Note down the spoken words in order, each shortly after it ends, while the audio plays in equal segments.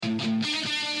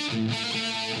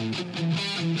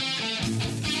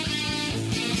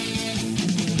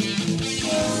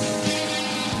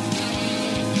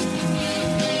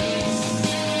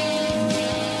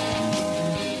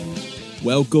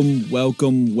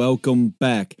Welcome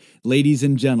back, ladies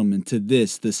and gentlemen, to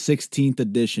this, the 16th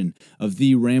edition of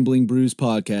the Rambling Brews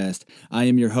podcast. I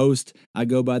am your host. I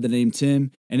go by the name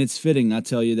Tim, and it's fitting I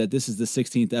tell you that this is the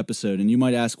 16th episode, and you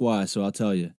might ask why, so I'll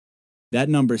tell you. That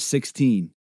number 16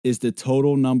 is the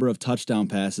total number of touchdown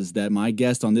passes that my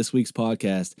guest on this week's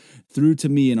podcast threw to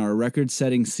me in our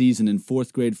record-setting season in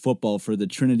fourth grade football for the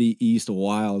Trinity East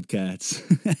Wildcats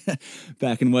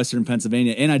back in Western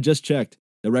Pennsylvania. And I just checked.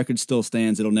 The record still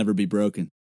stands. It'll never be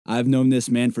broken. I've known this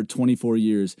man for 24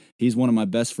 years. He's one of my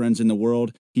best friends in the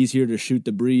world. He's here to shoot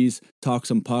the breeze, talk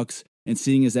some pucks, and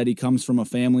seeing as that he comes from a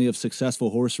family of successful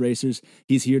horse racers,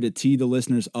 he's here to tee the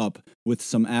listeners up with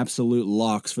some absolute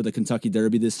locks for the Kentucky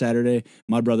Derby this Saturday.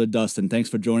 My brother Dustin, thanks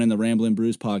for joining the Ramblin'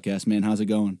 Brews podcast, man. How's it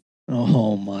going?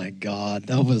 Oh my God,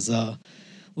 that was a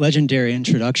legendary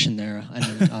introduction there.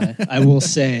 I will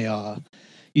say,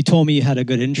 you told me you had a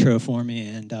good intro for me,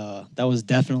 and that was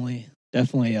definitely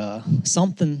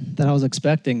something that I was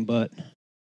expecting. But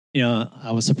you know,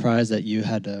 I was surprised that you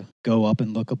had to go up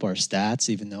and look up our stats,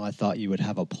 even though I thought you would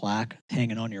have a plaque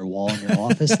hanging on your wall in your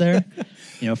office there,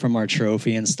 you know, from our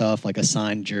trophy and stuff, like a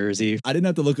signed jersey. I didn't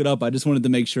have to look it up. I just wanted to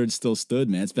make sure it still stood,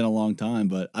 man. It's been a long time,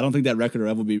 but I don't think that record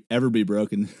will ever be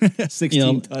broken.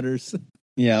 16 tutters.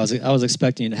 Yeah, I was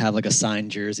expecting you to have like a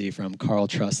signed jersey from Carl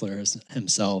Trussler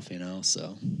himself, you know.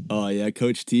 So. Oh yeah,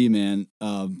 Coach T, man.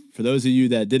 For those of you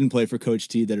that didn't play for Coach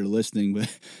T that are listening,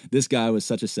 but this guy was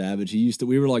such a savage.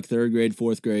 We were like third grade,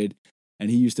 fourth grade, and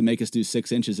he used to make us do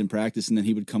 6 inches in practice, and then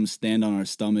he would come stand on our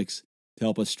stomachs to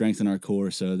help us strengthen our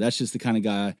core. So that's just the kind of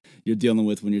guy you're dealing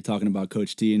with when you're talking about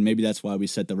Coach T, and maybe that's why we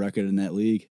set the record in that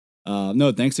league.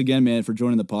 No, thanks again, man, for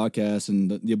joining the podcast. And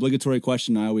the obligatory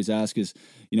question I always ask is,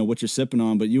 you know, what you're sipping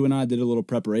on. But you and I did a little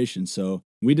preparation, so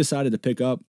we decided to pick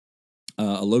up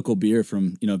a local beer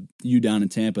from, you know, you down in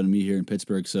Tampa and me here in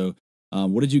Pittsburgh. So,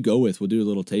 what did you go with? We'll do a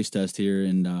little taste test here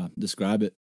and describe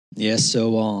it. Yeah,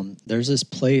 so there's this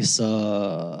place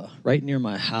right near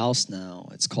my house now.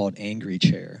 It's called Angry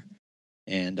Chair,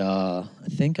 and I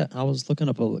think I was looking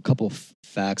up a couple of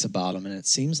facts about them, and it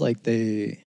seems like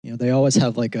they always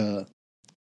have like a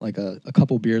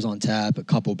couple beers on tap, a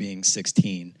couple being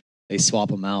 16. They swap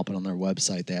them out, but on their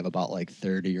website they have about like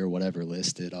 30 or whatever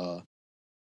listed.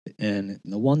 And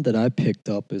the one that I picked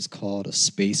up is called a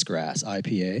Space Grass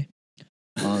IPA.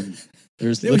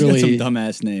 There's literally some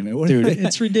dumbass name, dude.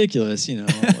 It's ridiculous, you know.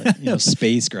 Like,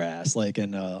 Space Grass, like,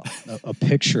 and a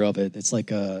picture of it. It's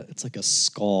like a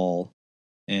skull.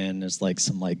 And there's like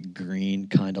some like green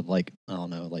kind of like, I don't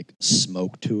know, like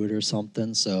smoke to it or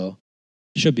something. So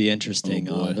should be interesting.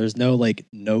 There's no like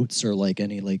notes or like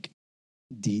any like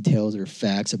details or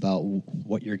facts about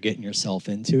what you're getting yourself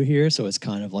into here. So it's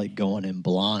kind of like going in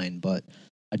blind. But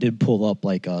I did pull up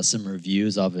like some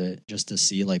reviews of it just to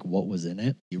see like what was in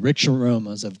it. Rich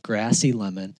aromas of grassy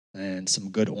lemon and some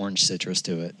good orange citrus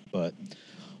to it. But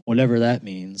whatever that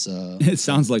means. It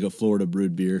sounds like a Florida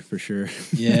brewed beer for sure.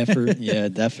 Yeah,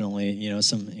 definitely. You know,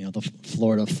 the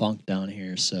Florida funk down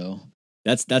here. So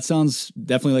that sounds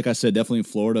definitely, like I said, definitely in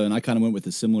Florida. And I kind of went with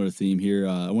a similar theme here.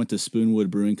 I went to Spoonwood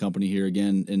Brewing Company here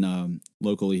again in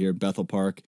locally here, Bethel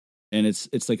Park, and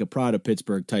it's like a Pride of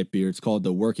Pittsburgh type beer. It's called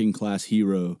the Working Class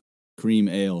Hero Cream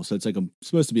Ale. So it's like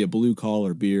supposed to be a blue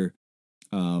collar beer.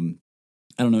 I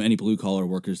don't know any blue collar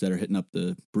workers that are hitting up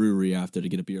the brewery after to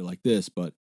get a beer like this,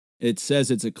 but it says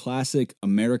it's a classic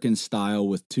American style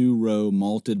with 2-row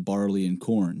malted barley and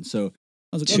corn. So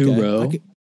I was like, 2-row?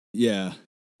 Yeah.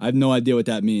 I have no idea what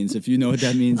that means. If you know what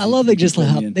that means. I love they just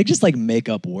make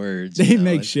up words. They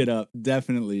make shit up.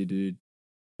 Definitely, dude.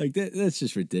 Like that's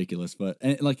just ridiculous. But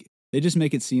like they just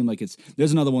make it seem like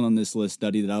there's another one on this list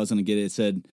study that I was going to get. It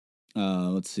said,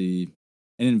 let's see,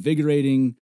 an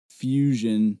invigorating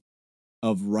fusion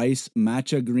of rice,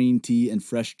 matcha green tea, and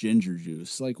fresh ginger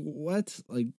juice. Like, what?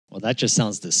 Like, well, that just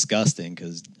sounds disgusting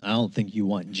because I don't think you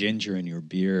want ginger in your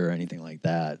beer or anything like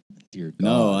that. Dear God.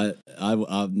 No,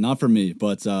 I not for me.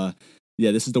 But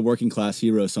yeah, this is the Working Class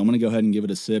Hero, so I'm gonna go ahead and give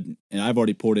it a sip. And I've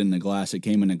already poured it in the glass. It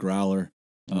came in a growler,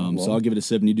 so I'll give it a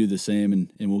sip, and you do the same,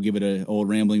 and we'll give it an old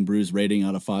Rambling Brews rating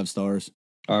out of 5 stars.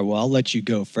 All right, well, I'll let you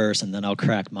go first, and then I'll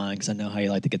crack mine because I know how you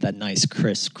like to get that nice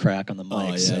crisp crack on the mic. Oh,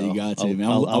 yeah, so you got to, man.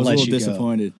 I was a little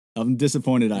disappointed. I'm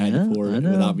disappointed I had to pour it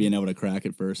without being able to crack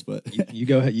it first. But you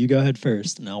go ahead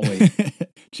first, and I'll wait.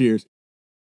 Cheers.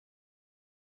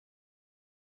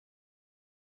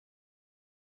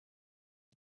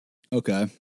 Okay.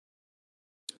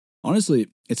 Honestly,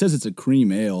 it says it's a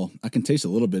cream ale. I can taste a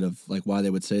little bit of like why they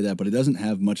would say that, but it doesn't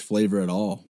have much flavor at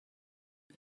all.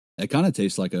 It kind of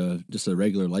tastes like just a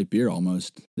regular light beer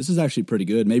almost. This is actually pretty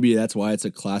good. Maybe that's why it's a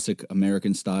classic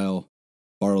American style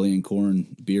barley and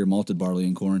corn beer, malted barley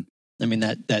and corn. I mean,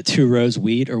 that 2 rows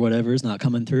wheat or whatever is not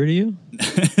coming through to you?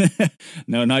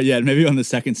 No, not yet. Maybe on the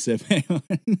second sip.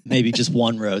 Maybe just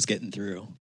 1 row's getting through.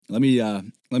 Let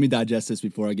me digest this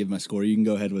before I give my score. You can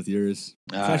go ahead with yours.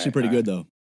 It's actually pretty good, though.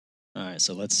 All right,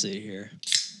 so let's see here.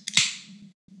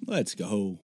 Let's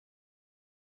go.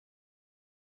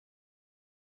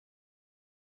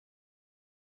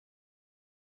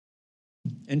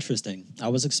 Interesting. I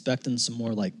was expecting some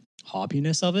more like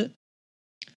hoppiness of it,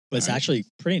 but it's actually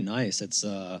pretty nice. It's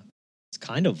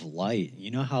kind of light.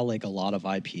 You know how like a lot of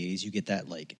IPAs you get that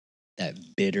like that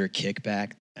bitter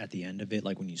kickback at the end of it,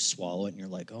 like when you swallow it and you're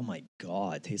like, oh my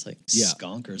god, it tastes like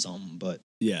skunk or something. But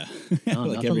yeah, no,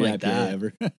 like nothing every like IPA that.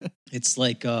 ever. It's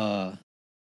like have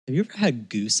you ever had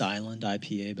Goose Island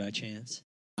IPA by chance?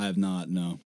 I have not.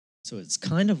 No. So it's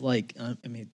kind of like I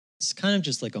mean, it's kind of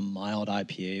just like a mild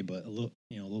IPA, but a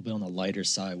little bit on the lighter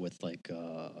side with like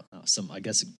some, I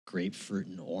guess, grapefruit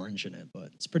and orange in it. But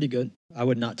it's pretty good. I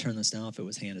would not turn this down if it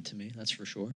was handed to me. That's for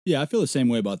sure. Yeah, I feel the same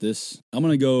way about this. I'm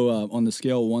gonna go on the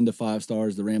scale 1 to 5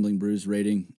 stars, the Rambling Brews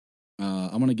rating.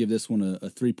 I'm gonna give this one a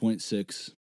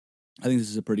 3.6. I think this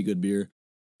is a pretty good beer.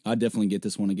 I'd definitely get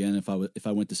this one again if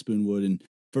I went to Spoonwood. And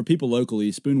for people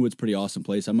locally, Spoonwood's a pretty awesome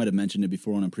place. I might have mentioned it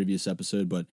before on a previous episode,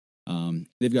 but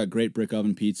they've got great brick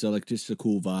oven pizza, like just a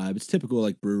cool vibe. It's typical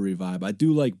like brewery vibe. I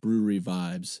do like brewery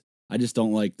vibes. I just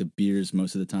don't like the beers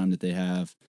most of the time that they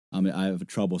have. I have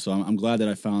trouble, so I'm glad that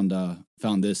I found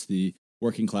this, the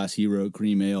Working Class Hero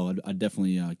Cream Ale. I'd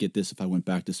definitely get this if I went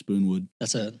back to Spoonwood.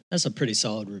 That's a pretty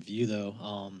solid review though.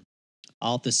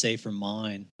 I'll have to say for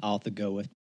mine, I'll have to go with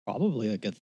probably like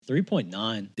a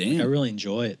 3.9. Damn, like, I really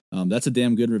enjoy it. That's a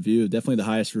damn good review. Definitely the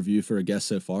highest review for a guest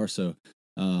so far. So,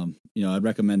 I'd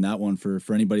recommend that one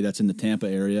for anybody that's in the Tampa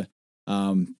area.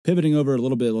 Pivoting over a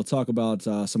little bit, we'll talk about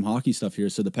some hockey stuff here.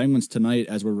 So the Penguins tonight,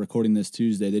 as we're recording this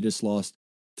Tuesday, they just lost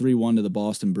 3-1 to the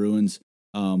Boston Bruins.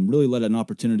 Really let an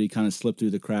opportunity kind of slip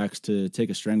through the cracks to take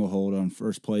a stranglehold on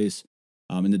first place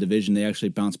in the division. They actually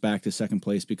bounced back to second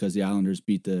place because the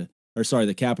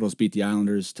Capitals beat the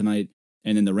Islanders tonight.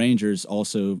 And then the Rangers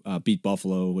also beat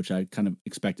Buffalo, which I kind of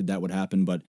expected that would happen.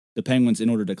 But the Penguins, in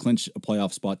order to clinch a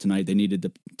playoff spot tonight, they needed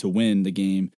to win the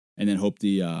game and then hope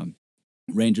the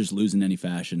Rangers lose in any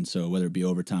fashion, so whether it be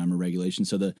overtime or regulation.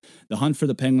 So the hunt for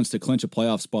the Penguins to clinch a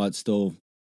playoff spot still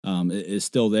is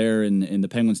still there, and the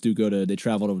Penguins they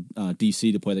travel to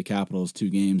D.C. to play the Capitals 2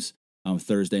 games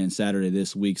Thursday and Saturday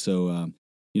this week. So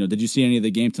did you see any of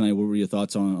the game tonight? What were your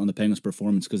thoughts on the Penguins'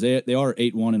 performance? Because they are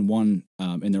 8-1-1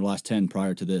 in their last 10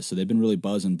 prior to this, so they've been really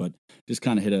buzzing, but just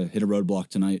kind of hit a roadblock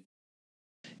tonight.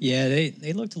 Yeah,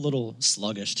 they looked a little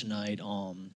sluggish tonight.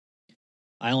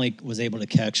 I only was able to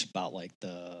catch about like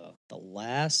the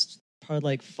last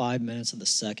probably like 5 minutes of the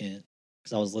second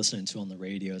because I was listening to on the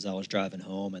radio as I was driving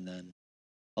home, and then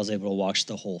I was able to watch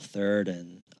the whole third,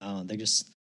 and they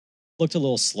just looked a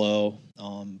little slow.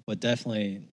 But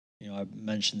definitely, I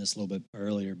mentioned this a little bit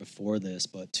earlier before this,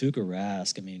 but Tuukka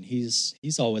Rask, I mean,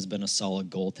 he's always been a solid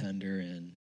goaltender,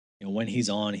 and when he's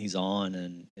on,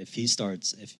 and if he's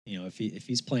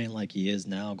playing like he is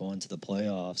now going to the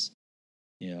playoffs,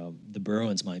 the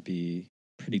Bruins might be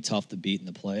pretty tough to beat in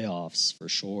the playoffs for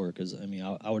sure. Because I mean,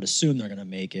 I would assume they're going to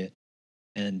make it,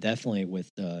 and definitely with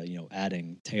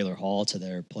adding Taylor Hall to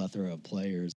their plethora of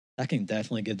players, that can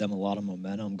definitely give them a lot of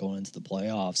momentum going into the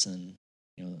playoffs, and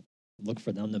look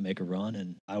for them to make a run.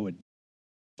 And if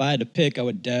I had to pick, I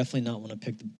would definitely not want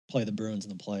to play the Bruins in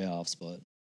the playoffs, but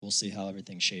we'll see how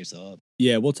everything shapes up.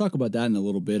 Yeah, we'll talk about that in a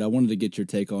little bit. I wanted to get your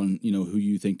take on who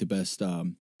you think the best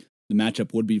the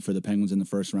matchup would be for the Penguins in the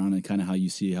first round, and kind of how you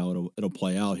see how it'll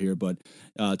play out here. But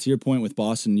to your point with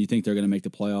Boston, you think they're going to make the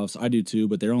playoffs. I do too,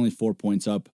 but they're only 4 points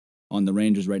up on the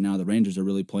Rangers right now. The Rangers are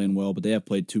really playing well, but they have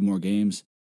played 2 more games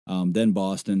than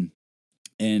Boston.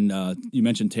 And you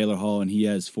mentioned Taylor Hall, and he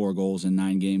has 4 goals in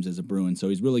 9 games as a Bruin. So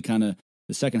he's really kind of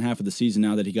the second half of the season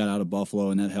now that he got out of Buffalo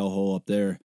and that hellhole up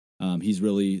there. He's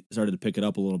really started to pick it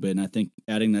up a little bit. And I think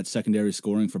adding that secondary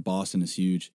scoring for Boston is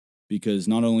huge, because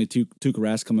not only Tuukka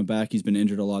Rask coming back, he's been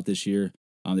injured a lot this year.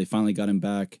 They finally got him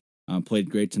back. Played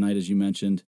great tonight, as you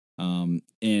mentioned.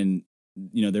 And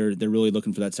they're really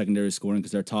looking for that secondary scoring,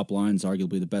 because their top line is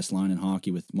arguably the best line in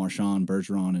hockey with Marchand,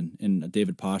 Bergeron, and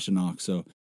David Pastrnak. So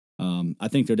I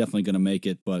think they're definitely going to make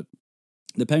it. But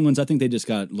the Penguins, I think they just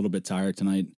got a little bit tired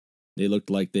tonight. They looked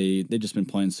like they just been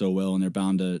playing so well, and they're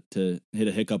bound to hit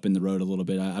a hiccup in the road a little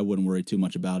bit. I wouldn't worry too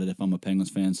much about it if I'm a Penguins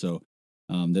fan. So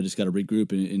they just got to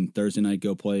regroup and Thursday night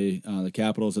go play the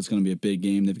Capitals. It's going to be a big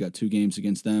game. They've got 2 games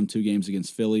against them, 2 games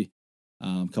against Philly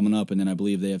coming up, and then I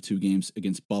believe they have 2 games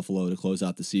against Buffalo to close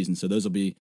out the season. So those will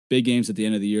be big games at the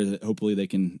end of the year that hopefully they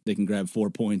can grab 4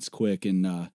 points quick. And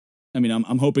I mean,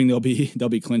 I'm hoping they'll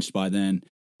be clinched by then.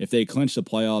 If they clinch the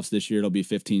playoffs this year, it'll be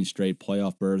 15 straight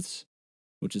playoff berths,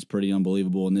 which is pretty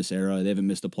unbelievable in this era. They haven't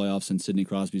missed the playoffs since Sidney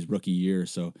Crosby's rookie year.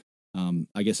 So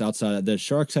I guess outside of the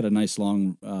Sharks had a nice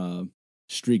long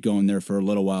streak going there for a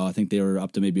little while. I think they were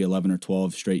up to maybe 11 or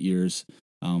 12 straight years.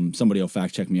 Somebody will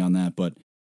fact check me on that, but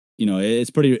it's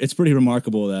pretty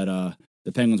remarkable that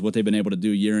the Penguins, what they've been able to do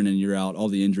year in and year out, all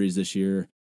the injuries this year.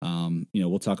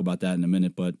 We'll talk about that in a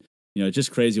minute, but it's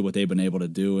just crazy what they've been able to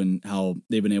do and how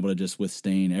they've been able to just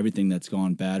withstand everything that's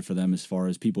gone bad for them as far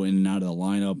as people in and out of the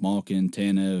lineup. Malkin,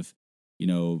 Tanev,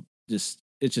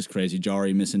 it's just crazy.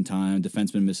 Jari missing time,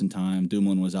 defenseman missing time.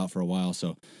 Dumoulin was out for a while,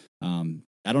 so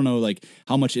I don't know like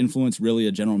how much influence really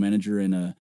a general manager and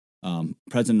a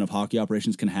president of hockey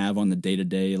operations can have on the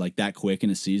day-to-day like that quick in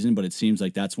a season, but it seems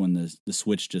like that's when the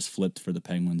switch just flipped for the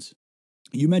Penguins.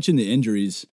 You mentioned the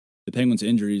injuries, the Penguins'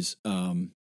 injuries,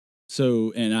 and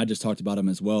I just talked about them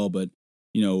as well, but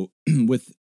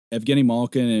with Evgeny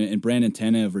Malkin and Brandon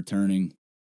Tanev returning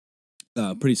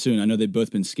pretty soon. I know they've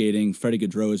both been skating. Freddie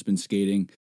Gaudreau has been skating.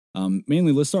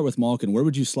 Mainly, let's start with Malkin. Where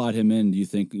would you slide him in, do you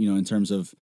think, in terms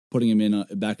of putting him in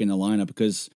back in the lineup?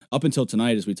 Because up until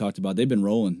tonight, as we talked about, they've been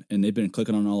rolling and they've been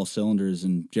clicking on all cylinders.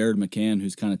 And Jared McCann,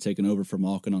 who's kind of taken over for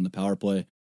Malkin on the power play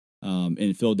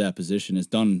and filled that position, has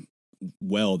done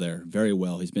well there, very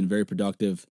well. He's been very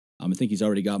productive. I think he's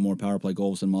already got more power play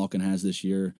goals than Malkin has this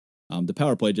year. The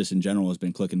power play just in general has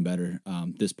been clicking better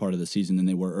this part of the season than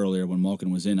they were earlier when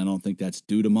Malkin was in. I don't think that's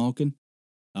due to Malkin.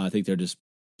 I think they're just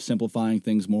simplifying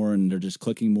things more and they're just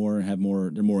clicking more and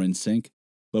they're more in sync.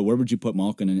 But where would you put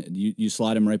Malkin? And you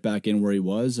slide him right back in where he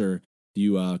was, or do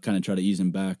you kind of try to ease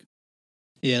him back?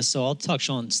 Yeah, so I'll touch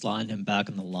on sliding him back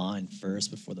in the line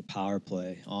first before the power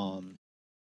play.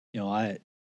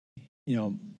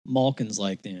 Malkin's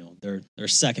like their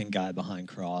second guy behind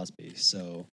Crosby,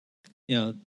 so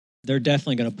they're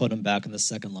definitely going to put him back in the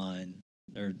second line.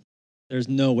 There's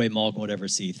no way Malkin would ever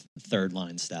see third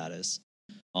line status.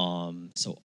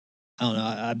 So I don't know.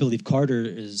 I believe Carter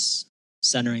is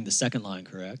centering the second line,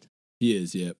 correct? He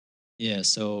is, yep. Yeah,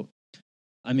 so,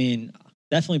 I mean,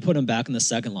 definitely put him back in the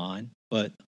second line,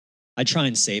 but I try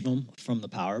and save him from the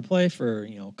power play for,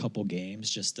 a couple games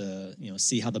just to,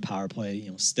 see how the power play,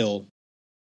 still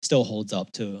holds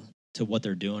up to what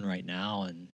they're doing right now.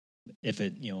 And if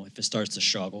it starts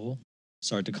to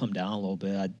start to come down a little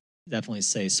bit, I'd definitely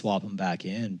say swap him back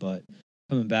in. But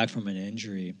coming back from an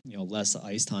injury, less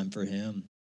ice time for him,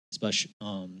 especially,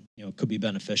 could be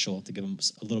beneficial to give him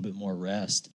a little bit more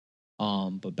rest.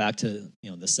 But back to,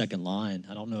 the second line,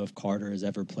 I don't know if Carter has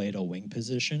ever played a wing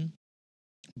position,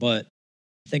 but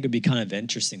I think it'd be kind of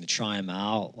interesting to try him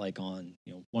out, like on,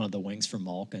 one of the wings for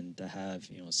Malkin to have,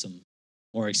 some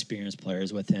more experienced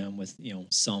players with him with,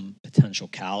 some potential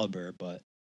caliber. But,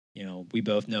 we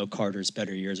both know Carter's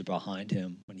better years are behind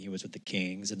him when he was with the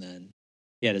Kings, and then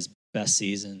he had his best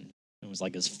season. It was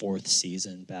like his fourth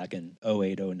season back in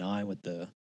 08-09 with the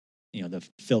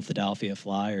Philadelphia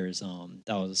Flyers.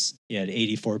 He had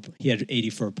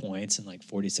 84 points and like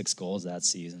 46 goals that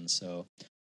season. So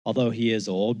although he is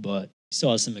old, but he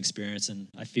still has some experience, and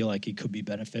I feel like he could be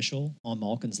beneficial on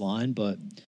Malkin's line. But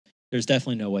there's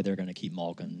definitely no way they're going to keep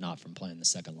Malkin not from playing the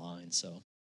second line. So.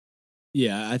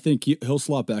 Yeah, I think he'll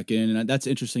slot back in, and that's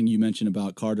interesting. You mentioned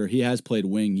about Carter. He has played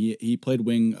wing. He played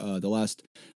wing the last,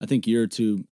 I think, year or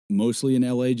two, mostly in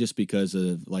LA, just because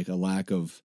of like a lack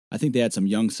of. I think they had some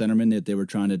young centermen that they were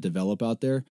trying to develop out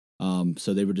there,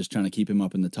 so they were just trying to keep him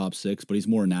up in the top six. But he's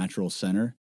more a natural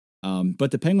center.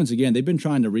 But the Penguins, again, they've been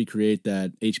trying to recreate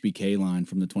that HBK line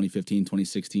from the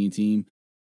 2015-2016 team.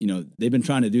 They've been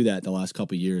trying to do that the last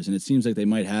couple of years, and it seems like they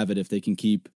might have it if they can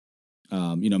keep.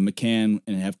 McCann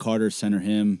and have Carter center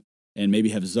him and maybe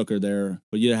have Zucker there,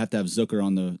 but you'd have to have Zucker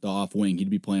on the off wing. He'd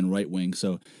be playing right wing.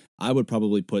 So I would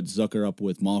probably put Zucker up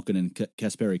with Malkin and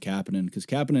Kasperi Kapanen, because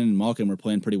Kapanen and Malkin were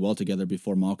playing pretty well together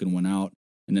before Malkin went out,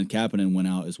 and then Kapanen went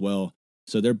out as well.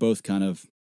 So they're both kind of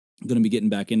going to be getting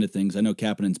back into things. I know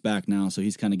Kapanen's back now, so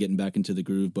he's kind of getting back into the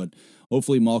groove, but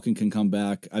hopefully Malkin can come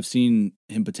back. I've seen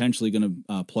him potentially going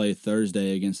to play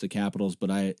Thursday against the Capitals,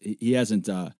 but he hasn't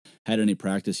had any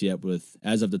practice yet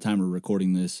as of the time we're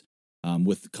recording this,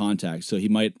 with contact. So he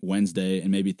might Wednesday and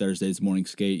maybe Thursday's morning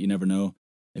skate. You never know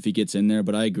if he gets in there,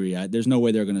 but I agree. There's no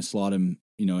way they're going to slot him,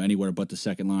 anywhere but the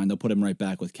second line. They'll put him right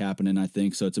back with Kapanen, I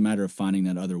think. So it's a matter of finding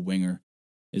that other winger.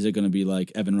 Is it going to be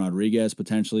like Evan Rodriguez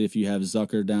potentially if you have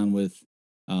Zucker down with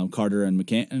Carter and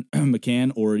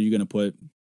McCann, or are you going to put,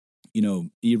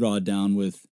 Erod down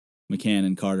with McCann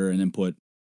and Carter and then put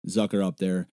Zucker up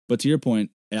there? But to your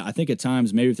point, I think at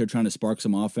times maybe if they're trying to spark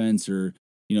some offense or,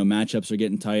 matchups are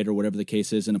getting tight or whatever the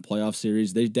case is in a playoff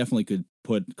series, they definitely could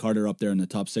put Carter up there in the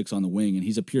top 6 on the wing, and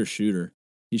he's a pure shooter.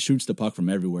 He shoots the puck from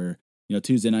everywhere.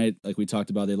 Tuesday night, like we talked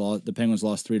about, the Penguins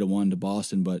lost 3-1 to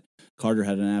Boston, but Carter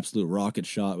had an absolute rocket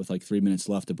shot with like 3 minutes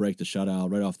left to break the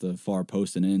shutout right off the far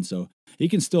post and in. So he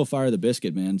can still fire the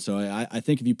biscuit, man. So I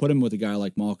think if you put him with a guy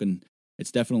like Malkin,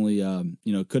 it's definitely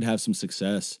could have some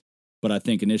success. But I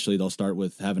think initially they'll start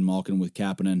with having Malkin with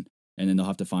Kapanen, and then they'll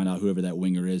have to find out whoever that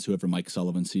winger is, whoever Mike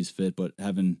Sullivan sees fit. But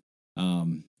having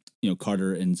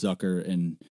Carter and Zucker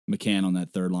and McCann on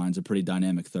that third line is a pretty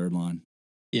dynamic third line.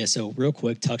 Yeah, so real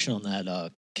quick, touching on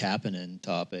that Kapanen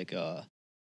topic,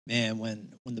 man, when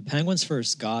the Penguins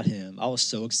first got him, I was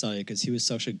so excited because he was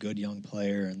such a good young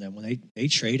player. And then when they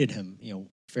traded him,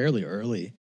 fairly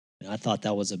early, and I thought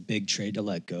that was a big trade to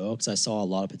let go because I saw a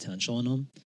lot of potential in him.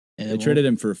 And they traded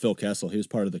him for Phil Kessel. He was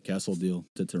part of the Kessel deal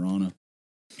to Toronto.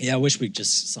 Yeah, I wish we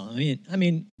just saw. I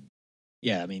mean,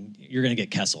 you're gonna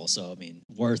get Kessel, so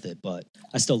worth it. But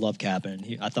I still love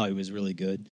Kapanen. I thought he was really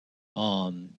good.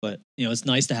 But it's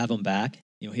nice to have him back.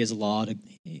 He has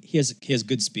he has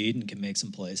good speed and can make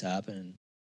some plays happen.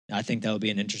 And I think that would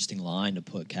be an interesting line to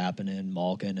put Kapanen,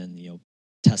 Malkin, and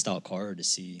test out Carter to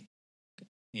see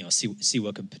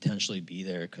what could potentially be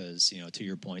there. Because to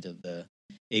your point of the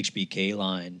HBK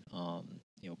line,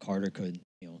 Carter could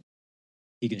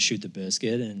he can shoot the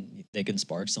biscuit and they can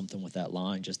spark something with that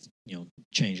line. Just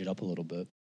change it up a little bit.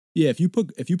 Yeah, if you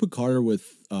put Carter with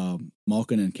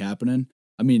Malkin and Kapanen.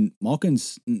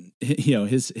 Malkin's,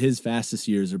 his fastest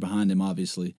years are behind him,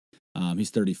 obviously. He's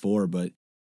 34, but,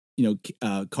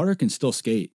 Carter can still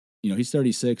skate. He's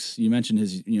 36. You mentioned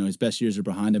his best years are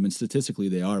behind him, and statistically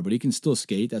they are, but he can still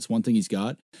skate. That's one thing he's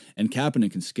got. And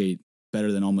Kapanen can skate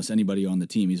better than almost anybody on the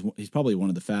team. He's probably one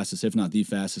of the fastest, if not the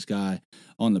fastest guy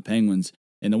on the Penguins.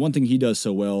 And the one thing he does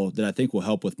so well that I think will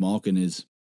help with Malkin is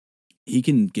he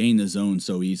can gain the zone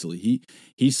so easily.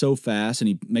 He's so fast, and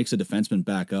he makes a defenseman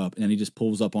back up, and he just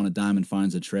pulls up on a dime and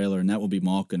finds a trailer, and that will be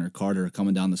Malkin or Carter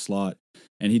coming down the slot.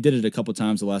 And he did it a couple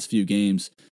times the last few games.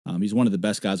 He's one of the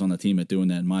best guys on the team at doing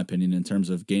that, in my opinion, in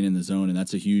terms of gaining the zone, and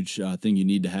that's a huge thing you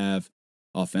need to have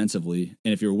offensively.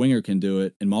 And if your winger can do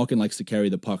it, and Malkin likes to carry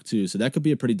the puck too, so that could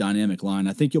be a pretty dynamic line.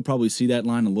 I think you'll probably see that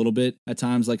line a little bit at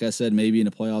times, like I said, maybe in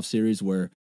a playoff series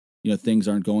where things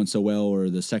aren't going so well, or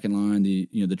the second line,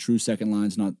 the true second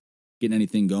line's not getting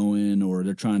anything going, or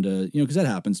they're trying to, because that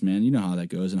happens, man. You know how that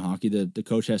goes in hockey. The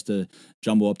coach has to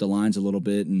jumble up the lines a little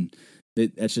bit, and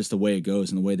that's just the way it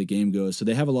goes and the way the game goes. So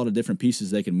they have a lot of different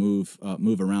pieces they can move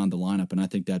around the lineup, and I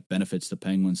think that benefits the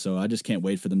Penguins. So I just can't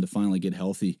wait for them to finally get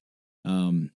healthy.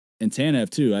 And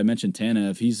Tanev too. I mentioned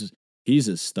Tanev. He's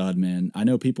a stud, man. I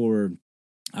know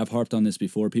I've harped on this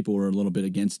before. People were a little bit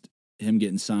against him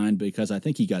getting signed because I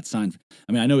think he got signed.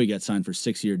 I know he got signed for a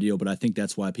 6-year deal, but I think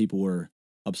that's why people were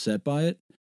upset by it,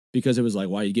 because it was like,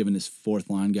 why are you giving this fourth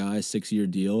line guy a 6-year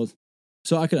deal?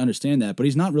 So I could understand that, but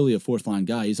he's not really a fourth line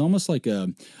guy. He's almost like I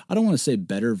don't want to say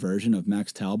better version of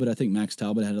Max Talbot. I think Max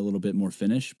Talbot had a little bit more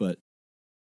finish, but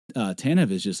Tanev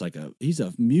is just he's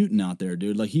a mutant out there,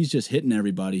 dude. Like, he's just hitting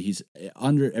everybody. He's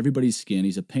under everybody's skin.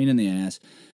 He's a pain in the ass.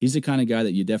 He's the kind of guy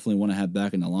that you definitely want to have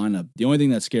back in the lineup. The only thing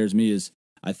that scares me is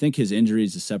I think his injury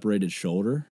is a separated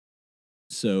shoulder.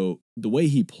 So the way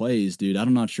he plays, dude,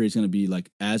 I'm not sure he's going to be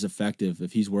as effective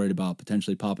if he's worried about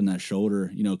potentially popping that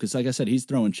shoulder, because like I said, he's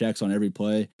throwing checks on every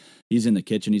play. He's in the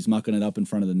kitchen. He's mucking it up in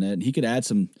front of the net. And he could add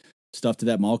some stuff to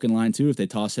that Malkin line too if they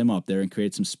toss him up there and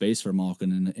create some space for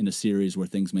Malkin in a series where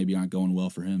things maybe aren't going well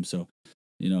for him. So,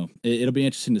 it'll be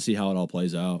interesting to see how it all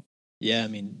plays out. Yeah,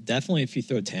 definitely if you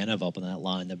throw Tanev up on that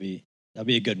line, that'd be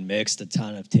a good mix to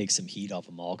kind of take some heat off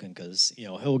of Malkin, because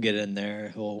he'll get in there,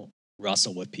 he'll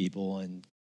wrestle with people and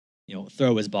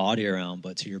throw his body around.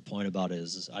 But to your point about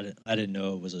I didn't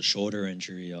know it was a shoulder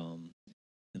injury.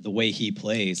 The way he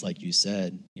plays, like you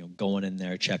said, going in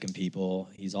there checking people,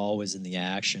 he's always in the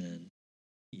action.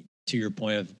 And to your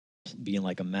point of being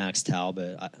like a Max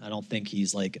Talbot, I don't think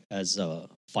he's as a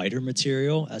fighter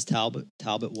material as Talbot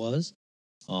was.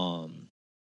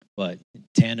 But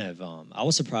Tanev, I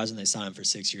was surprised when they signed him for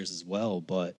 6 years as well.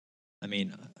 But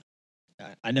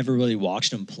I never really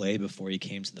watched him play before he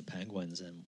came to the Penguins,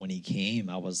 and when he came,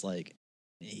 I was like,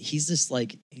 he's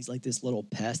like this little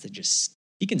pest that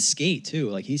he can skate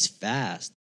too. He's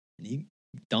fast, and he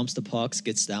dumps the pucks,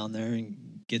 gets down there,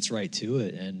 and gets right to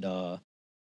it. And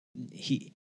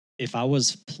if I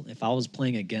was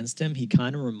playing against him, he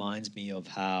kind of reminds me of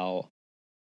how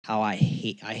I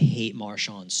hate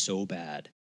Marchand so bad.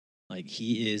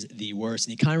 He is the worst,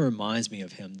 and he kind of reminds me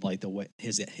of him, the way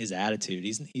his attitude.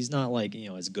 He's not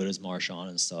as good as Marchand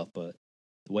and stuff, but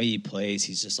the way he plays,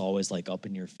 he's just always like up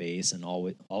in your face, and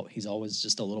he's always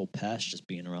just a little pest, just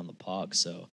being around the puck.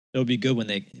 So it'll be good when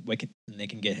they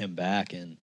can get him back.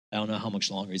 And I don't know how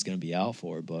much longer he's going to be out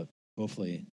for, but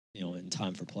hopefully, in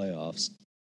time for playoffs.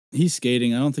 He's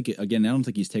skating. I don't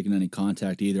think he's taking any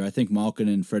contact either. I think Malkin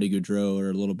and Freddie Gaudreau are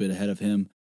a little bit ahead of him.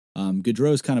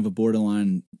 Gaudreau is kind of a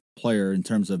borderline player in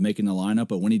terms of making the lineup,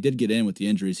 but when he did get in with the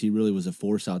injuries, he really was a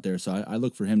force out there. So I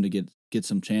look for him to get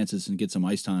some chances and get some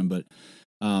ice time. But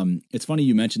it's funny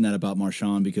you mentioned that about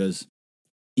Marchand because,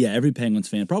 yeah, every Penguins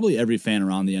fan, probably every fan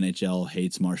around the NHL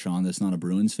hates Marchand that's not a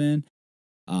Bruins fan.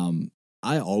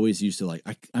 I always used to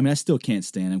I still can't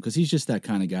stand him because he's just that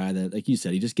kind of guy that, like you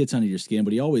said, he just gets under your skin,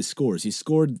 but he always scores. He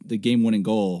scored the game-winning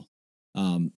goal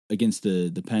against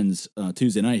the Pens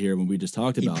Tuesday night here when we just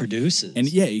talked about. He produces.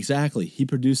 And yeah, exactly. He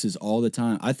produces all the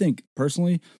time. I think,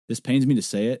 personally, this pains me to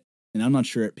say it, and I'm not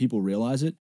sure people realize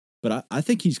it, but I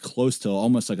think he's close to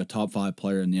almost like a top 5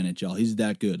 player in the NHL. He's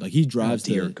that good. Like, he drives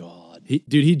God.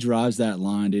 He drives that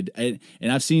line, dude. And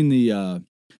I've seen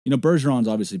Bergeron's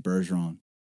obviously Bergeron.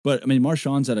 But, I mean,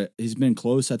 Marchand's he's been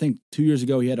close. I think 2 years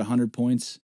ago he had 100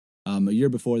 points. A year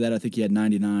before that, I think he had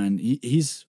 99.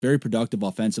 He's very productive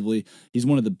offensively. He's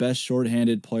one of the best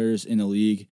shorthanded players in the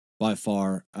league by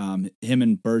far. Him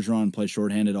and Bergeron play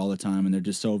shorthanded all the time, and they're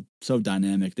just so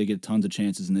dynamic. They get tons of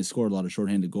chances, and they score a lot of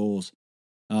shorthanded goals.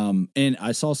 And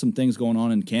I saw some things going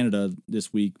on in Canada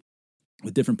this week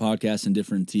with different podcasts and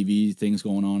different TV things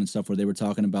going on and stuff where they were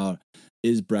talking about,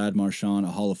 is Brad Marchand a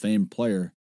Hall of Fame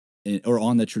player? Or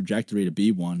on the trajectory to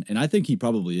be one. And I think he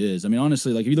probably is. I mean,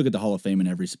 honestly, like if you look at the Hall of Fame in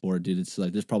every sport, dude, it's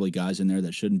like there's probably guys in there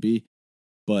that shouldn't be.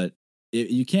 But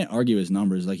you can't argue his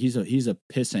numbers. Like he's a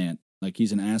pissant. Like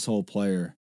he's an asshole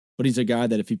player. But he's a guy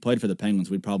that if he played for the Penguins,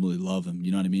 we'd probably love him.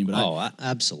 You know what I mean? But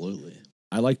absolutely.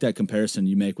 I like that comparison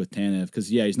you make with Tanev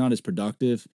because, yeah, he's not as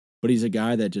productive, but he's a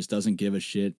guy that just doesn't give a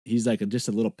shit. He's like just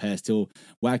a little pest. He'll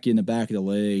whack you in the back of the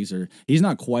legs, or he's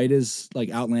not quite as like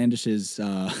outlandish as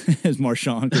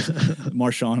Marchand.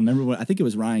 Marchand, remember I think it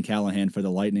was Ryan Callahan for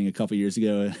the Lightning a couple years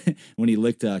ago when he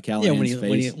licked Callahan's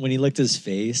face. When he licked his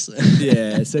face.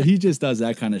 Yeah, so he just does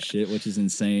that kind of shit, which is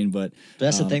insane. But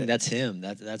that's the thing. That's him.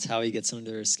 That's how he gets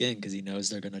under his skin because he knows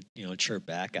they're gonna chirp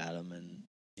back at him and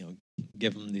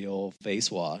give him the old face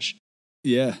wash.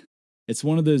 Yeah. It's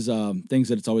one of those things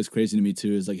that it's always crazy to me,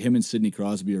 too, is like him and Sidney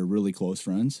Crosby are really close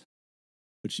friends,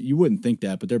 which you wouldn't think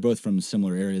that, but they're both from a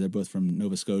similar area. They're both from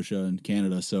Nova Scotia and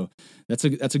Canada. So that's a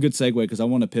good segue because I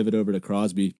want to pivot over to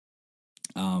Crosby.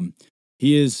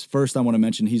 He is, first I want to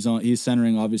mention, he's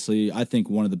centering, obviously, I think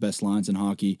one of the best lines in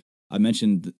hockey. I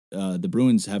mentioned the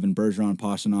Bruins having Bergeron,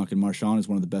 Pastrnak, and Marchand is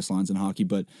one of the best lines in hockey,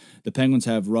 but the Penguins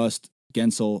have Rust,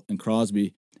 Gensel, and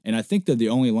Crosby. And I think they're the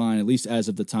only line, at least as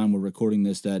of the time we're recording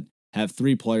this, that have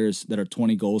 3 players that are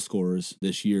 20 goal scorers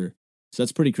this year. So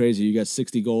that's pretty crazy. You got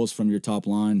 60 goals from your top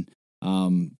line.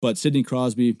 But Sidney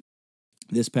Crosby,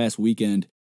 this past weekend,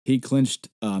 he clinched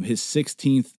his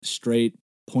 16th straight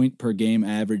point per game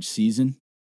average season.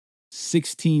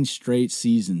 16 straight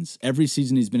seasons. Every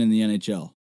season he's been in the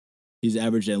NHL, he's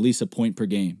averaged at least a point per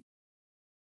game,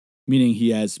 meaning he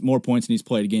has more points than he's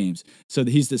played games. So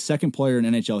he's the second player in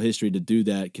NHL history to do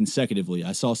that consecutively.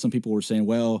 I saw some people were saying,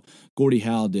 well, Gordie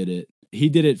Howe did it. He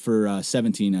did it for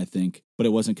 17, I think, but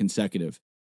it wasn't consecutive.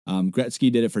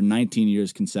 Gretzky did it for 19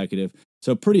 years consecutive.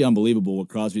 So pretty unbelievable what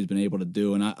Crosby's been able to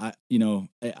do. And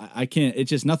I can't, it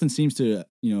just, nothing seems to,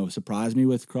 surprise me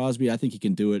with Crosby. I think he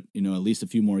can do it, at least a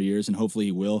few more years, and hopefully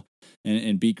he will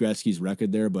and beat Gretzky's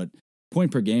record there. But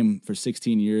point per game for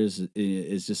 16 years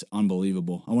is just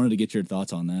unbelievable. I wanted to get your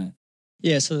thoughts on that.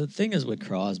 Yeah, so the thing is with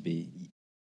Crosby,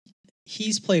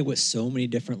 he's played with so many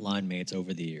different line mates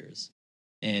over the years.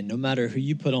 And no matter who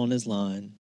you put on his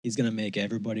line, he's going to make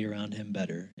everybody around him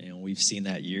better. And we've seen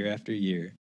that year after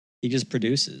year. He just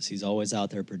produces. He's always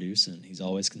out there producing. He's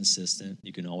always consistent.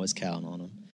 You can always count on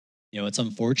him. It's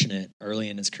unfortunate early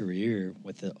in his career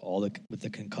with the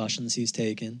concussions he's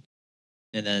taken.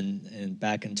 And then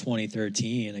back in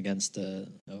 2013 against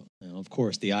of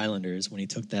course, the Islanders, when he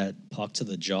took that puck to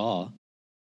the jaw,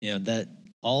 that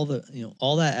all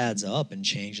that adds up and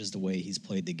changes the way he's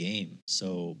played the game.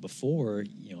 So before,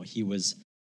 he was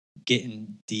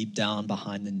getting deep down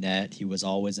behind the net. He was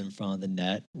always in front of the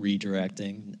net,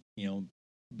 redirecting,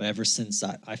 but ever since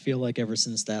I feel like ever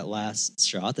since that last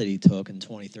shot that he took in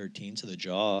 2013 to the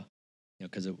jaw,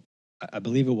 because I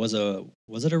believe was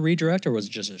it a redirect or was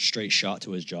it just a straight shot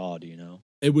to his jaw? Do you know?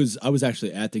 I was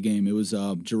actually at the game. It was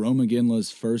Jerome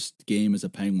McGinley's first game as a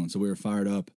Penguin, so we were fired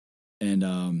up,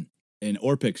 and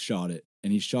Orpik shot it,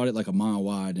 and he shot it like a mile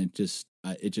wide, and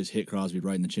it just hit Crosby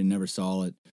right in the chin. Never saw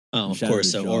it. Oh, of Shattered course.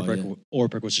 his So jaw,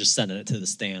 Orpik was just sending it to the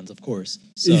stands, of course.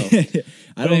 So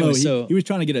I don't anyway, know. He was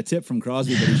trying to get a tip from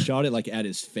Crosby, but he shot it like at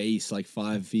his face, like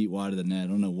 5 feet wide of the net. I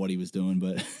don't know what he was doing,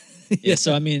 but yeah.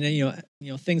 So I mean,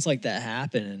 things like that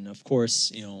happen, and of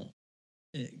course,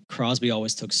 Crosby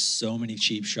always took so many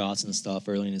cheap shots and stuff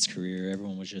early in his career.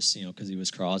 Everyone was just, because he was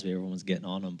Crosby, everyone was getting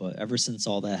on him. But ever since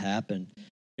all that happened,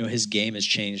 his game has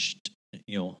changed,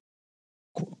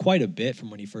 quite a bit from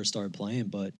when he first started playing.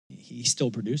 But he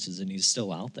still produces and he's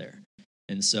still out there,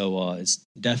 and so it's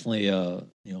definitely a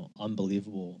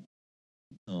unbelievable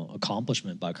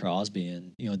accomplishment by Crosby,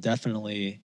 and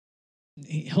definitely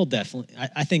he'll definitely.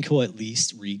 I think he'll at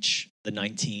least reach the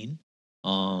 19.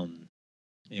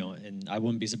 And I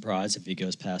wouldn't be surprised if he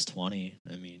goes past 20.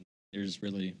 I mean, there's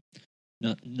really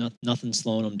nothing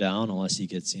slowing him down unless he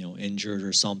gets, injured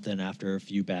or something after a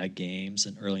few bad games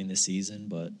and early in the season.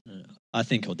 But I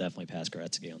think he'll definitely pass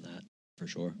Gretzky on that for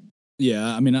sure. Yeah,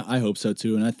 I mean, I hope so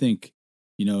too. And I think,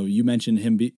 you mentioned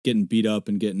him getting beat up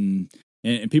and getting,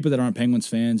 and people that aren't Penguins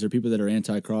fans or people that are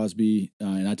anti-Crosby,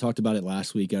 and I talked about it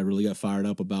last week. I really got fired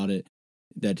up about it.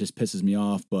 That just pisses me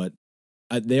off. But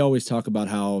they always talk about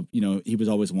how, he was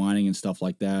always whining and stuff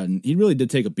like that. And he really did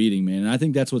take a beating, man. And I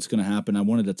think that's what's going to happen. I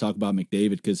wanted to talk about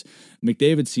McDavid because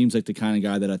McDavid seems like the kind of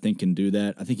guy that I think can do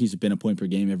that. I think he's been a point per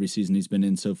game every season he's been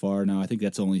in so far. Now, I think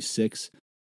that's only 6.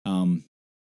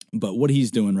 But what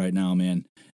he's doing right now, man,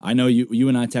 I know you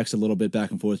and I text a little bit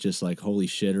back and forth, just like, holy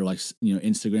shit, or like,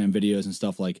 Instagram videos and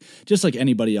stuff, like just like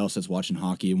anybody else that's watching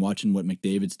hockey and watching what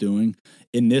McDavid's doing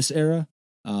in this era.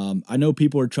 I know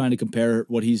people are trying to compare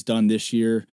what he's done this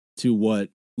year to what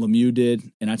Lemieux did.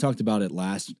 And I talked about it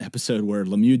last episode where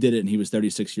Lemieux did it and he was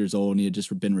 36 years old and he had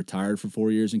just been retired for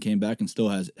 4 years and came back and still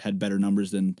had better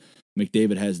numbers than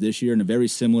McDavid has this year in a very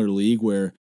similar league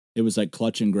where it was like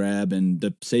clutch and grab, and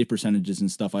the save percentages and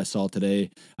stuff I saw today.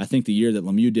 I think the year that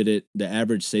Lemieux did it, the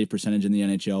average save percentage in the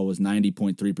NHL was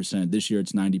 90.3%. This year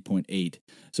it's 90.8.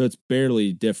 So it's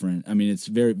barely different. I mean, it's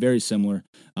very, very similar.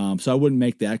 So I wouldn't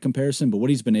make that comparison, but what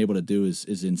he's been able to do is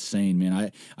insane,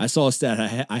 man. I saw a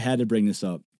stat. I had to bring this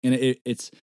up, and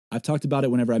it's I've talked about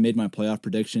it whenever I made my playoff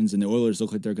predictions, and the Oilers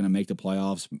look like they're going to make the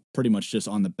playoffs pretty much just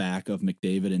on the back of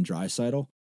McDavid and Draisaitl.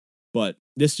 But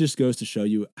this just goes to show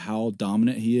you how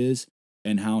dominant he is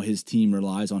and how his team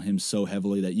relies on him so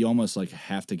heavily that you almost like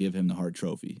have to give him the Hart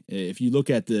Trophy. If you look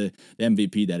at the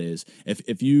MVP, that is,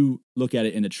 if you look at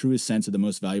it in the truest sense of the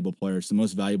most valuable player, it's the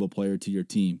most valuable player to your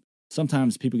team.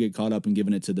 Sometimes people get caught up in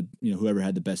giving it to the whoever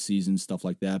had the best season, stuff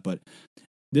like that. But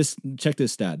check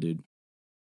this stat, dude.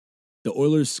 The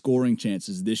Oilers' scoring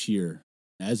chances this year,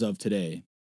 as of today,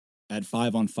 at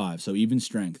 5-on-5, so even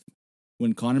strength.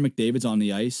 When Connor McDavid's on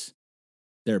the ice,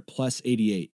 they're plus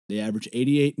 88. They average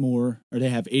 88 more, or they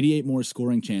have 88 more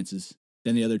scoring chances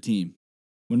than the other team.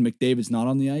 When McDavid's not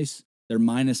on the ice, they're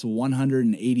minus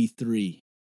 183.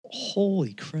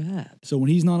 Holy crap. So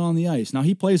when he's not on the ice, now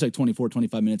he plays like 24,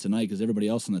 25 minutes a night because everybody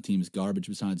else on the team is garbage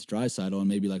besides Draisaitl and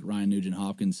maybe like Ryan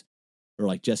Nugent-Hopkins or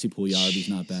like Jesse Puljujarvi's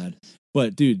not bad.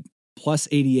 But dude, plus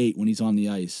 88 when he's on the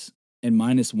ice and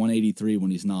minus 183 when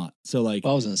he's not. So like,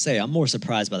 well, I was going to say, I'm more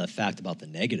surprised by the fact about the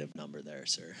negative number there,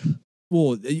 sir.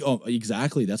 Well,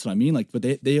 exactly. That's what I mean. Like, but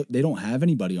they don't have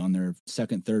anybody on their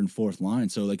second, third, and fourth line.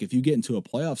 So, like, if you get into a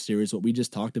playoff series, what we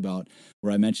just talked about,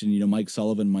 where I mentioned, Mike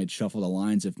Sullivan might shuffle the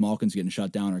lines if Malkin's getting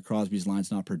shut down or Crosby's line's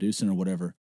not producing or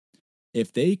whatever.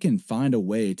 If they can find a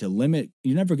way to limit,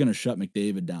 you're never going to shut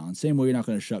McDavid down. Same way you're not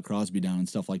going to shut Crosby down and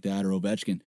stuff like that or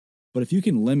Ovechkin. But if you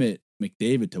can limit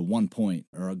McDavid to 1 point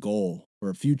or a goal or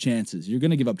a few chances, you're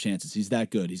going to give up chances. He's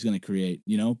that good. He's going to create,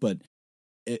 but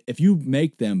if you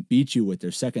make them beat you with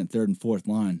their second, third, and fourth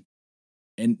line,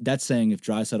 and that's saying if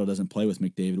Draisaitl doesn't play with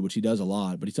McDavid, which he does a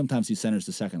lot, but sometimes he centers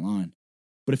the second line.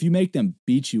 But if you make them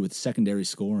beat you with secondary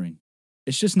scoring,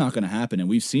 it's just not going to happen, and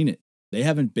we've seen it. They've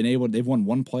won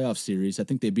one playoff series. I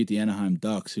think they beat the Anaheim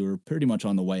Ducks, who were pretty much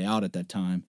on the way out at that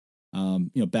time,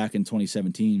 back in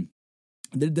 2017.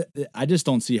 I just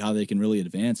don't see how they can really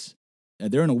advance.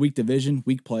 They're in a weak division,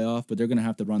 weak playoff, but they're going to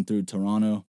have to run through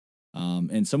Toronto.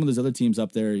 And some of those other teams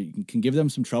up there can give them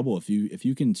some trouble if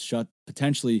you can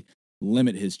potentially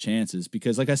limit his chances.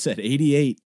 Because like I said,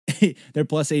 88, they're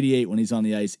plus 88 when he's on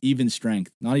the ice, even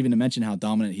strength, not even to mention how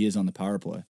dominant he is on the power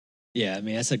play. Yeah, I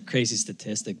mean, that's a crazy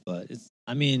statistic, but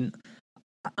I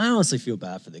honestly feel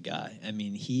bad for the guy.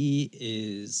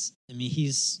 He's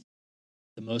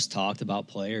the most talked about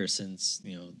player since,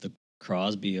 the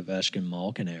Crosby, Ovechkin,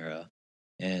 Malkin era.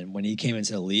 And when he came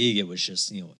into the league, it was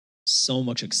just, so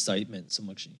much excitement, so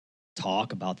much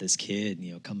talk about this kid,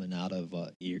 coming out of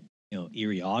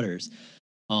Erie Otters,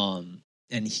 and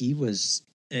he was,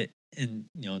 and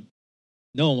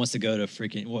no one wants to go to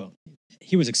freaking. Well,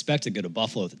 he was expected to go to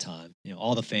Buffalo at the time.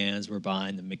 All the fans were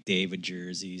buying the McDavid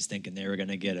jerseys, thinking they were going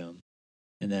to get him,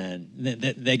 and then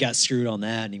they got screwed on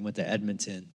that, and he went to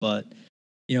Edmonton. But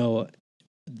the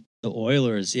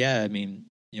Oilers, yeah, I mean,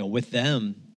 with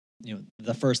them,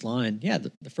 the first line, yeah,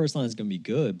 the first line is going to be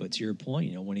good, but to your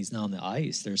point, when he's not on the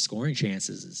ice, their scoring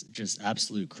chances is just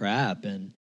absolute crap.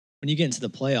 And when you get into the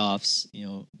playoffs,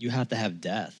 you have to have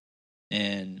depth.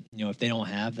 And, if they don't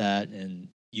have that and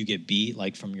you get beat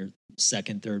like from your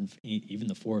second, third, even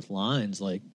the fourth lines,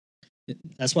 like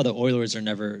that's why the Oilers are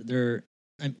never,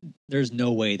 there's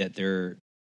no way that they're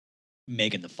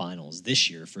making the finals this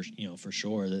year for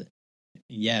sure. That,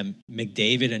 yeah,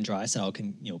 McDavid and Draisaitl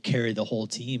can, carry the whole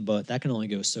team, but that can only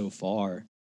go so far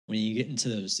when you get into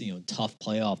those, tough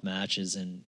playoff matches.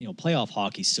 And, playoff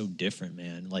hockey's so different,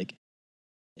 man. Like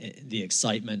the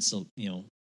excitement's,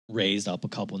 raised up a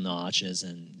couple notches,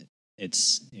 and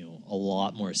it's, a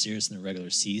lot more serious than the regular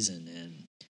season. And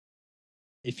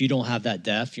if you don't have that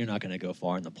depth, you're not going to go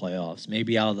far in the playoffs.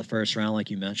 Maybe out of the first round, like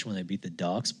you mentioned, when they beat the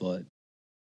Ducks, but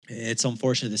it's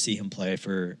unfortunate to see him play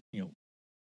for,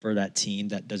 for that team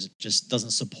that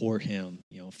doesn't support him,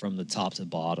 from the top to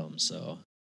bottom. So,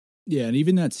 yeah, and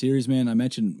even that series, man, I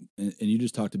mentioned, and you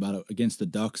just talked about it against the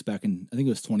Ducks back in, I think it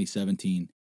was 2017.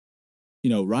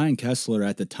 Ryan Kessler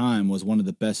at the time was one of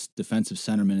the best defensive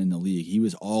centermen in the league. He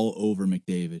was all over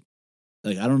McDavid.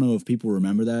 Like, I don't know if people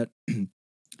remember that.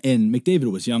 And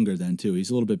McDavid was younger then too. He's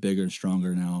a little bit bigger and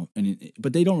stronger now,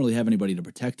 but they don't really have anybody to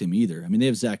protect him either. I mean, they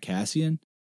have Zach Kassian,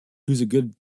 who's a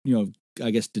good,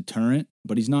 I guess, deterrent,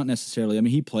 but he's not necessarily. I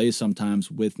mean, he plays sometimes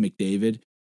with McDavid,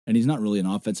 and he's not really an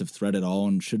offensive threat at all,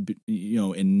 and should be,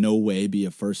 in no way be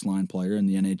a first line player in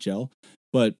the NHL.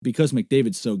 But because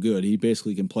McDavid's so good, he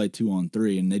basically can play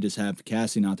 2-on-3, and they just have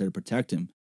Kassian out there to protect him.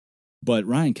 But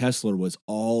Ryan Kessler was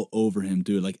all over him,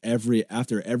 dude. Like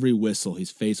after every whistle,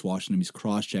 he's face washing him, he's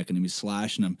cross checking him, he's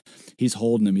slashing him, he's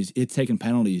holding him, he's taking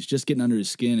penalties, just getting under his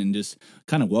skin and just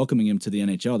kind of welcoming him to the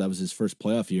NHL. That was his first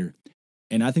playoff year.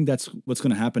 And I think that's what's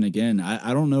going to happen again.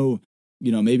 I don't know,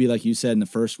 maybe like you said in the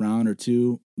first round or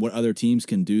two, what other teams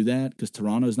can do that, because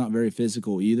Toronto's not very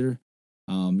physical either.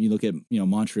 You look at,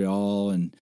 Montreal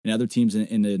and other teams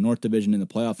in the North Division in the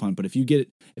playoff hunt. But if he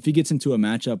gets into a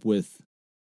matchup with,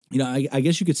 I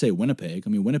guess you could say Winnipeg. I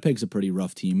mean, Winnipeg's a pretty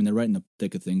rough team, and they're right in the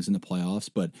thick of things in the playoffs.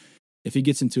 But if he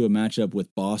gets into a matchup with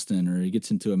Boston, or he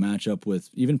gets into a matchup with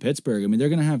even Pittsburgh, I mean, they're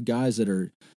going to have guys that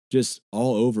are just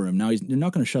all over him. Now, they're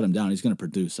not going to shut him down. He's going to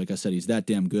produce. Like I said, he's that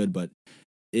damn good. But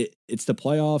it's the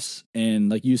playoffs, and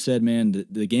like you said, man,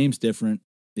 the game's different.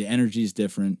 The energy's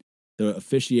different. The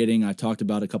officiating I talked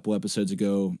about a couple episodes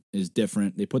ago is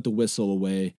different. They put the whistle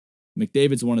away.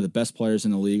 McDavid's one of the best players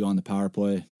in the league on the power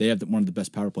play. They have one of the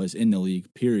best power plays in the league,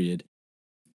 period.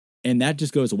 And that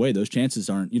just goes away. Those chances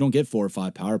you don't get 4 or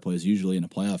 5 power plays usually in a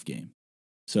playoff game.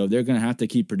 So they're going to have to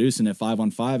keep producing at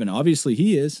 5-on-5, and obviously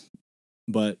he is.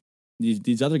 But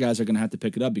these other guys are going to have to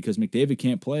pick it up, because McDavid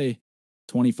can't play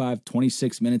 25,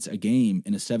 26 minutes a game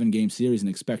in a 7-game series and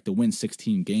expect to win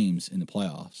 16 games in the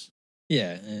playoffs.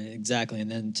 Yeah, exactly.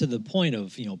 And then to the point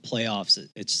of, playoffs,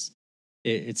 it's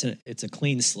a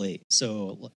clean slate.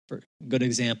 So, for a good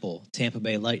example, Tampa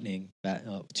Bay Lightning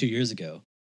 2 years ago,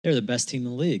 they're the best team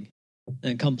in the league.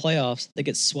 And come playoffs, they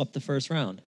get swept the first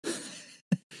round.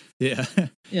 Yeah.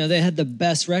 They had the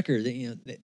best record,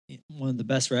 one of the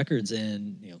best records,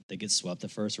 and, they get swept the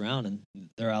first round, and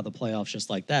they're out of the playoffs just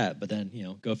like that. But then,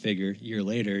 go figure, a year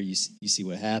later, you see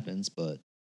what happens. But,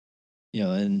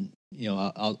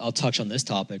 I'll touch on this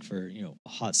topic for, a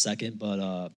hot second,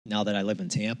 but now that I live in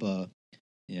Tampa,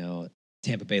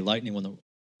 Tampa Bay Lightning won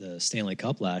the Stanley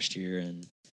Cup last year, and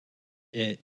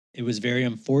it was very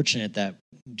unfortunate that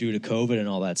due to COVID and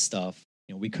all that stuff,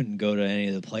 we couldn't go to any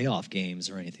of the playoff games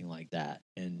or anything like that.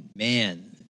 And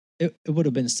man, it would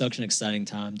have been such an exciting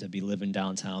time to be living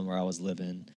downtown where I was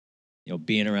living,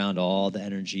 being around all the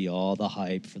energy, all the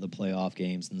hype for the playoff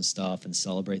games and stuff, and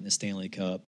celebrating the Stanley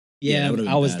Cup. Yeah,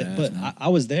 I was there, but I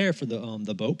was there for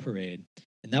the boat parade,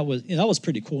 and that was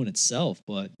pretty cool in itself.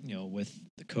 But with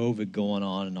the COVID going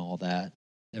on and all that,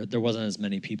 there wasn't as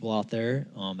many people out there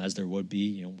as there would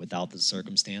be, without the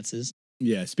circumstances.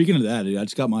 Yeah, speaking of that,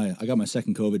 I got my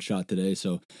second COVID shot today,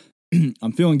 so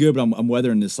I'm feeling good, but I'm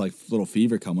weathering this like little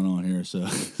fever coming on here. So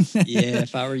yeah,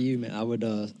 if I were you, man, I would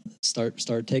start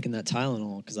taking that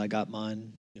Tylenol, because I got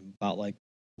mine about like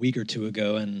a week or two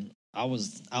ago, and I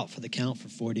was out for the count for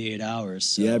 48 hours.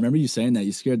 So. Yeah, I remember you saying that.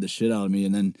 You scared the shit out of me.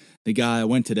 And then the guy I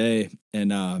went today,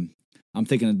 and I'm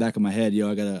thinking in the back of my head,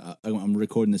 I'm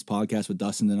recording this podcast with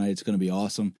Dustin tonight. It's going to be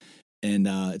awesome. And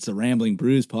it's a Rambling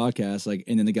Brews podcast.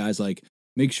 And then the guy's like,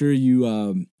 make sure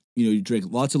you you drink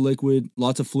lots of liquid,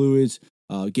 lots of fluids,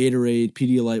 Gatorade,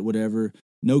 Pedialyte, whatever,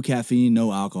 no caffeine,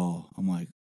 no alcohol. I'm like,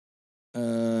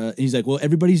 he's like, well,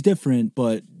 everybody's different,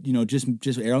 but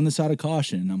just err on the side of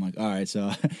caution. I'm like, all right,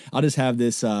 so I'll just have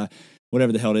this,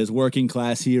 whatever the hell it is, working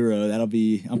class hero.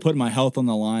 I'm putting my health on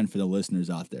the line for the listeners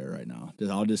out there right now.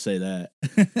 I'll just say that.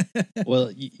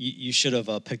 Well, you should have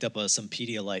picked up some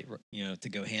Pedialyte, to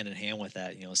go hand in hand with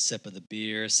that. A sip of the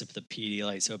beer, sip of the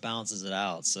Pedialyte, so it balances it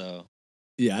out. So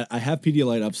yeah, I have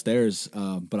Pedialyte upstairs,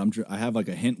 but I have like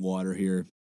a hint water here.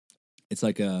 It's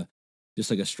like just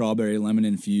like a strawberry lemon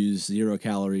infused 0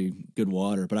 calorie good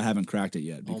water, but I haven't cracked it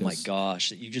yet. Oh my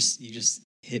gosh, you just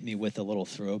hit me with a little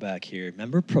throwback here.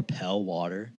 Remember Propel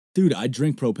water? Dude, I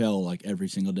drink Propel like every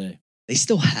single day. They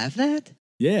still have that?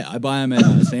 Yeah, I buy them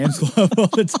at Sam's Club all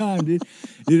the time, dude.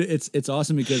 Dude, it's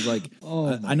awesome because like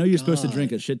I know you're supposed to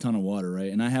drink a shit ton of water,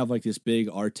 right? And I have like this big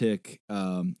Arctic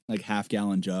like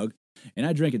half-gallon jug, and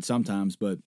I drink it sometimes,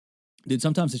 but dude,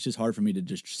 sometimes it's just hard for me to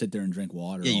just sit there and drink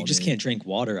water. Yeah, you just day. can't drink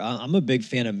water. I'm a big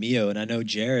fan of Mio, and I know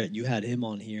Jarrett, you had him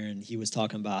on here, and he was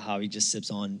talking about how he just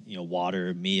sips on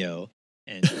water, Mio,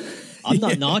 and I'm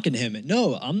not knocking him.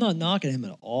 No, I'm not knocking him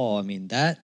at all. I mean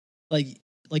that,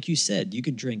 like you said, you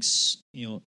can drink.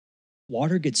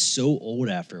 Water gets so old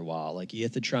after a while. Like you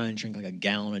have to try and drink like a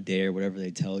gallon a day or whatever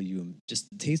they tell you. And just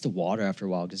the taste of water after a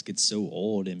while just gets so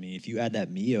old. I mean, if you add that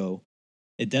Mio,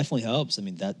 it definitely helps. I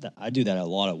mean, that I do that a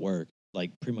lot at work.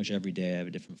 Like pretty much every day, I have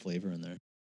a different flavor in there.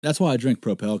 That's why I drink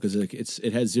Propel, because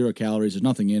it has 0 calories. There's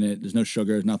nothing in it. There's no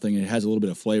sugar. Nothing. It has a little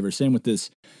bit of flavor. Same with this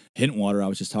hint water I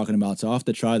was just talking about. So I'll have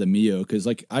to try the Mio, because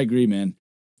like I agree, man.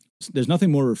 There's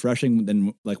nothing more refreshing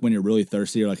than like when you're really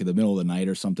thirsty or like in the middle of the night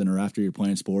or something, or after you're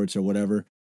playing sports or whatever,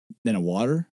 than a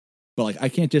water. But like I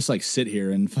can't just like sit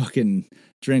here and fucking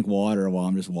drink water while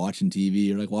I'm just watching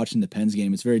TV or like watching the Pens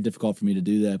game. It's very difficult for me to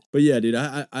do that. But yeah, dude,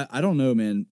 I don't know,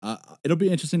 man. It'll be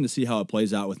interesting to see how it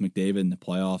plays out with McDavid in the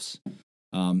playoffs.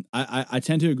 I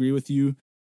tend to agree with you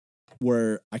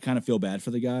where I kind of feel bad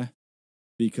for the guy,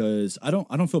 because I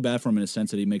don't feel bad for him in a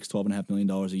sense that he makes $12.5 million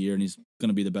a year and he's going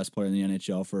to be the best player in the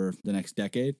NHL for the next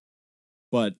decade.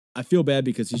 But I feel bad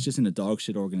because he's just in a dog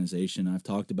shit organization. I've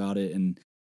talked about it, and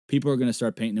people are going to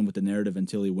start painting him with the narrative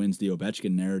until he wins the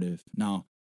Ovechkin narrative. Now,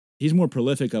 he's more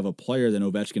prolific of a player than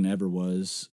Ovechkin ever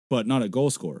was, but not a goal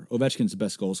scorer. Ovechkin's the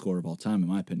best goal scorer of all time, in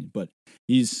my opinion. But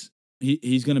he's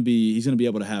going to be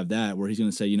able to have that, where he's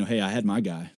going to say, hey, I had my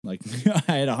guy. Like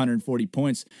I had 140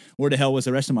 points. Where the hell was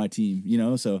the rest of my team?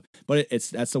 So, but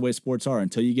that's the way sports are.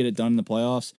 Until you get it done in the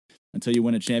playoffs, until you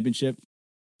win a championship,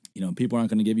 people aren't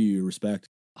going to give you your respect.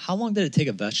 How long did it take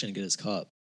Ovechkin to get his cup?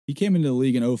 He came into the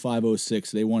league in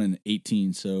 05-06. They won in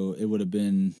 18, so it would have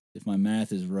been, if my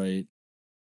math is right,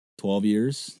 12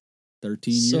 years,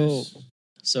 13 years.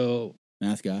 So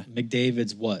math guy.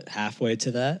 McDavid's what, halfway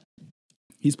to that?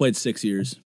 He's played 6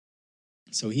 years.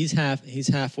 So he's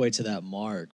halfway to that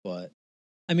mark, but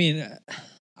I mean,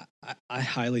 I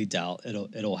highly doubt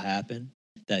it'll happen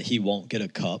that he won't get a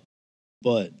cup.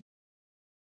 But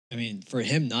I mean, for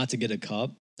him not to get a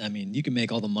cup, I mean, you can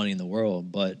make all the money in the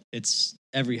world, but it's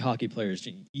every hockey player's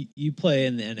dream. You play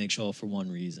in the NHL for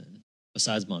one reason,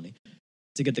 besides money,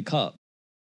 to get the cup.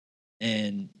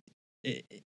 And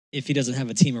if he doesn't have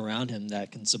a team around him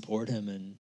that can support him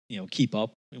and keep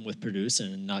up with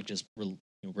producing and not just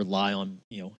rely on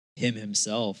him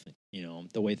himself,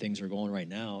 the way things are going right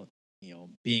now,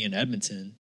 being in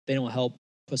Edmonton, they don't help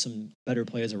put some better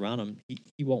players around him,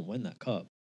 he won't win that cup.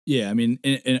 Yeah, I mean,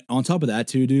 and on top of that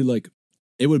too, dude, like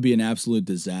it would be an absolute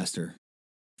disaster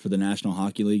for the National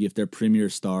Hockey League if their premier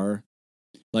star,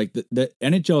 like the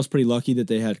NHL is pretty lucky that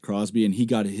they had Crosby and he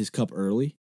got his cup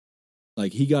early.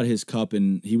 Like he got his cup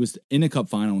and he was in a cup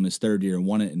final in his 3rd year and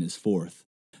won it in his 4th.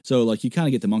 So like you kind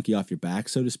of get the monkey off your back,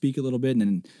 so to speak, a little bit. And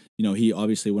then, he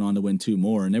obviously went on to win 2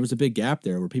 more. And there was a big gap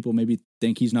there where people maybe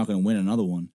think he's not going to win another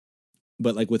one.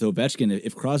 But like with Ovechkin,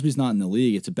 if Crosby's not in the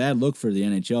league, it's a bad look for the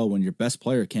NHL when your best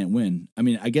player can't win. I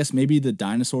mean, I guess maybe the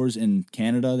dinosaurs in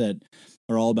Canada that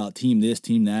are all about team this,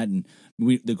 team that, and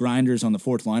the grinders on the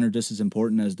 4th line are just as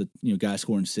important as the guy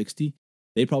scoring 60.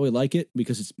 They probably like it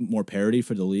because it's more parity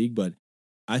for the league. But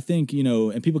I think,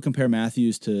 and people compare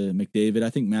Matthews to McDavid. I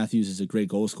think Matthews is a great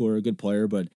goal scorer, a good player,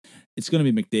 but it's going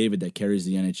to be McDavid that carries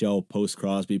the NHL post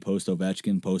Crosby, post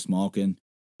Ovechkin, post Malkin.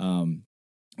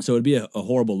 So it'd be a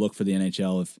horrible look for the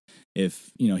NHL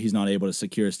if he's not able to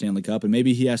secure a Stanley Cup, and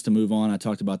maybe he has to move on. I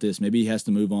talked about this. Maybe he has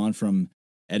to move on from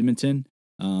Edmonton,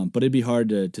 but it'd be hard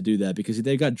to do that because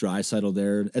they've got Draisaitl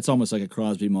there. It's almost like a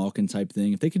Crosby Malkin type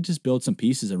thing. If they could just build some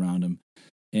pieces around him,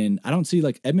 And I don't see,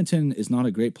 like, Edmonton is not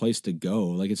a great place to go.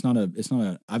 Like,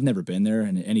 I've never been there.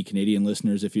 And any Canadian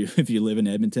listeners, if you live in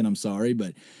Edmonton, I'm sorry,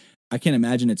 but I can't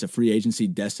imagine it's a free agency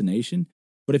destination.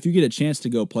 But if you get a chance to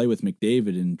go play with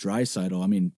McDavid and Draisaitl, I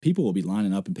mean, people will be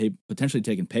lining up and potentially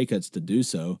taking pay cuts to do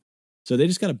so. So they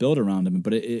just got to build around him.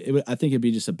 But I think it'd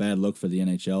be just a bad look for the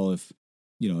NHL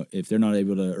if they're not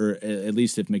able to, or at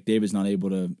least if McDavid's not able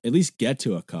to at least get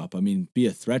to a cup. I mean, be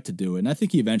a threat to do it. And I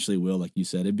think he eventually will, like you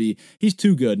said. He's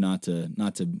too good not to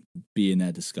be in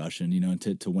that discussion,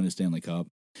 to win a Stanley Cup.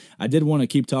 I did want to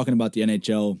keep talking about the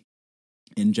NHL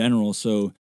in general.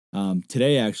 So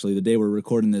today, actually, the day we're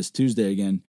recording this, Tuesday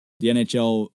again, the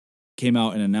NHL came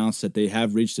out and announced that they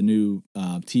have reached a new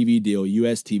TV deal,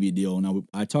 U.S. TV deal. Now,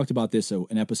 I talked about this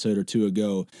an episode or two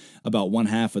ago. About one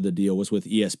half of the deal was with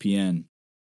ESPN,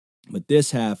 but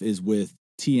this half is with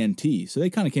TNT. So they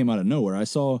kind of came out of nowhere. I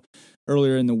saw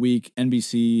earlier in the week,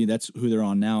 NBC, that's who they're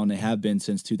on now, and they have been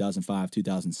since 2005,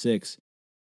 2006.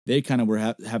 They kind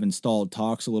of have installed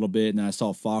talks a little bit, and I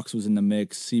saw Fox was in the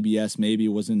mix, CBS maybe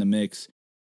was in the mix,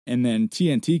 and then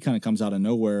TNT kind of comes out of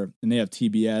nowhere, and they have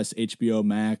TBS, HBO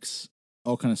Max,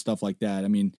 all kind of stuff like that. I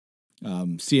mean,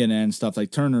 CNN stuff,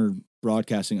 like Turner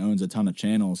Broadcasting owns a ton of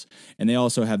channels, and they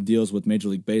also have deals with Major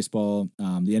League Baseball,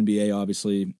 the NBA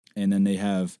obviously, and then they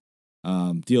have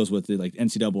deals with like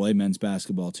NCAA men's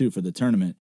basketball too for the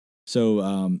tournament. So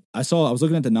I was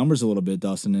looking at the numbers a little bit,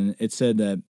 Dustin, and it said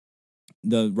that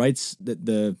the rights that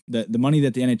the money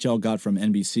that the NHL got from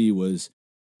NBC was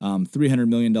 $300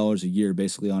 million a year,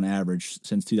 basically on average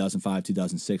since 2005,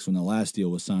 2006, when the last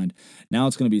deal was signed. Now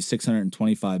it's going to be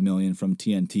 $625 million from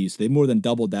TNT. So they more than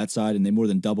doubled that side, and they more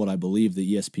than doubled, I believe,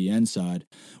 the ESPN side,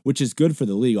 which is good for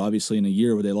the league, obviously, in a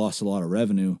year where they lost a lot of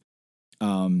revenue.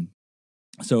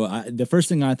 So the first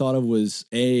thing I thought of was,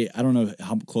 I don't know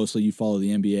how closely you follow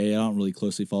the NBA. I don't really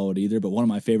closely follow it either, but one of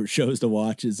my favorite shows to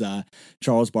watch is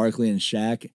Charles Barkley and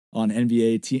Shaq on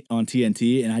NBA on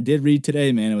TNT. And I did read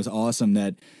today, man, it was awesome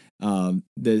that I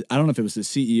don't know if it was the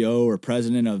CEO or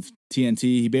president of TNT.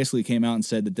 He basically came out and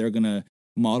said that they're going to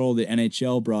model the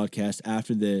NHL broadcast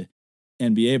after the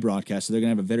NBA broadcast. So they're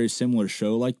going to have a very similar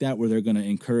show like that, where they're going to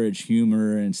encourage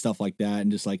humor and stuff like that,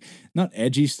 and just like not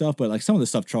edgy stuff, but like some of the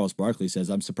stuff Charles Barkley says,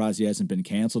 I'm surprised he hasn't been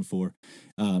canceled for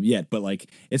yet. But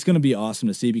like, it's going to be awesome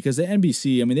to see, because the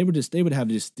NBC, I mean, they would have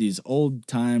just these old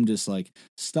time, just like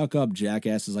stuck up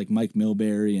jackasses like Mike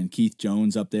Milbury and Keith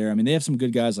Jones up there. I mean, they have some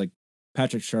good guys like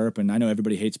Patrick Sharp, and I know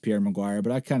everybody hates Pierre Maguire,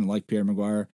 but I kind of like Pierre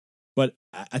Maguire. But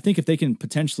I think if they can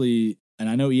potentially, and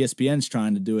I know ESPN's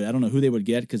trying to do it, I don't know who they would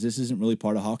get, because this isn't really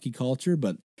part of hockey culture,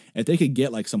 but if they could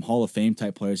get like some Hall of Fame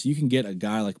type players, you can get a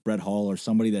guy like Brett Hull or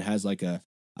somebody that has like a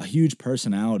huge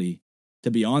personality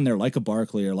to be on there, like a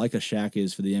Barkley or like a Shaq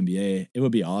is for the NBA. It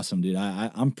would be awesome, dude.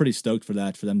 I'm pretty stoked for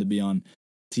that, for them to be on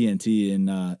TNT and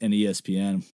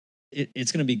ESPN.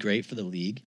 It's going to be great for the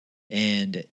league.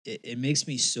 And it makes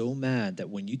me so mad that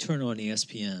when you turn on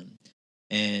ESPN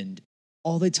and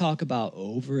all they talk about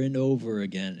over and over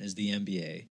again is the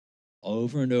NBA,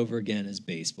 over and over again is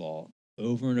baseball,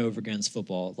 over and over again is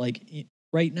football. Like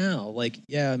right now, like,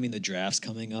 yeah, I mean, the draft's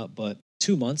coming up, but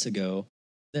 2 months ago,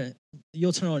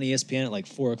 you'll turn on ESPN at like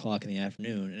 4 o'clock in the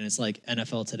afternoon, and it's like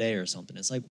NFL Today or something.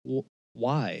 It's like,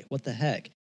 why? What the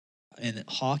heck? And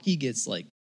hockey gets, like,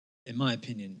 in my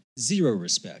opinion, zero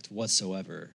respect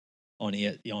whatsoever on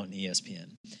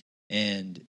ESPN.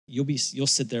 And you'll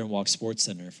sit there and watch Sports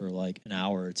Center for like an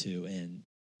hour or two, and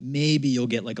maybe you'll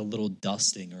get like a little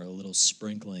dusting or a little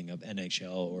sprinkling of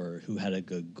NHL or who had a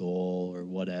good goal or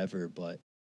whatever. But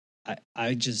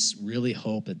I just really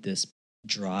hope that this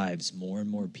drives more and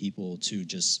more people to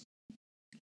just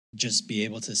be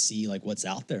able to see like what's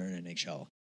out there in NHL.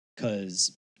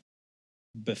 Because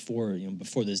before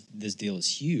this deal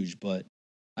is huge, but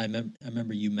I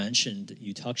remember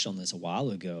you touched on this a while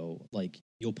ago. Like,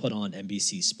 you'll put on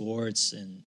NBC Sports,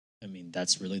 and I mean,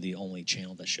 that's really the only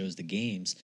channel that shows the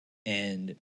games,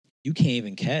 and you can't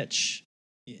even catch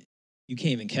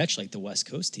like the West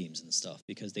Coast teams and stuff,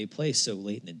 because they play so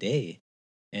late in the day,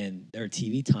 and their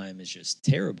TV time is just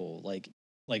terrible. Like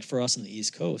for us on the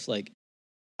East Coast, like,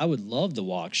 I would love to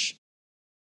watch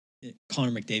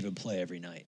Connor McDavid play every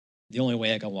night. The only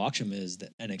way I can watch him is the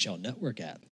NHL Network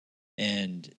app.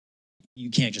 And you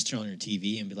can't just turn on your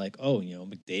TV and be like, oh,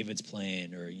 McDavid's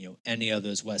playing, or, any of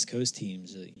those West Coast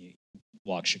teams. You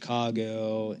walk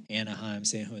Chicago, Anaheim,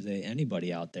 San Jose,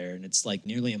 anybody out there. And it's like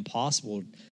nearly impossible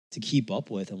to keep up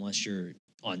with unless you're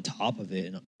on top of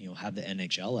it and, have the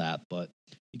NHL app. But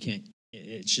you can't,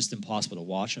 it's just impossible to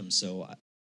watch them. So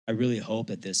I really hope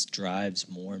that this drives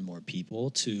more and more people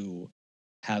to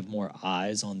have more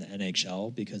eyes on the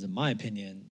NHL because, in my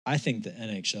opinion, I think the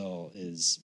NHL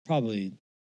is probably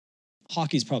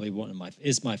hockey's probably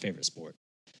is my favorite sport.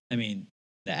 I mean,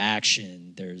 the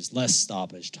action, there's less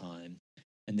stoppage time,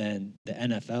 and then the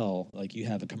NFL, like you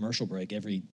have a commercial break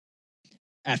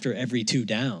after every 2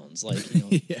 downs. Like,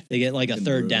 Yeah. they get like a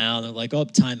third Brutal. down, they're like, oh,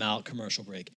 timeout, commercial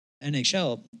break.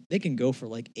 NHL, they can go for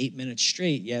like 8 minutes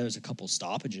straight. Yeah, there's a couple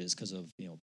stoppages because of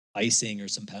icing or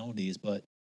some penalties, but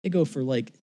they go for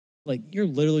like you're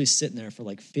literally sitting there for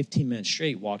like 15 minutes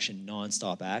straight watching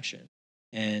nonstop action,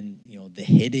 and the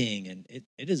hitting, and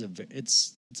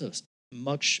it's a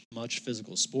much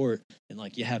physical sport, and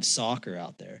like you have soccer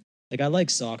out there. Like I like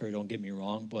soccer, don't get me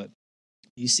wrong, but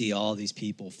you see all these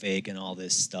people faking all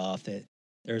this stuff.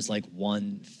 There's like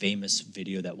one famous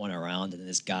video that went around, and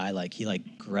this guy he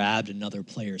grabbed another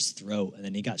player's throat, and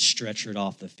then he got stretchered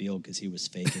off the field because he was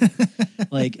faking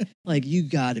it. like you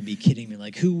got to be kidding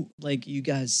me. You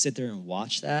guys sit there and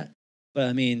watch that? But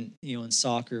I mean, in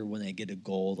soccer, when they get a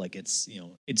goal,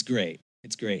 it's great,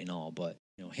 and all, but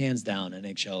hands down,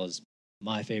 NHL is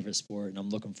my favorite sport, and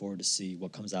I'm looking forward to see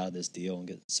what comes out of this deal and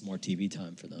get some more TV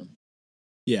time for them.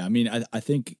 Yeah, I mean, I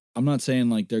think I'm not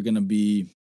saying like they're going to be,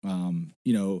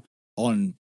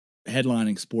 on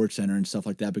headlining Sports Center and stuff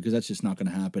like that, because that's just not going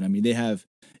to happen. I mean,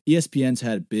 ESPN's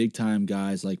had big time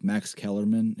guys like Max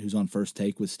Kellerman, who's on First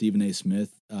Take with Stephen A.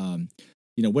 Smith.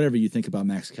 Whatever you think about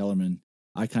Max Kellerman,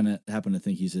 I kind of happen to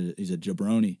think he's a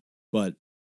jabroni, but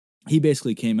he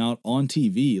basically came out on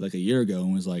TV like a year ago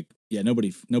and was like, yeah,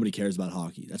 nobody cares about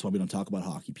hockey. That's why we don't talk about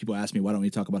hockey. People ask me, why don't we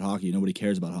talk about hockey? Nobody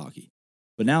cares about hockey.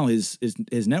 But now his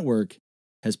network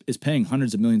is paying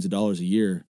hundreds of millions of dollars a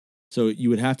year. So you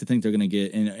would have to think they're going to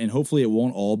get, and hopefully it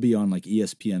won't all be on like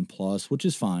ESPN Plus, which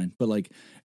is fine. But like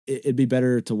it'd be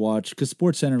better to watch, because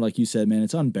Sports Center, like you said, man,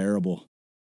 it's unbearable.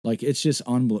 Like it's just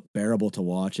unbearable to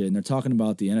watch it. And they're talking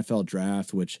about the NFL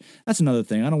draft, which that's another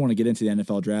thing. I don't want to get into the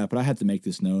NFL draft, but I have to make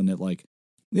this known that like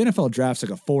the NFL draft's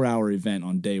like a 4-hour event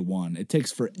on day one. It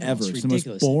takes forever. It's the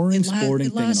most boring sporting thing in the world.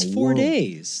 It lasts 4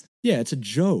 days. Yeah, it's a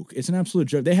joke. It's an absolute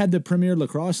joke. They had the Premier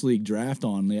Lacrosse League draft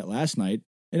on last night.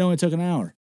 It only took an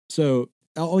hour. So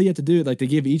all you have to do, like they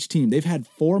give each team, they've had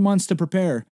 4 months to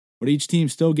prepare, but each team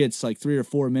still gets like 3 or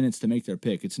 4 minutes to make their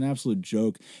pick. It's an absolute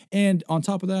joke. And on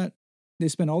top of that, they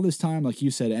spend all this time, like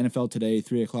you said, NFL Today,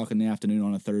 3 o'clock in the afternoon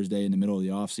on a Thursday in the middle of the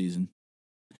offseason.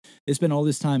 They spend all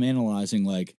this time analyzing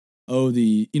like, oh,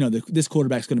 this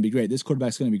quarterback's going to be great. This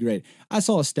quarterback's going to be great. I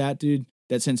saw a stat, dude,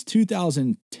 that since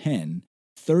 2010,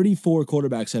 34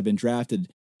 quarterbacks have been drafted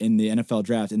in the NFL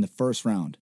draft in the first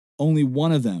round. Only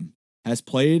one of them has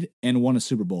played and won a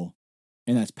Super Bowl,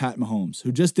 and that's Pat Mahomes,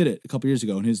 who just did it a couple years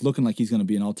ago, and he's looking like he's going to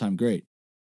be an all-time great.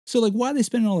 So, like, why are they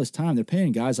spending all this time? They're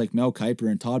paying guys like Mel Kiper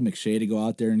and Todd McShay to go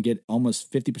out there and get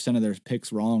almost 50% of their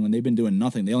picks wrong, and they've been doing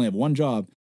nothing. They only have one job,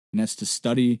 and that's to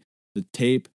study the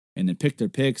tape and then pick their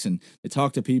picks, and they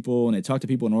talk to people, and they talk to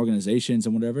people in organizations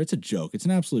and whatever. It's a joke. It's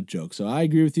an absolute joke. So I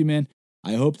agree with you, man.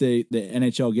 I hope the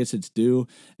NHL gets its due.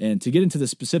 And to get into the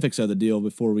specifics of the deal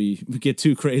before we get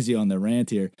too crazy on the rant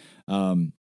here,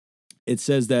 it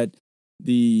says that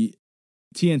the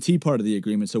TNT part of the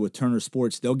agreement, so with Turner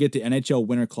Sports, they'll get the NHL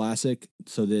Winter Classic,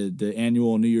 so the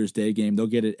annual New Year's Day game. They'll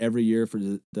get it every year for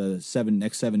the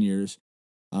next 7 years.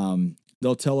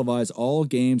 They'll televise all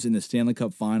games in the Stanley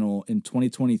Cup Final in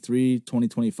 2023,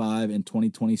 2025, and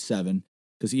 2027,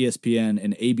 because ESPN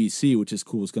and ABC, which is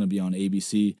cool, is going to be on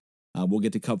ABC. We'll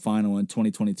get the Cup Final in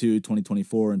 2022,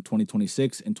 2024, and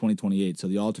 2026, and 2028, so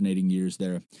the alternating years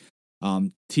there.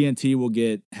 TNT will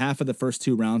get half of the first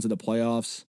 2 rounds of the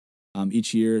playoffs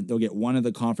each year. They'll get one of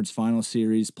the conference final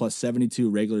series plus 72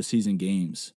 regular season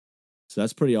games. So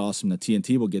that's pretty awesome that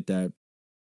TNT will get that.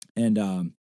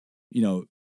 And,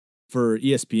 for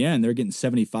ESPN, they're getting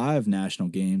 75 national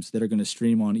games that are going to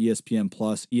stream on ESPN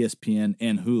Plus, ESPN,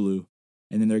 and Hulu.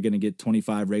 And then they're going to get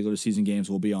 25 regular season games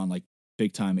will be on like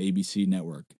big time ABC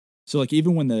network. So like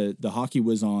even when the hockey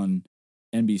was on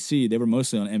NBC, they were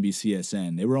mostly on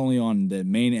NBCSN. They were only on the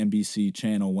main NBC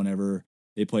channel whenever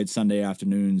they played Sunday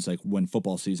afternoons, like when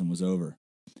football season was over.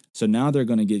 So now they're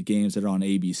going to get games that are on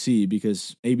ABC,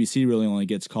 because ABC really only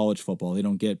gets college football. They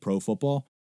don't get pro football.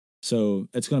 So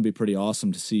it's going to be pretty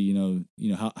awesome to see,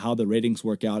 how the ratings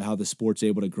work out, how the sport's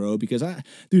able to grow. Because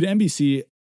NBC,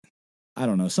 I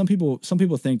don't know. Some people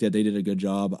think that they did a good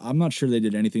job. I'm not sure they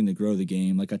did anything to grow the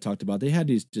game. Like I talked about, they had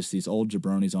these old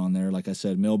jabronis on there. Like I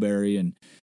said, Milbury and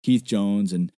Keith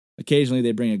Jones, and occasionally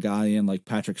they bring a guy in like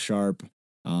Patrick Sharp,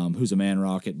 who's a man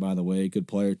rocket, by the way, good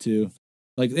player too.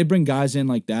 Like they bring guys in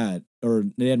like that, or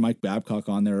they had Mike Babcock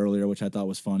on there earlier, which I thought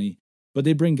was funny. But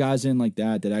they bring guys in like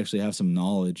that actually have some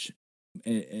knowledge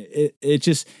it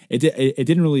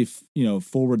didn't really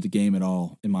forward the game at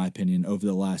all, in my opinion, over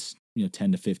the last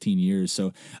 10 to 15 years.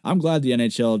 So I'm glad the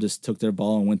NHL just took their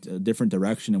ball and went a different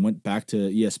direction and went back to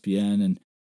ESPN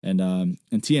and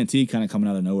TNT kind of coming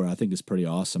out of nowhere. I think is pretty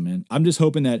awesome, man. I'm just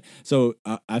hoping that. So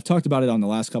I've talked about it on the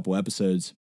last couple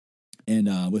episodes,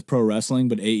 and with pro wrestling,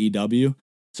 but AEW.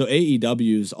 So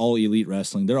AEW is All Elite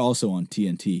Wrestling. They're also on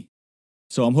TNT.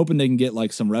 So I'm hoping they can get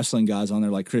like some wrestling guys on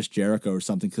there, like Chris Jericho or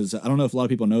something. Because I don't know if a lot of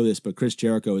people know this, but Chris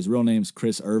Jericho, his real name's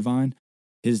Chris Irvine.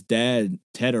 His dad,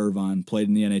 Ted Irvine, played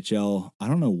in the NHL. I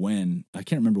don't know when. I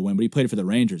can't remember when, but he played for the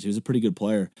Rangers. He was a pretty good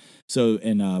player. So,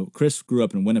 and Chris grew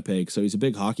up in Winnipeg, so he's a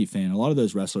big hockey fan. A lot of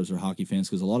those wrestlers are hockey fans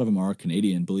because a lot of them are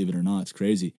Canadian, believe it or not. It's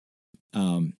crazy.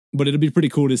 But it'll be pretty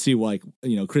cool to see like,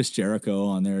 Chris Jericho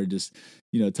on there just,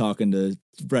 talking to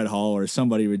Brett Hall or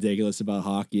somebody ridiculous about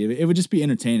hockey. It would just be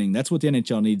entertaining. That's what the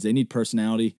NHL needs. They need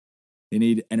personality. They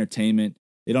need entertainment.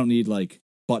 They don't need like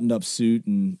buttoned up suit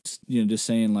and, just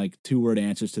saying like 2-word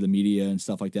answers to the media and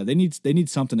stuff like that. They need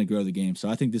something to grow the game. So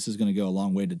I think this is going to go a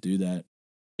long way to do that.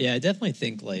 Yeah, I definitely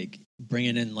think like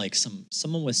bringing in like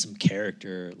someone with some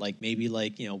character, like maybe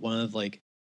like, one of like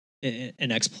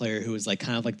an ex-player who was like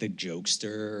kind of like the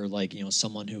jokester, or like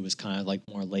someone who was kind of like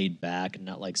more laid back and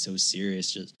not like so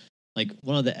serious, just like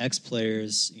one of the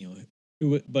ex-players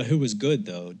who was good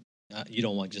though. You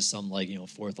don't want just some like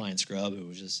fourth line scrub who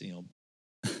was just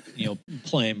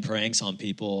playing pranks on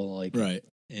people like right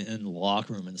in the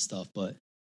locker room and stuff. But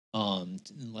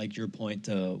like your point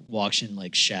to watching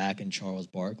like Shaq and Charles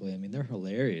Barkley, I mean they're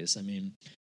hilarious. I mean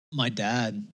my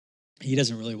dad, he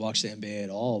doesn't really watch the NBA at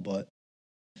all, but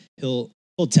he'll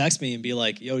text me and be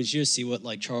like, "Yo, did you see what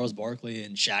like Charles Barkley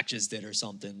and Shaq just did or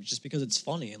something?" Just because it's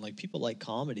funny and like people like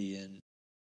comedy, and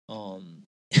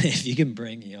if you can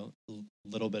bring a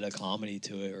little bit of comedy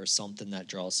to it or something that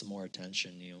draws some more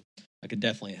attention, that could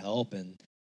definitely help. And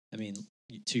I mean,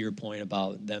 to your point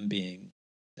about them being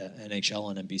the NHL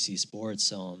on NBC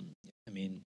Sports, I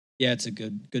mean, yeah, it's a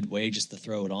good way just to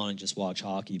throw it on and just watch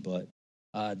hockey, but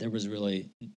there was really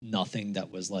nothing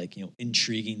that was like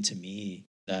intriguing to me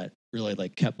that really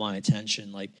like kept my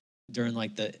attention. Like during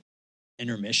like the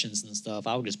intermissions and stuff,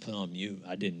 I would just put on mute.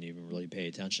 I didn't even really pay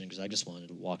attention because I just wanted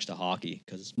to watch the hockey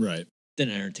because right it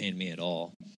didn't entertain me at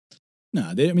all.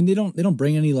 No, they don't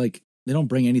bring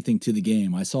anything to the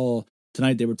game. I saw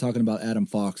tonight they were talking about Adam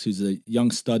Fox, who's a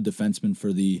young stud defenseman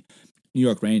for the New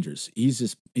York Rangers.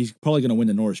 He's probably going to win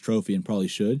the Norris Trophy and probably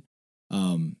should.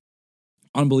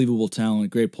 Unbelievable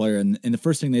talent, great player, and the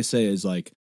first thing they say is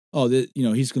like, oh,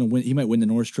 he's going to win. He might win the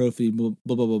Norris Trophy. Blah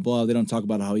blah blah blah blah. They don't talk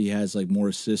about how he has like more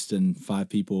assists than 5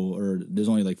 people, or there's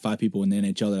only like 5 people in the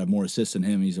NHL that have more assists than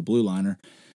him. He's a blue liner,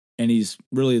 and he's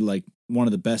really like one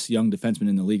of the best young defensemen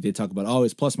in the league. They talk about, oh,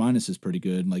 his plus minus is pretty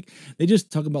good. Like they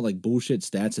just talk about like bullshit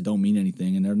stats that don't mean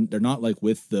anything, and they're not like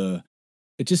with the.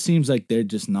 It just seems like they're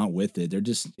just not with it. They're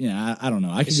just, I don't know.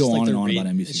 I could go on and on about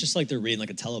NBC. It's just like they're reading like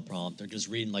a teleprompt. They're just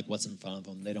reading like what's in front of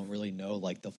them. They don't really know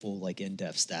like the full like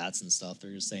in-depth stats and stuff.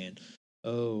 They're just saying,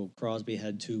 oh, Crosby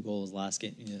had 2 goals last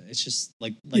game. It's just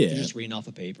like they're just reading off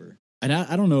a paper. And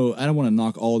I don't know. I don't want to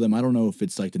knock all of them. I don't know if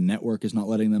it's like the network is not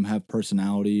letting them have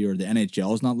personality or the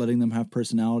NHL is not letting them have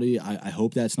personality. I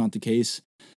hope that's not the case.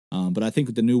 But I think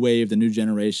with the new wave, the new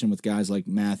generation with guys like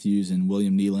Matthews and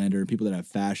William Nylander, people that have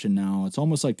fashion now, it's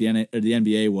almost like the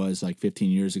NBA was like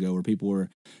 15 years ago where people were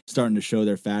starting to show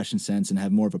their fashion sense and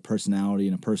have more of a personality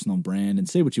and a personal brand, and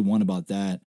say what you want about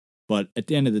that. But at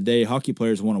the end of the day, hockey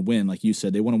players want to win. Like you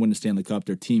said, they want to win the Stanley Cup.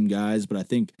 They're team guys. But I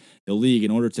think the league,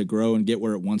 in order to grow and get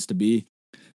where it wants to be,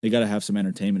 they got to have some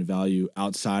entertainment value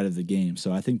outside of the game.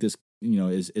 So I think this,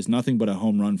 is nothing but a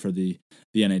home run for the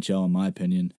NHL, in my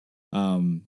opinion.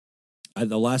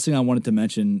 The last thing I wanted to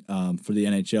mention for the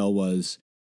NHL was,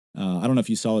 I don't know if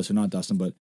you saw this or not, Dustin,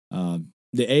 but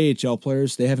the AHL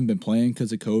players, they haven't been playing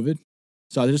because of COVID.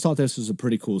 So I just thought this was a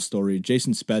pretty cool story.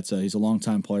 Jason Spezza, he's a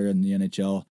longtime player in the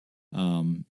NHL.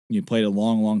 He played a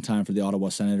long time for the Ottawa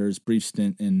Senators, brief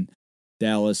stint in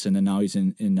Dallas, and then now he's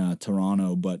in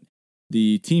Toronto. But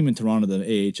the team in Toronto,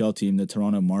 the AHL team, the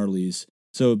Toronto Marlies,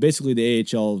 so basically the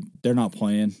AHL, they're not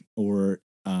playing, or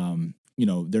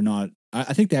they're not.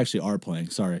 I think they actually are playing.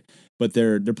 Sorry, but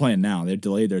they're playing now. They've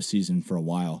delayed their season for a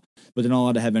while, but they're not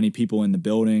allowed to have any people in the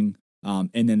building.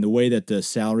 And then the way that the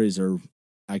salaries are,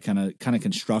 I kind of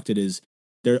constructed is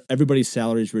everybody's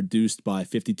salary is reduced by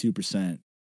 52%.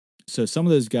 So some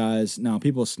of those guys, now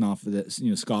people scoff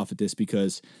at this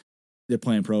because they're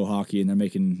playing pro hockey and they're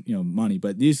making money,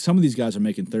 but some of these guys are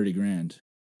making $30,000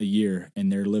 a year and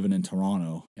they're living in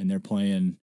Toronto and they're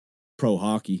playing pro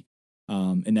hockey,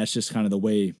 and that's just kind of the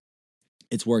way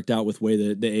it's worked out with the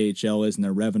way the AHL is and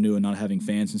their revenue and not having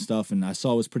fans and stuff. And I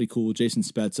saw it was pretty cool. Jason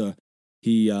Spezza,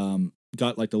 he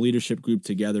got like the leadership group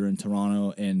together in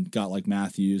Toronto and got like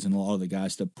Matthews and a lot of the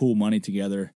guys to pool money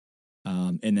together,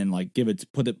 and then like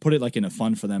put it like in a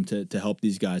fund for them to help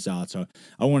these guys out. So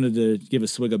I wanted to give a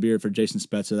swig of beer for Jason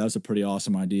Spezza. That was a pretty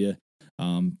awesome idea.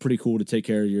 Pretty cool to take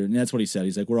care of and that's what he said.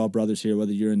 He's like, we're all brothers here,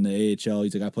 whether you're in the AHL.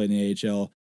 He's like, I played in the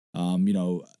AHL.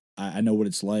 I know what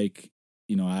it's like.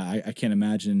 I can't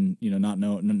imagine,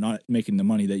 not making the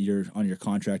money that you're on your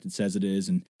contract. It says it is.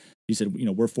 And he said,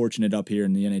 we're fortunate up here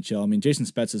in the NHL. I mean, Jason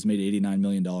Spezza's made $89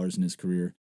 million in his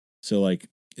career. So like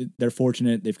they're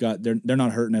fortunate. They're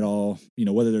not hurting at all.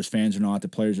 Whether there's fans or not, the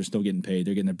players are still getting paid.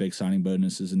 They're getting their big signing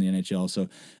bonuses in the NHL. So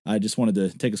I just wanted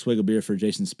to take a swig of beer for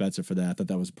Jason Spezza for that. I thought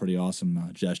that was a pretty awesome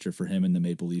gesture for him and the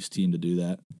Maple Leafs team to do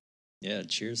that. Yeah.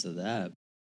 Cheers to that.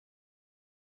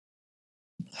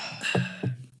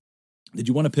 Did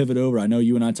you want to pivot over? I know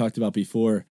you and I talked about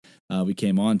before we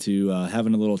came on to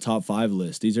having a little top 5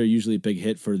 list. These are usually a big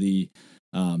hit for the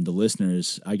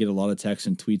listeners. I get a lot of texts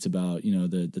and tweets about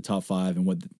the top 5 and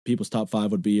what people's top 5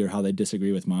 would be, or how they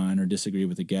disagree with mine or disagree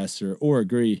with the guests or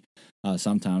agree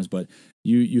sometimes. But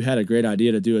you had a great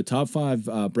idea to do a top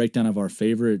 5 breakdown of our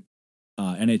favorite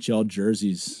NHL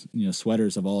jerseys,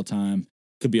 sweaters of all time.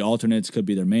 Could be alternates, could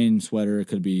be their main sweater, it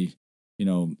could be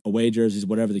away jerseys,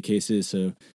 whatever the case is.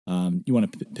 So you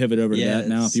want to pivot over to that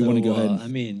now if you want to go ahead. I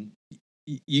mean,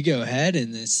 you go ahead,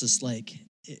 and it's just like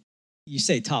you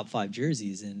say top 5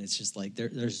 jerseys, and it's just like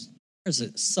there's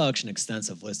such an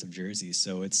extensive list of jerseys.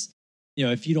 So it's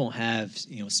if you don't have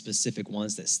specific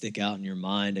ones that stick out in your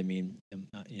mind, I mean,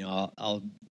 I'll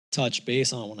touch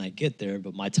base on it when I get there.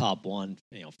 But my top one,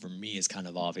 for me, is kind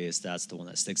of obvious. That's the one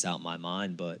that sticks out in my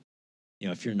mind. But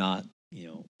if you're not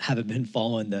haven't been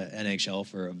following the NHL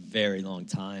for a very long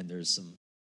time, there's some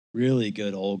really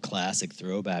good old classic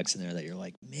throwbacks in there that you're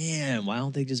like, man, why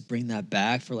don't they just bring that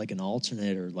back for like an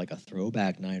alternate or like a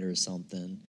throwback night or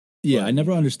something? Yeah, I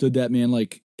never understood that, man.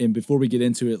 Like, and before we get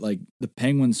into it, like the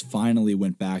Penguins finally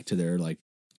went back to their like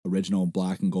original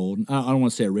black and gold. I don't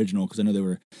want to say original because I know they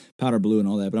were powder blue and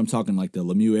all that, but I'm talking like the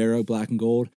Lemieux era black and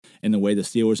gold and the way the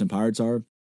Steelers and Pirates are.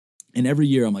 And every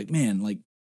year I'm like, man, like,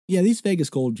 yeah, these Vegas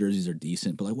gold jerseys are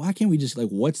decent, but like, why can't we just like,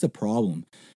 what's the problem?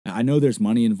 I know there's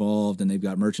money involved and they've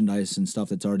got merchandise and stuff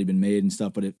that's already been made and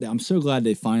stuff, but I'm so glad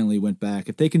they finally went back.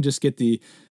 If they can just get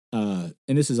and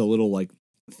this is a little like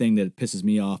thing that pisses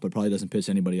me off, but probably doesn't piss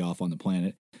anybody off on the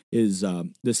planet, is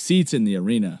the seats in the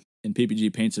arena, in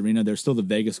PPG Paints Arena, they're still the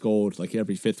Vegas gold, like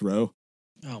every 5th row.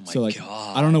 Oh my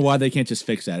God. I don't know why they can't just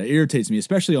fix that. It irritates me,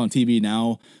 especially on TV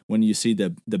now when you see the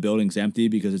building's empty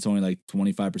because it's only like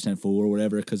 25% full or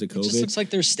whatever because of COVID. It just looks like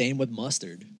they're stained with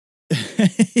mustard.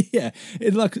 Yeah,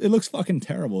 it looks fucking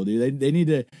terrible, dude. They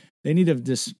need to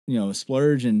just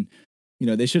splurge, and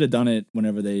they should have done it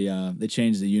whenever they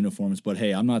changed the uniforms. But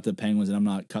hey, I'm not the Penguins and I'm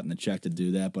not cutting the check to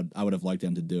do that. But I would have liked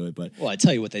them to do it. But well, I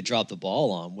tell you what, they dropped the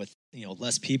ball on with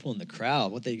less people in the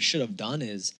crowd. What they should have done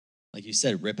is, like you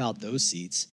said, rip out those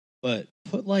seats, but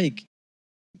put the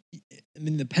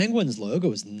Penguins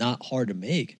logo is not hard to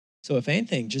make. So if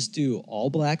anything, just do all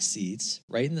black seats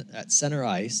right at center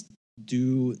ice.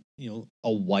 Do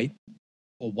a white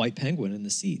penguin in the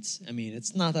seats. I mean,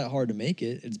 it's not that hard to make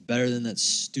it. It's better than that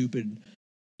stupid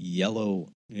yellow,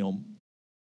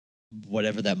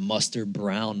 whatever that mustard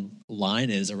brown line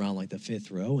is around like the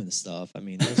 5th row and stuff. I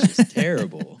mean, that's just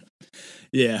terrible.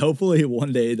 Yeah, hopefully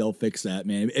one day they'll fix that,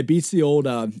 man. It beats the old.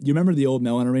 You remember the old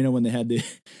Mellon Arena when they had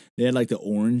like the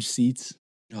orange seats?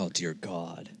 Oh dear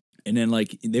God! And then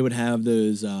like they would have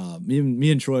those.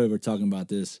 Me and Troy were talking about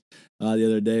this the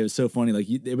other day. It was so funny. Like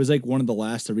it was like one of the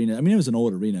last arena. I mean, it was an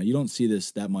old arena. You don't see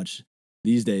this that much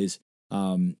these days.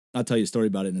 I'll tell you a story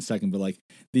about it in a second. But like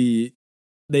they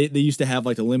used to have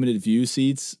like the limited view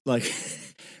seats, like.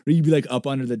 Where you'd be like up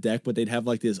under the deck, but they'd have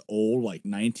like this old like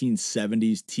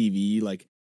 1970s TV like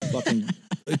fucking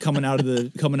coming out of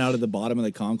the bottom of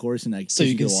the concourse, and like so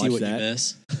you can see watch what that. You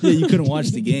miss. Yeah, you couldn't watch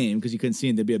the game because you couldn't see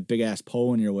it. There'd be a big ass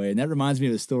pole in your way, and that reminds me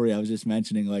of the story I was just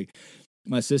mentioning. Like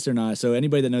my sister and I. So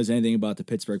anybody that knows anything about the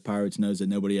Pittsburgh Pirates knows that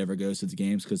nobody ever goes to the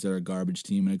games because they're a garbage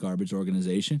team and a garbage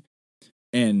organization,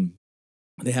 and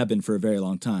they have been for a very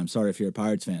long time. Sorry if you're a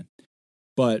Pirates fan,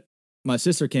 but. My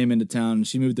sister came into town.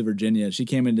 She moved to Virginia. She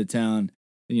came into town,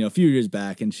 a few years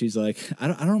back, and she's like, I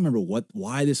don't remember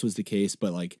why this was the case,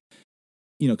 but like,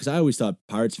 because I always thought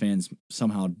Pirates fans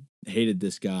somehow hated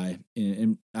this guy,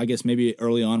 and I guess maybe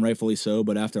early on, rightfully so,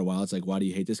 but after a while, it's like, why do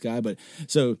you hate this guy? But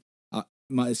so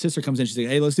my sister comes in. She's like,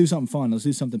 "Hey, let's do something fun. Let's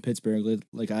do something Pittsburgh.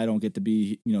 Like I don't get to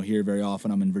be here very often.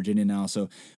 I'm in Virginia now, so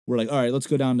we're like, all right, let's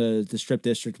go down to the Strip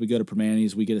District. We go to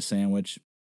Permanis. We get a sandwich,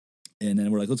 and then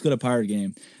we're like, let's go to a Pirate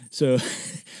game. So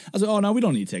I was like, oh no, we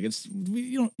don't need tickets.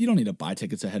 You don't need to buy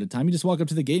tickets ahead of time. You just walk up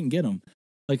to the gate and get them.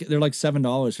 Like they're like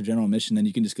 $7 for general admission. Then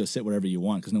you can just go sit wherever you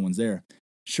want because no one's there.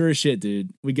 Sure as shit,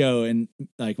 dude. We go and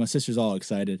like my sister's all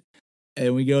excited.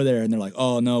 And we go there, and they're like,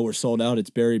 "Oh no, we're sold out. It's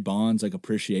Barry Bonds like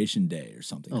appreciation day or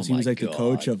something." Because he was like the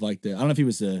coach of like I don't know if he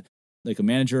was like a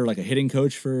manager, like a hitting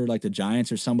coach for like the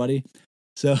Giants or somebody.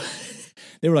 So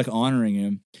they were like honoring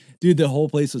him, dude. The whole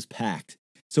place was packed.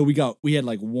 So we had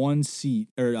like one seat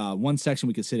or one section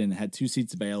we could sit in that had 2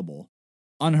 seats available.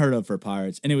 Unheard of for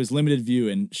Pirates, and it was limited view.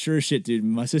 And sure as shit, dude,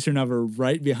 my sister and I were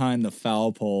right behind the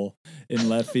foul pole in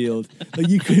left field. Like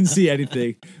you couldn't see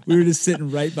anything. We were just sitting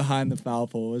right behind the foul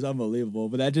pole. It was unbelievable.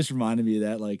 But that just reminded me of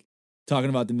that, like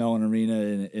talking about the Mellon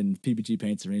Arena and PPG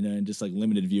Paints Arena and just like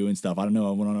limited view and stuff. I don't know.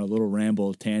 I went on a little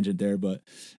ramble tangent there, but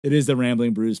it is the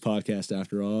Rambling Brews podcast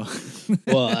after all.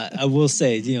 Well, I will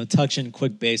say, touching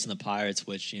quick base on the Pirates,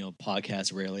 which,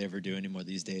 podcasts rarely ever do anymore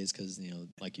these days because,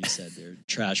 like you said, they're a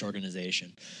trash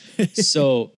organization.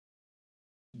 So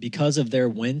because of their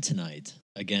win tonight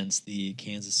against the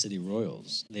Kansas City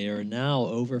Royals, they are now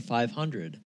over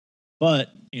 500.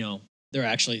 But, they're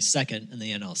actually second in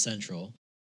the NL Central.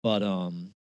 But,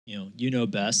 you know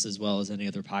best as well as any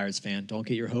other Pirates fan. Don't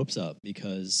get your hopes up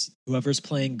because whoever's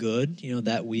playing good,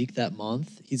 that week, that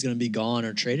month, he's going to be gone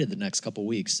or traded the next couple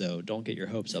weeks. So don't get your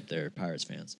hopes up there, Pirates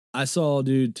fans. I saw,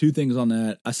 dude, 2 things on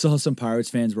that. I saw some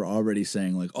Pirates fans were already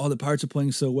saying like, "Oh, the Pirates are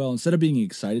playing so well." Instead of being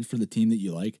excited for the team that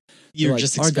you like, you're like,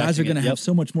 just our guys are going to have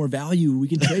so much more value we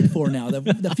can trade for now.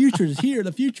 The future is here.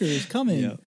 The future is coming.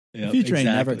 Yep, the future ain't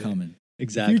never coming.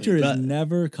 Exactly. The future is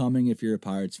never coming if you're a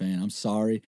Pirates fan. I'm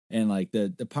sorry. And like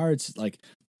the Pirates, like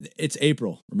it's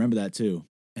April. Remember that too.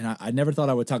 And I never thought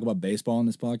I would talk about baseball on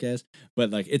this podcast, but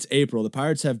like it's April. The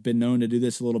Pirates have been known to do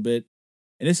this a little bit.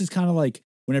 And this is kind of like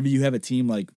whenever you have a team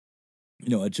like,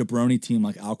 a jabroni team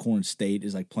like Alcorn State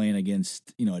is like playing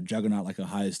against, a juggernaut like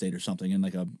Ohio State or something in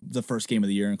like the first game of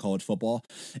the year in college football.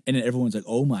 And then everyone's like,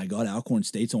 oh my God, Alcorn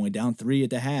State's only down 3 at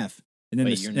the half. And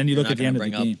then, then you look at the end of the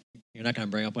game. You're not going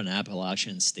to bring up an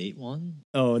Appalachian State one?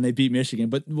 Oh, and they beat Michigan.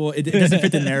 But, well, it doesn't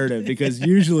fit the narrative because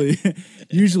usually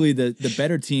the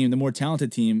better team, the more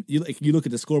talented team, you look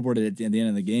at the scoreboard at the end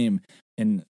of the game,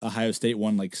 and Ohio State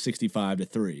won like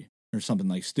 65-3 or something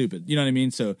like stupid. You know what I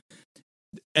mean? So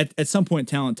at some point,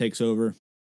 talent takes over.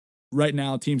 Right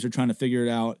now, teams are trying to figure it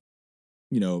out,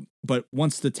 but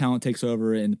once the talent takes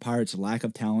over and the Pirates' lack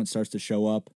of talent starts to show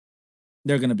up,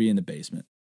 they're going to be in the basement.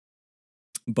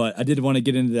 But I did want to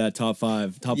get into that top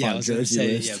five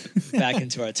jersey list. Back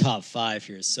into our top 5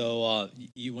 here. So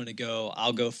you want to go?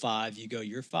 I'll go 5. You go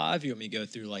your 5. You want me to go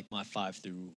through like my 5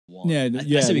 through 1? Yeah.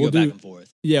 I say we go back and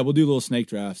forth. Yeah, we'll do a little snake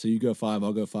draft. So you go 5,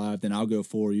 I'll go 5, then I'll go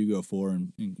 4, you go 4,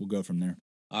 and we'll go from there.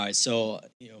 All right. So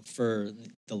for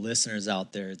the listeners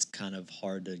out there, it's kind of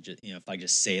hard to just, if I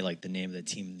just say like the name of the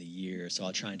team of the year. So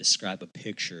I'll try and describe a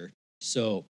picture.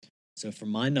 So for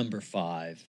my number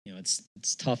 5.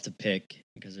 It's tough to pick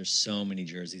because there's so many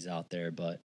jerseys out there,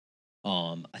 but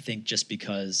I think just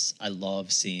because I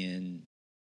love seeing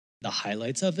the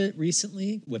highlights of it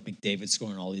recently with McDavid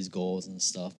scoring all these goals and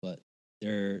stuff, but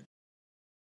they're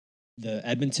the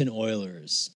Edmonton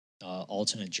Oilers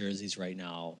alternate jerseys right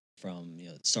now from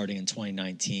starting in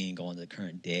 2019 going to the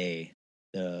current day,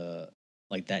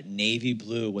 that navy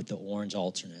blue with the orange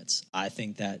alternates. I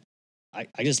think that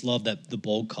I just love that the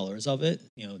bold colors of it.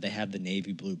 They have the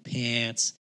navy blue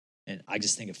pants, and I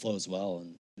just think it flows well.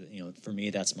 And for me,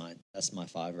 that's my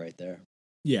 5 right there.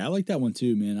 Yeah, I like that one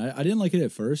too, man. I didn't like it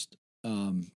at first.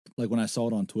 Like when I saw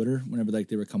it on Twitter, whenever like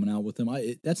they were coming out with them,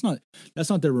 that's not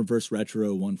their reverse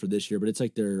retro one for this year, but it's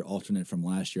like their alternate from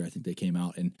last year. I think they came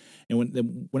out and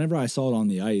whenever I saw it on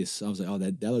the ice, I was like, oh,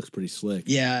 that looks pretty slick.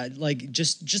 Yeah, like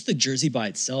just the jersey by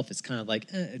itself, it's kind of like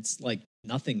it's like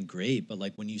nothing great, but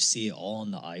like when you see it all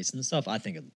on the ice and stuff, I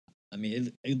think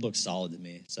it looks solid to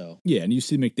me. So yeah, and you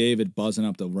see McDavid buzzing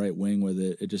up the right wing with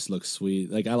it. It just looks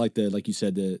sweet. Like I like like you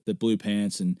said, the blue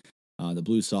pants and the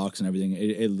blue socks and everything.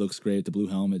 It looks great. The blue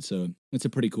helmet. So it's a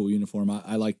pretty cool uniform.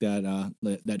 I like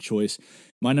that choice.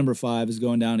 My number 5 is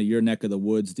going down to your neck of the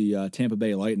woods, the Tampa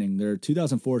Bay Lightning. Their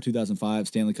 2004-2005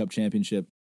 Stanley Cup Championship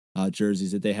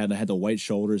jerseys that they had. They had the white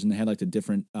shoulders and they had like the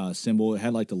different symbol. It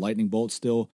had like the lightning bolt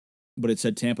still, but it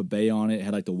said Tampa Bay on it. It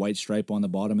had like the white stripe on the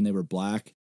bottom and they were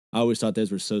black. I always thought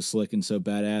those were so slick and so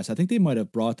badass. I think they might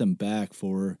have brought them back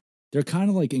for they're kind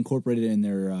of like incorporated in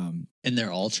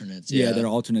their alternates. Yeah, their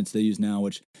alternates they use now,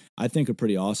 which I think are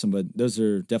pretty awesome. But those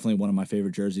are definitely one of my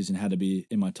favorite jerseys and had to be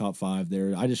in my top 5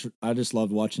 there. I just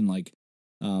loved watching like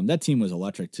that team was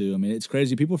electric too. I mean, it's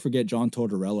crazy. People forget John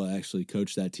Tortorella actually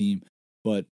coached that team.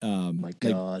 But my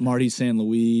God. like Marty St.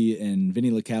 Louis and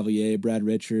Vinny LeCavalier, Brad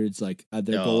Richards, like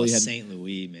their goalie had St.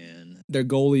 Louis, man. Their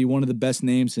goalie, one of the best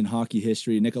names in hockey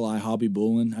history, Nikolai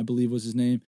Hobby-Bulin, I believe was his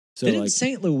name. So didn't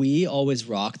St. Louis always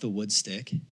rock the wood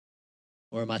stick?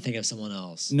 Or am I thinking of someone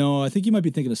else? No, I think you might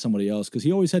be thinking of somebody else because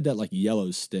he always had that like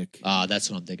yellow stick. That's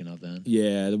what I'm thinking of then.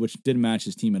 Yeah, which didn't match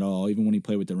his team at all, even when he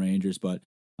played with the Rangers. But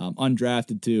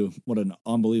undrafted too. What an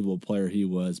unbelievable player he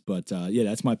was. But yeah,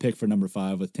 that's my pick for number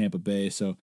 5 with Tampa Bay.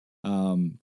 So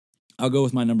I'll go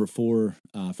with my number 4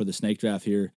 for the snake draft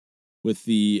here with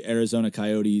the Arizona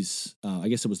Coyotes. I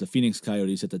guess it was the Phoenix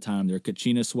Coyotes at the time. They're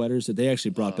Kachina sweaters that they actually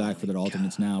brought back for their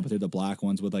alternates now, but they're the black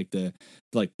ones with like the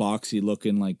boxy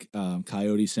looking like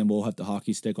coyote symbol, have the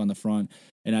hockey stick on the front.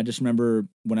 And I just remember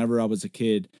whenever I was a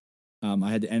kid, I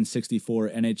had the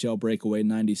N64 NHL Breakaway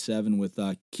 97 with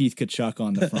Keith Kachuk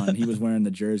on the front. He was wearing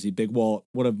the jersey. Big Walt,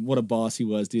 what a boss he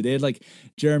was, dude. They had like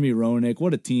Jeremy Roenick.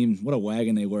 What a team, what a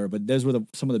wagon they were. But those were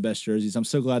some of the best jerseys. I'm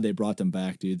so glad they brought them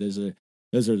back, dude. Those are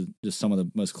just some of the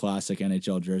most classic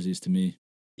NHL jerseys to me.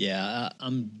 Yeah,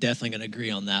 I'm definitely going to agree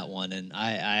on that one. And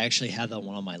I actually had that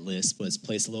one on my list, but it's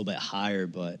placed a little bit higher.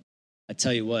 But I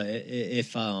tell you what,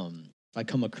 if I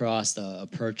come across a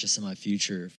purchase in my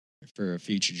future for a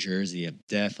future jersey, I'm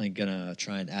definitely going to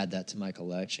try and add that to my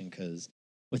collection because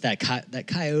with that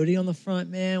coyote on the front,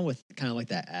 man, with kind of like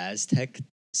that Aztec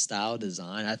style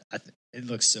design, it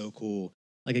looks so cool.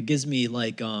 Like it gives me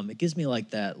like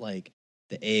that like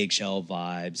the AHL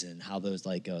vibes and how those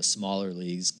like smaller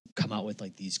leagues come out with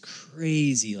like these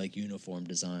crazy like uniform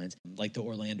designs, like the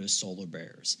Orlando Solar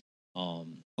Bears. I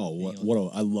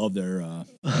love their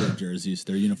jerseys.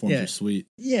 Their uniforms are sweet.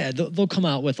 Yeah, they'll come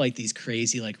out with like these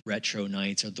crazy like retro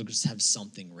nights, or they'll just have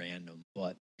something random.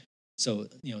 But so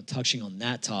touching on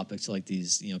that topic, so like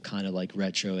these kind of like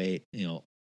retro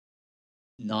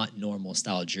not normal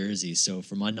style jerseys. So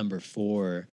for my number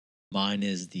 4. Mine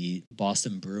is the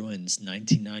Boston Bruins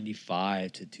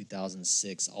 1995 to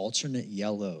 2006 alternate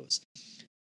yellows.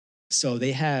 So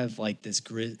they have like this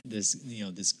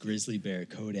grizzly bear,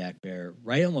 Kodak bear,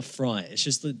 right on the front. It's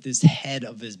just this head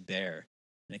of this bear,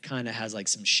 and it kind of has like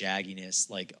some shagginess,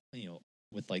 like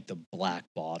with like the black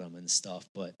bottom and stuff.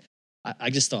 But I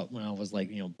just thought when I was like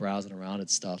browsing around at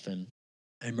stuff, and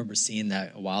I remember seeing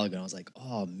that a while ago, and I was like,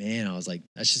 oh man, I was like,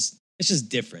 it's just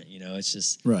different, it's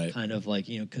just kind of like,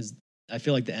 because I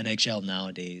feel like the NHL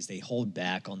nowadays, they hold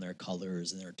back on their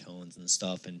colors and their tones and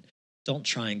stuff and don't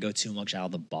try and go too much out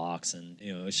of the box. And,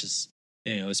 it's just,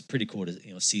 it's pretty cool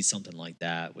to, see something like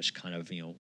that, which kind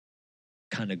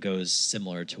of goes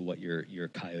similar to what your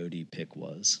Coyote pick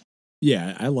was.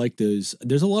 Yeah, I like those.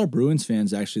 There's a lot of Bruins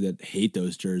fans actually that hate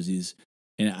those jerseys.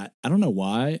 And I don't know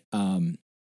why.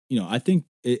 I think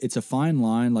it's a fine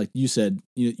line. Like you said,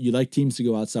 you like teams to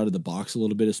go outside of the box a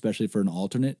little bit, especially for an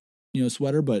alternate,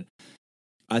 sweater. But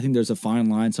I think there's a fine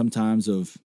line sometimes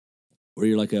of where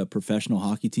you're like a professional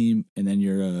hockey team and then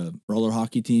you're a roller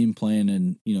hockey team playing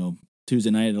in,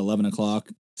 Tuesday night at 11 o'clock.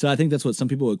 So I think that's what some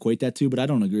people equate that to, but I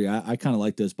don't agree. I kind of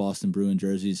like those Boston Bruin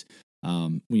jerseys,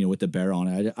 with the bear on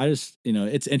it. I just,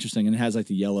 it's interesting and it has like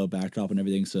the yellow backdrop and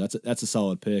everything. So that's a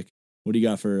solid pick. What do you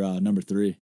got for number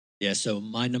 3? Yeah, so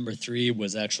my number 3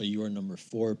 was actually your number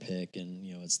 4 pick, and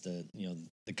it's the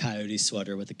coyote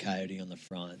sweater with the coyote on the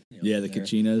front. The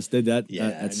Kachinas did that.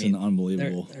 That's an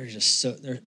unbelievable. They're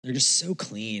just so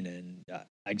clean, and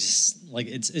I just like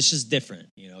it's just different,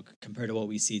 compared to what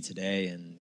we see today.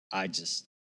 And I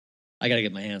got to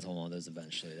get my hands on one of those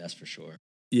eventually. That's for sure.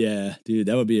 Yeah, dude,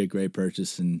 that would be a great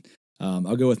purchase. And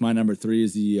I'll go with my number 3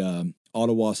 is the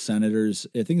Ottawa Senators.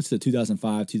 I think it's the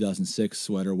 2005-2006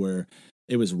 sweater where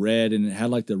it was red and it had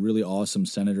like the really awesome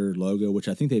Senator logo, which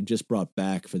I think they've just brought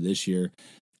back for this year.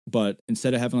 But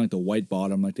instead of having like the white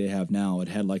bottom like they have now, it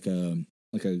had like the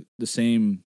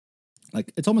same,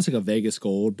 like it's almost like a Vegas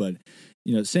gold, but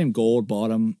same gold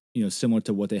bottom, similar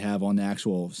to what they have on the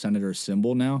actual Senator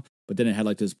symbol now. But then it had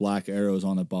like those black arrows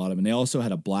on the bottom, and they also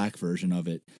had a black version of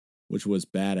it, which was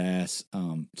badass.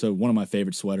 So one of my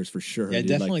favorite sweaters for sure. Yeah, I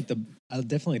definitely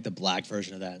like the black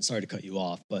version of that. And sorry to cut you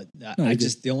off, but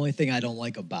the only thing I don't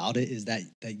like about it is that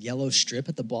yellow strip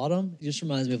at the bottom. It just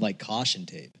reminds me of like caution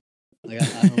tape. Like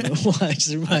I don't know why. It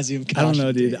just reminds me of caution. I don't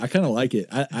know, dude. Tape. I kind of like it.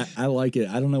 I like it.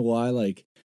 I don't know why. Like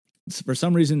for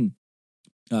some reason,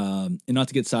 and not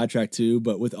to get sidetracked too,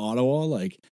 but with Ottawa,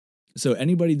 like so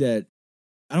anybody that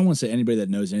I don't want to say anybody that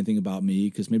knows anything about me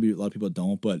because maybe a lot of people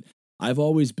don't, but I've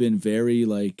always been very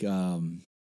like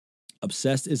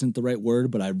obsessed isn't the right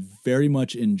word, but I very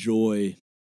much enjoy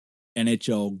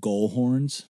NHL goal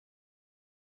horns.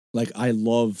 Like I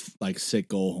love like sick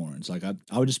goal horns. Like I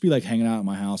would just be like hanging out at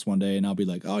my house one day and I'll be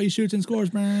like, oh, he shoots and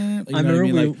scores, man. Like, I remember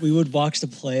what I mean? we would watch the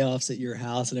playoffs at your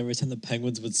house, and every time the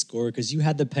Penguins would score, because you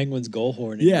had the Penguins goal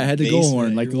horn. Yeah, I had the goal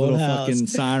horn, like the little fucking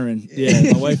siren.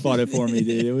 Yeah, my wife bought it for me,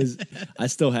 dude. I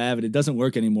still have it. It doesn't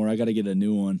work anymore. I got to get a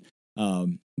new one.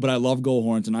 But I love goal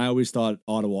horns, and I always thought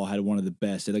Ottawa had one of the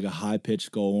best. They had like a high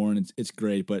pitched goal horn. It's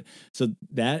great. But so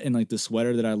that and like the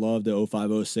sweater that I love, the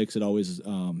 0506, it always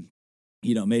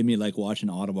made me like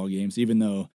watching Ottawa games, even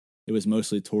though it was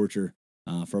mostly torture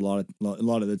for a lot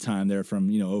of the time there from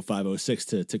 0506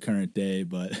 to current day.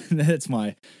 But that's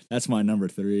my number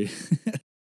 3.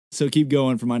 So keep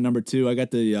going for my number 2. I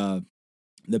got the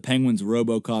Penguins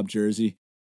RoboCop jersey,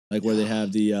 like where they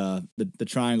have the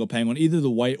triangle penguin, either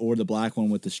the white or the black one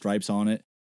with the stripes on it.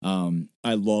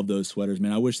 I love those sweaters,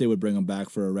 man. I wish they would bring them back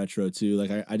for a retro too.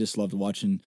 Like I just loved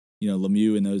watching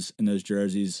Lemieux in those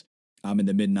jerseys. In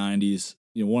the mid '90s,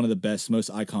 one of the best,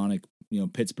 most iconic,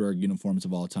 Pittsburgh uniforms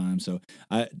of all time. So,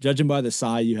 judging by the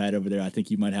sigh you had over there, I think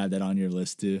you might have that on your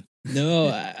list too. No,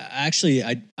 actually,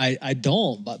 I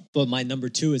don't. But my number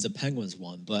 2 is a Penguins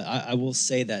one. But I will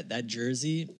say that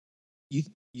jersey, you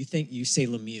say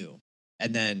Lemieux,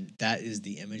 and then that is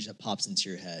the image that pops into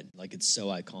your head. Like it's so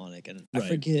iconic, and right. I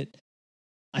forget.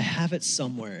 I have it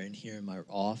somewhere in here in my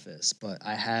office, but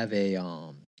I have a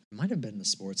it might have been the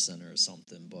Sports Center or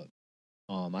something, but.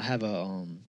 I have a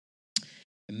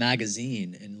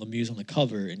magazine, and Lemieux's on the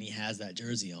cover, and he has that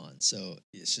jersey on. So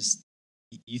it's just,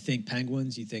 you think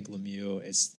Penguins, you think Lemieux.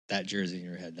 It's that jersey in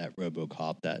your head, that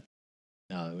RoboCop. That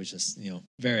it was just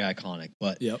very iconic.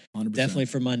 But yep, 100%. Definitely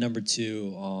for my number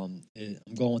 2, I'm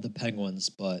going with the Penguins,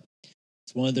 but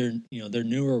it's one of their their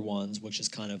newer ones, which is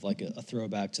kind of like a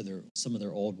throwback to some of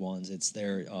their old ones. It's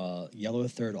their yellow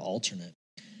third alternate.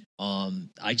 I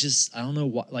don't know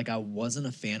what, like I wasn't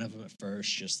a fan of them at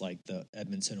first, just like the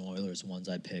Edmonton Oilers ones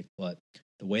I picked, but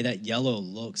the way that yellow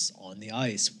looks on the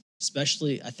ice,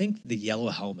 especially, I think the yellow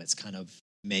helmets kind of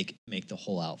make the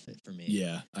whole outfit for me.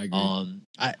 Yeah, I agree.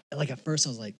 I like at first I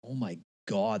was like, oh my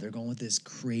God, they're going with this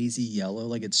crazy yellow.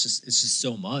 Like it's just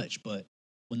so much. But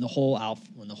when the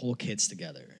whole kit's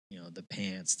together, the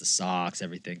pants, the socks,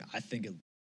 everything, I think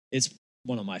it's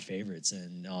one of my favorites.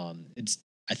 And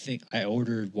I think I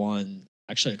ordered one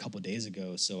actually a couple of days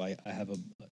ago, so I have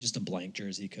just a blank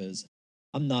jersey, because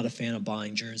I'm not a fan of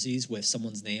buying jerseys with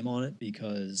someone's name on it,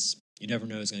 because you never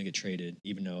know who's going to get traded.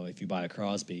 Even though if you buy a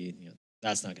Crosby,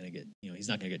 that's not going to get he's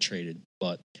not going to get traded.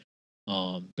 But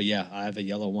yeah, I have a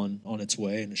yellow one on its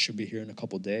way, and it should be here in a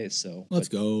couple of days. So let's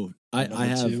go.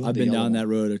 I've been down that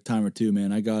road a time or two,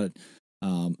 man. I got it.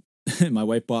 My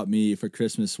wife bought me for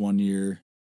Christmas one year.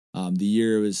 The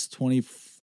year was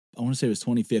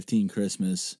 2015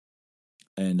 Christmas,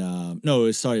 and no, it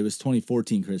was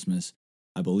 2014 Christmas,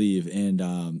 I believe.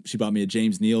 And she bought me a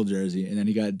James Neal jersey, and then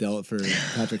he got dealt for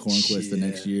Patrick Hornquist the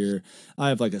next year. I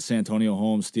have like a San Antonio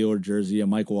Holmes Steelers jersey, a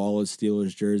Mike Wallace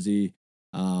Steelers jersey,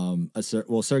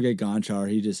 Sergei Gonchar,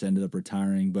 he just ended up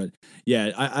retiring. But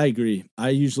yeah, I agree. I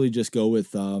usually just go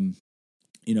with I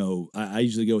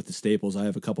usually go with the staples. I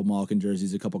have a couple Malkin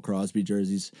jerseys, a couple Crosby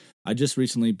jerseys. I just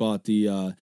recently bought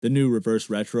the new reverse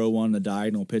retro one, the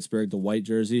diagonal Pittsburgh, the white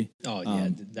jersey. Oh yeah,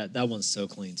 that one's so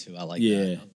clean too. I like that.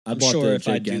 Yeah, I bought the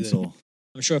Jake Gensel.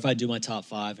 I'm sure if I do my top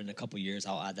 5 in a couple years,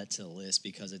 I'll add that to the list,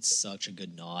 because it's such a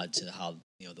good nod to how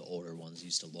the older ones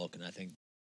used to look, and I think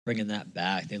bringing that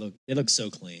back, they look so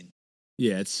clean.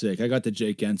 Yeah, it's sick. I got the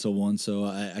Jake Gensel one, so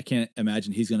I can't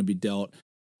imagine he's going to be dealt.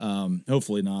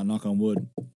 Hopefully not. Knock on wood.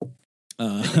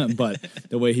 But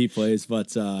the way he plays,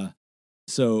 but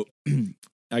so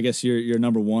I guess your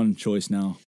number 1 choice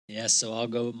now. Yeah, so I'll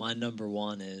go with my number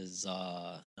 1 is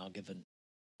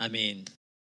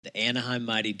the Anaheim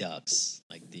Mighty Ducks,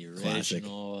 like the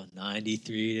original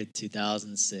 93 to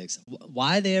 2006.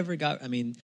 Why they ever got?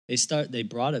 They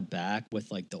brought it back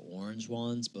with like the orange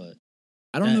ones, but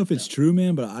I don't know if it's true,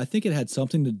 man. But I think it had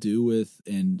something to do with,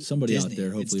 and somebody Disney. out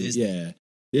there, hopefully,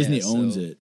 Disney owns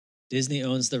it. Disney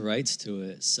owns the rights to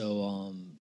it, so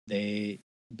they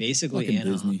basically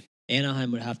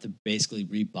Anaheim would have to basically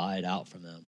rebuy it out from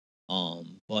them.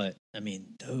 But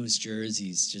those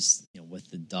jerseys, just with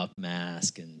the duck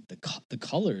mask and the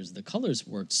colors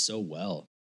worked so well.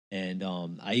 And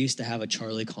I used to have a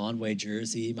Charlie Conway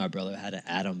jersey. My brother had an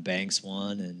Adam Banks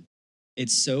one, and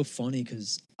it's so funny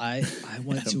because I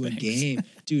went to a game,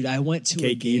 dude. I went to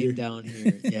a game down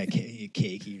here. Yeah,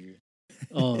 cake eater.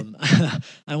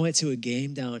 I went to a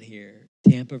game down here,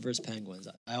 Tampa versus Penguins.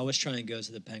 I always try and go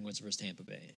to the Penguins versus Tampa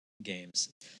Bay. games,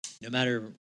 no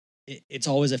matter, it's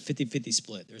always a 50-50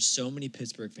 split. There's so many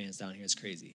Pittsburgh fans down here. It's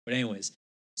crazy. But anyways,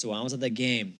 so when I was at that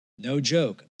game, no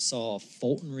joke, saw a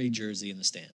Fulton Reed jersey in the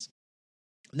stands.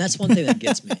 And that's one thing that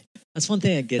gets me. That's one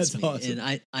thing that gets That's me. awesome.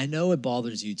 And I know it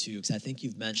bothers you too, because I think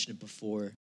you've mentioned it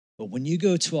before. But when you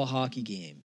go to a hockey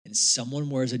game and someone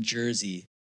wears a jersey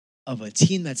of a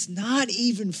team that's not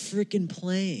even freaking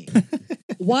playing,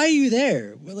 why are you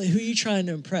there? Well, like, who are you trying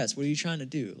to impress? What are you trying to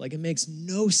do? Like, it makes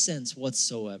no sense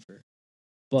whatsoever.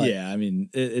 But yeah, I mean,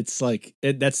 it's like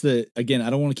that's again. I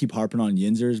don't want to keep harping on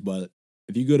Yinzers, but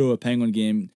if you go to a Penguin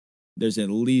game, there's at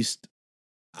least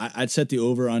I'd set the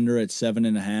over under at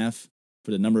 7.5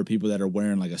 for the number of people that are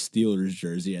wearing like a Steelers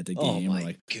jersey at the game. oh my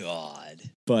like, God.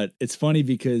 But it's funny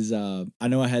because I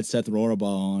know I had Seth Rohrabaugh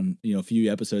on, a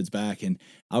few episodes back, and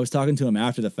I was talking to him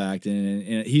after the fact,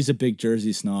 and he's a big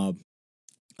jersey snob.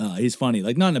 He's funny,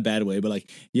 like not in a bad way, but like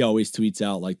he always tweets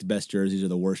out like the best jerseys or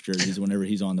the worst jerseys whenever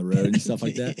he's on the road and stuff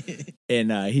like that.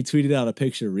 And he tweeted out a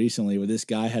picture recently where this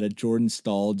guy had a Jordan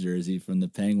Staal jersey from the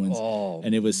Penguins,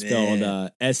 and it was spelled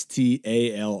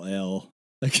Stall,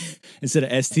 like instead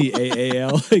of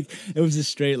Staal. Like it was a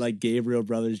straight like Gabriel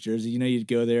Brothers jersey. You'd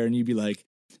go there and you'd be like,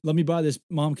 "Let me buy this,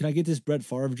 Mom. Can I get this Brett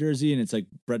Favre jersey?" And it's like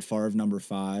Brett Favre number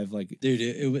 5. Like, dude,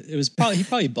 it was probably he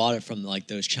probably bought it from like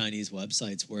those Chinese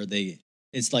websites where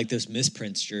it's like those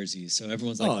misprints jerseys. So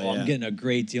everyone's like, "Oh, I'm getting a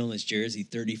great deal on this jersey,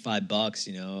 $35."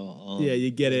 Yeah,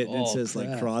 you get it. Like, And it says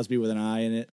like Crosby with an I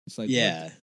in it. It's like, yeah.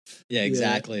 what? Yeah,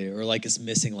 exactly. Or like it's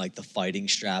missing like the fighting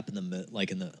strap in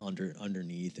the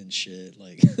underneath and shit.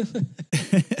 Like,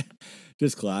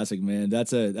 just classic, man.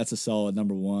 That's a solid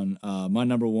number one. My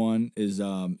number one is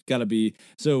gotta be.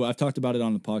 So I've talked about it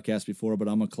on the podcast before, but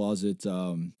I'm a closet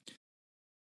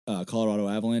Colorado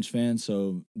Avalanche fan.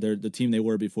 So they're the team they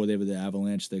were before they were the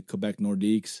Avalanche, the Quebec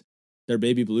Nordiques. Their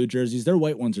baby blue jerseys, their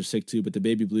white ones are sick too, but the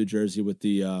baby blue jersey with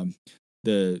the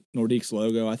Nordiques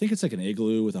logo, I think it's like an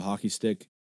igloo with a hockey stick.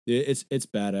 It's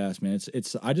badass, man.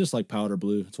 It's I just like powder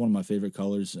blue. It's one of my favorite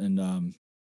colors, and I'm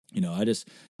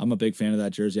a big fan of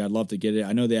that jersey. I'd love to get it.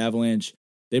 I know the Avalanche,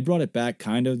 they brought it back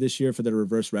kind of this year for the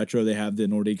reverse retro. They have the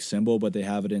Nordique symbol, but they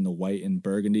have it in the white and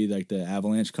burgundy, like the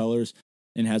Avalanche colors,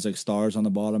 and has like stars on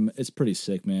the bottom. It's pretty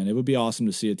sick, man. It would be awesome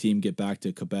to see a team get back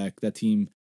to Quebec. That team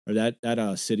or that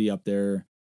city up there,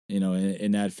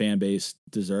 and that fan base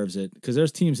deserves it, because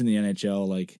there's teams in the NHL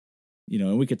like,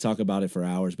 and we could talk about it for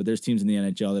hours, but there's teams in the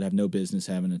NHL that have no business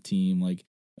having a team. Like,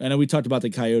 I know we talked about the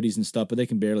Coyotes and stuff, but they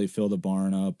can barely fill the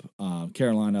barn up.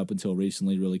 Carolina up until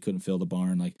recently really couldn't fill the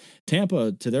barn. Like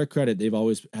Tampa, to their credit, they've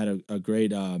always had a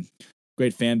great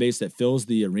fan base that fills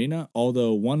the arena.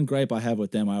 Although one gripe I have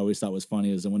with them, I always thought was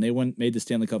funny, is that when they made the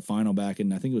Stanley Cup final back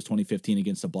in, I think it was 2015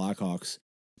 against the Blackhawks,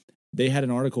 they had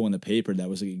an article in the paper that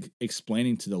was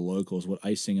explaining to the locals what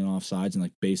icing and offsides and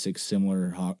like basic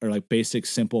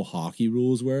simple hockey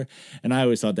rules were. And I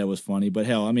always thought that was funny, but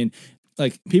hell, I mean,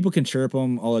 like people can chirp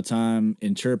them all the time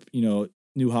and chirp,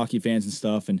 new hockey fans and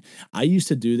stuff. And I used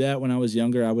to do that when I was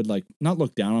younger. I would like not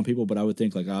look down on people, but I would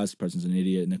think like, this person's an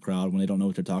idiot in the crowd when they don't know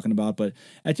what they're talking about. But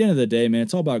at the end of the day, man,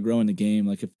 it's all about growing the game.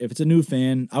 Like if it's a new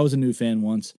fan, I was a new fan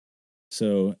once.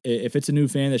 So if it's a new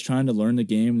fan that's trying to learn the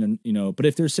game, then, but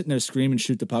if they're sitting there screaming,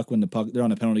 shoot the puck when they're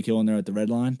on a penalty kill and they're at the red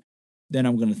line, then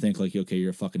I'm going to think like, okay,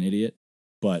 you're a fucking idiot.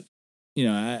 But,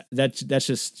 that's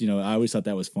just, I always thought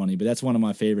that was funny, but that's one of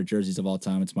my favorite jerseys of all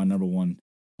time. It's my number one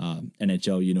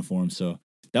NHL uniform. So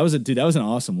that was an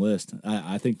awesome list.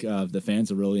 I think the fans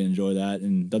will really enjoy that,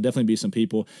 and there'll definitely be some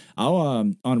people. I'll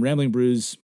on Rambling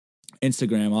Brews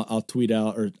Instagram, I'll tweet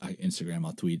out, or Instagram,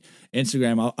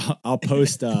 I'll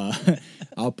post,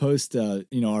 I'll post,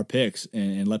 our picks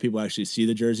and let people actually see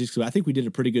the jerseys. Cause I think we did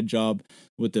a pretty good job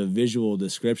with the visual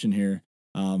description here,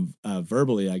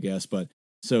 verbally, I guess. But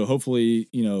so hopefully,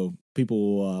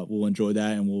 people will enjoy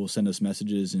that, and will send us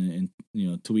messages and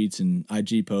tweets and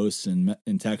IG posts and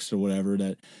text or whatever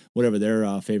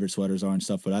their favorite sweaters are and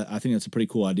stuff. But I think that's a pretty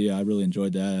cool idea. I really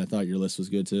enjoyed that. I thought your list was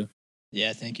good too.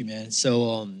 Yeah, thank you, man.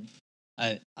 So,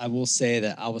 I will say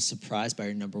that I was surprised by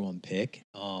your number one pick.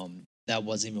 That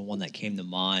wasn't even one that came to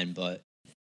mind, but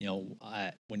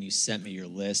when you sent me your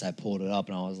list, I pulled it up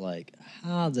and I was like,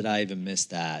 how did I even miss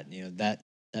that?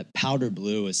 That powder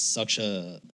blue is such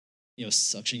a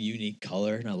unique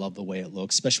color, and I love the way it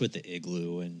looks, especially with the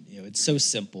igloo, and it's so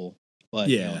simple, but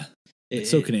yeah.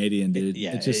 It's so Canadian, dude.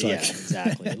 It's just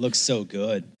exactly. It looks so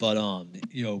good. But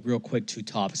real quick, 2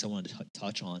 topics I wanted to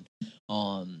touch on.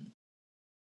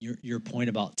 Your point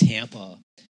about Tampa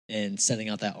and sending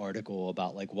out that article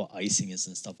about like what icing is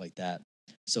and stuff like that.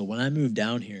 So when I moved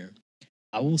down here,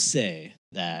 I will say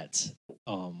that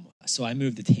so I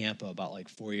moved to Tampa about like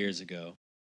 4 years ago,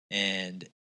 and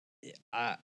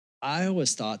I I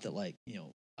always thought that like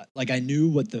I knew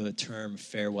what the term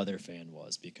fair weather fan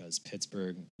was because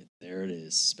Pittsburgh, there it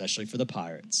is, especially for the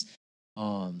Pirates.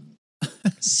 Um,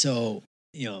 so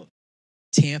you know,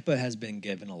 Tampa has been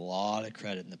given a lot of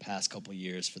credit in the past couple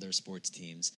years for their sports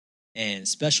teams, and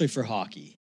especially for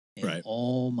hockey. And Right.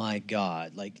 oh my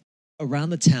God, like around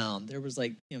the town, there was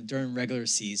during regular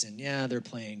season, yeah, they're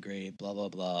playing great, blah, blah,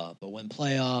 blah. But when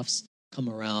playoffs come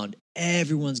around,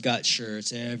 everyone's got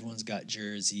shirts, everyone's got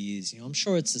jerseys. I'm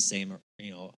sure it's the same,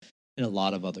 in a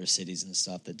lot of other cities and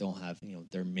stuff that don't have,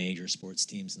 their major sports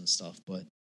teams and stuff. But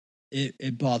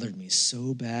it bothered me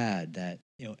so bad that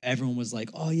everyone was like,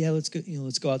 "Oh yeah, let's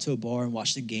go out to a bar and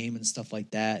watch the game and stuff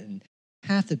like that." And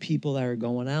half the people that are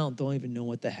going out don't even know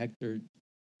what the heck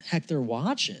they're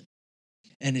watching.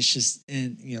 And it's just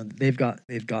and they've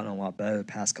gotten a lot better the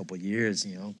past couple of years,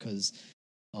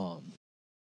 um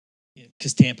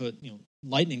because Tampa,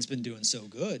 Lightning's been doing so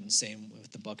good, and same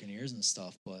with the Buccaneers and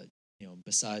stuff. But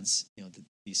besides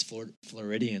these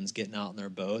Floridians getting out in their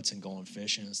boats and going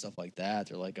fishing and stuff like that,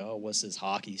 they're like, oh, what's this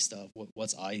hockey stuff?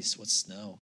 What's ice? What's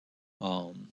snow?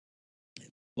 Um,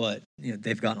 but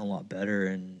they've gotten a lot better,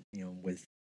 and with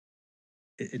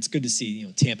it's good to see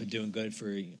Tampa doing good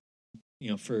for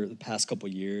the past couple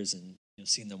of years, and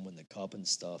seeing them win the cup and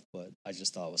stuff. But I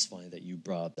just thought it was funny that you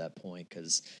brought up that point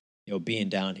because being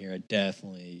down here, I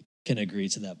definitely can agree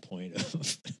to that point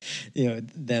of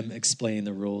them explaining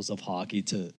the rules of hockey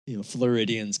to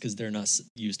Floridians because they're not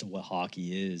used to what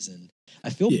hockey is. And I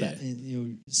feel bad.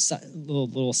 And,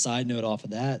 little side note off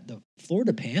of that, the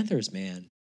Florida Panthers, man,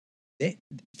 they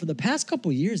for the past couple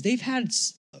of years they've had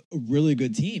a really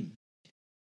good team,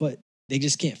 but they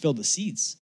just can't fill the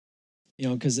seats.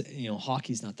 Because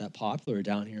hockey's not that popular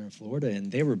down here in Florida,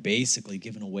 and they were basically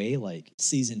giving away like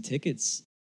season tickets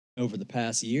over the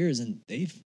past years, and they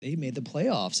made the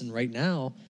playoffs. And right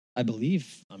now, I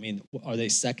believe, I mean, are they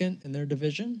second in their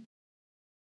division?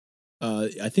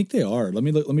 I think they are. Let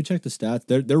me look, let me check the stats.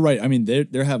 They're right. I mean,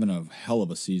 they're having a hell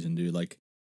of a season, dude. Like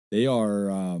they are.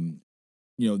 And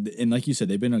like you said,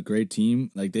 they've been a great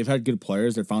team. Like they've had good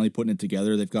players. They're finally putting it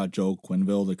together. They've got Joe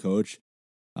Quenneville, the coach,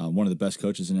 one of the best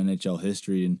coaches in NHL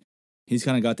history, and he's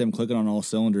kind of got them clicking on all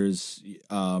cylinders.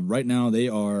 Right now, they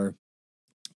are.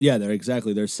 Yeah,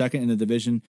 they're second in the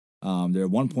division. They're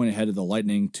 1 point ahead of the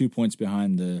Lightning, 2 points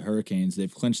behind the Hurricanes.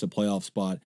 They've clinched a playoff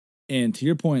spot. And to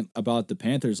your point about the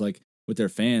Panthers, like with their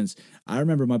fans, I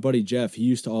remember my buddy Jeff. He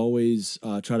used to always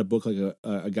try to book like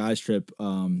a guys trip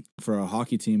for our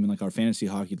hockey team in like our fantasy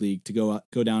hockey league to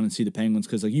go down and see the Penguins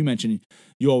because, like you mentioned,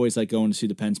 you always like going to see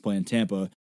the Pens play in Tampa.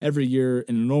 Every year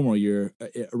in a normal year,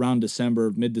 around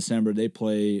December, mid-December, they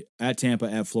play at Tampa,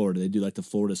 at Florida. They do like the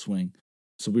Florida swing.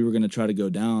 So we were going to try to go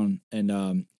down, and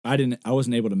I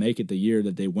wasn't able to make it the year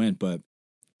that they went, but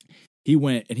he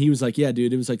went, and he was like, yeah,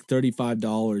 dude, it was like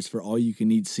 $35 for all you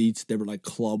can eat seats. They were like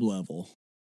club level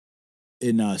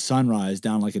in Sunrise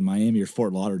down like in Miami or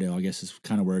Fort Lauderdale, I guess is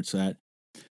kind of where it's at.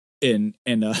 And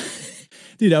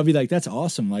dude, I'll be like, that's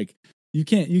awesome. Like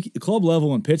club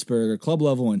level in Pittsburgh or club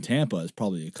level in Tampa is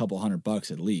probably a couple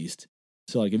 $100 at least.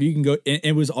 So like if you can go,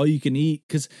 it was all you can eat,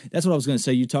 because that's what I was going to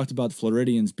say. You talked about the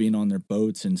Floridians being on their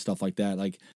boats and stuff like that.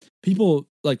 Like people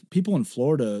in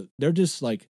Florida, they're just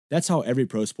like, that's how every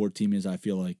pro sport team is. I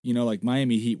feel like, like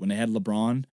Miami Heat, when they had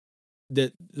LeBron,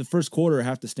 the first quarter,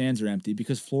 half the stands are empty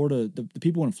because Florida, the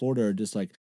people in Florida are just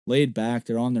like laid back.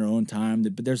 They're on their own time,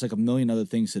 but there's like a million other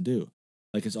things to do.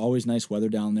 Like it's always nice weather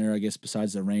down there, I guess,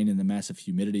 besides the rain and the massive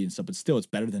humidity and stuff. But still, it's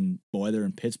better than weather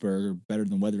in Pittsburgh or better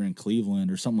than weather in Cleveland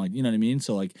or something like, you know what I mean?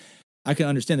 So like, I can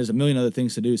understand there's a million other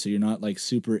things to do. So you're not like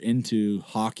super into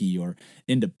hockey or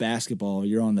into basketball.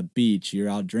 You're on the beach, you're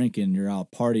out drinking, you're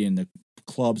out partying. The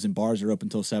clubs and bars are open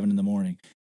until 7 a.m.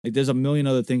 Like there's a million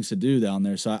other things to do down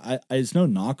there. So I it's no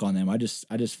knock on them. I just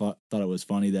thought it was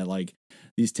funny that like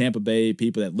these Tampa Bay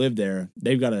people that live there,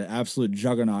 they've got an absolute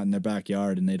juggernaut in their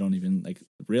backyard and they don't even like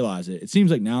realize it. It seems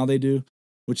like now they do,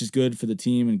 which is good for the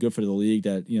team and good for the league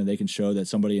that, they can show that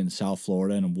somebody in South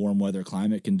Florida in a warm weather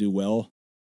climate can do well,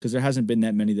 because there hasn't been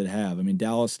that many that have. I mean,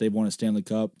 Dallas, they've won a Stanley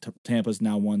Cup. Tampa's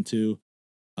now won 2.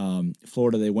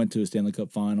 Florida, they went to a Stanley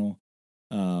Cup final.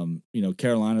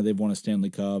 Carolina, they've won a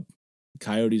Stanley Cup.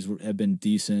 Coyotes have been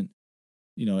decent.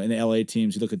 In the LA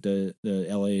teams, you look at the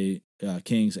LA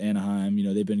Kings, Anaheim,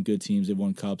 they've been good teams. They've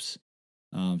won cups.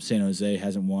 San Jose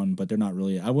hasn't won, but they're not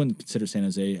really, I wouldn't consider San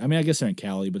Jose. I mean, I guess they're in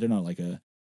Cali, but they're not like a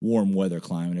warm weather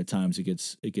climate. At times it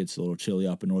gets a little chilly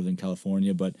up in Northern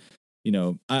California, but you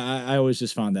know, I always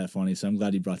just found that funny. So I'm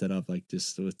glad you brought that up, like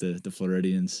just with the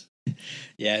Floridians.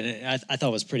 Yeah, and I thought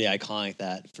it was pretty iconic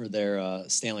that for their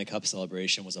Stanley Cup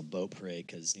celebration was a boat parade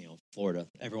because Florida,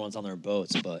 everyone's on their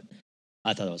boats, but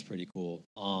I thought that was pretty cool.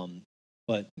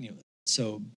 But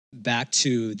so back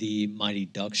to the Mighty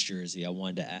Ducks jersey, I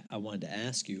wanted to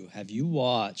ask you: have you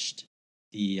watched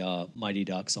the Mighty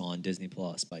Ducks on Disney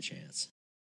Plus by chance?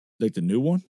 Like the new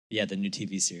one? Yeah, the new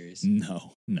TV series.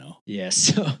 No. Yeah,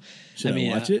 so Should I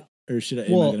watch it, or should I?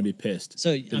 Am I well, going to be pissed?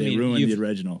 So Did they ruin the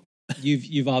original?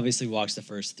 You've obviously watched the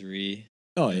first three.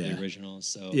 Oh yeah, the originals.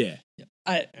 So yeah.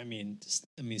 I mean,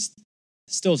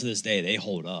 still to this day they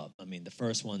hold up. I mean, the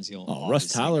first ones Russ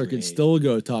Tyler could still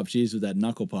go top cheese with that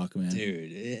knuckle puck, man.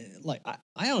 Dude,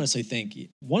 I honestly think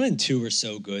 1 and 2 were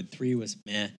so good. 3 was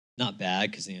not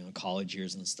bad because college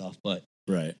years and stuff. But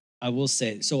right, I will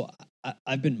say so.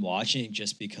 I've been watching it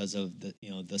just because of the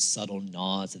the subtle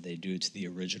nods that they do to the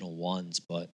original ones.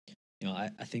 But I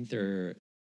think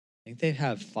they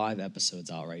have 5 episodes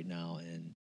out right now,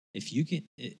 and if you can,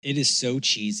 it is so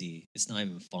cheesy. It's not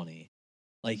even funny.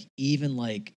 Like even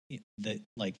the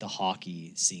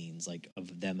hockey scenes, like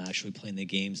of them actually playing the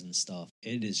games and stuff.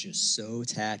 It is just so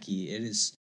tacky. It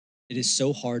is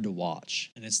so hard to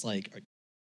watch, and it's like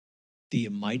the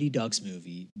Mighty Ducks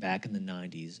movie back in the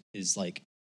 '90s is like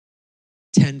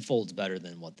tenfold better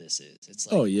than what this is. It's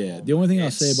like, oh yeah. The only thing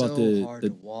I'll say about so hard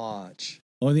to watch.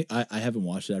 Only thing I haven't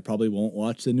watched it. I probably won't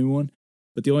watch the new one.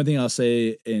 But the only thing I'll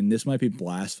say, and this might be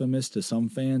blasphemous to some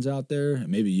fans out there, and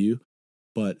maybe you,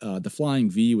 but the flying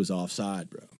V was offside,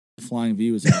 bro. The flying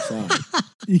V was offside.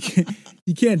 you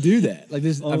can't do that. Like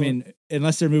this. I mean,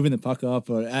 unless they're moving the puck up.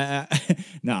 Or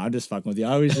no, I'm just fucking with you.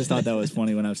 I always just thought that was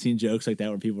funny when I've seen jokes like that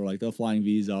where people are like, "The flying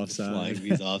V's offside." The flying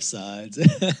V's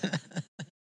offsides.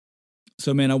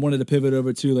 So, man, I wanted to pivot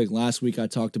over to, like, last week I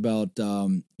talked about,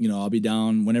 I'll be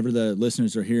down whenever the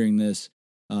listeners are hearing this.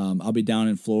 I'll be down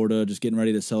in Florida just getting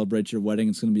ready to celebrate your wedding.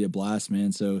 It's going to be a blast,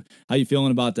 man. So how you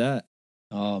feeling about that?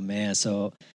 Oh, man.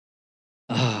 So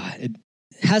it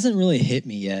hasn't really hit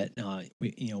me yet.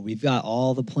 We've got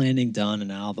all the planning done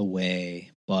and out of the way.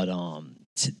 But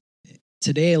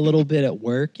today, a little bit at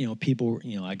work, people,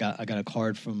 I got a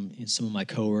card from some of my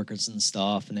coworkers and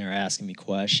stuff, and they were asking me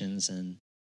questions, and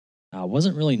I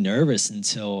wasn't really nervous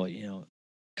until,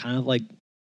 kind of like,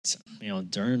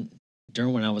 during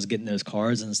when I was getting those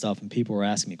cards and stuff and people were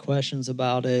asking me questions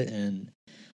about it, and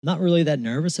I'm not really that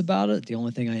nervous about it. The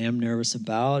only thing I am nervous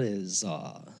about is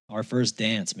our first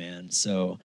dance, man.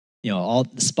 So, all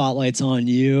the spotlight's on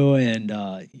you, and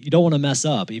you don't want to mess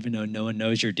up, even though no one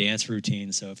knows your dance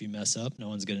routine. So if you mess up, no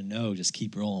one's going to know. Just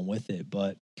keep rolling with it.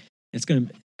 But it's going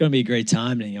to be a great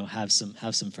time to, have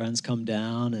some friends come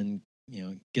down and,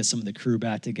 get some of the crew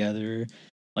back together.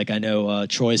 Like I know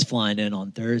Troy's flying in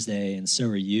on Thursday, and so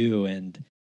are you. And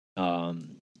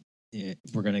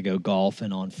we're gonna go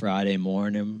golfing on Friday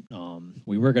morning.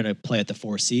 We were gonna play at the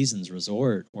Four Seasons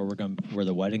Resort, where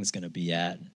the wedding's gonna be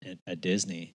at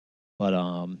Disney. But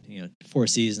Four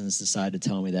Seasons decided to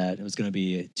tell me that it was gonna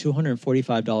be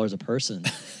 $245 a person,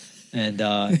 and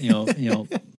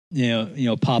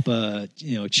Papa,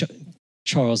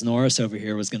 Charles Norris over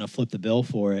here was going to flip the bill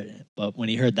for it. But when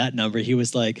he heard that number, he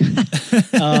was like,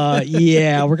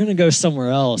 yeah, we're going to go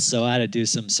somewhere else. So I had to do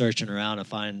some searching around and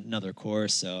find another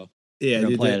course. So yeah,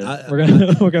 we're going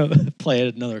to play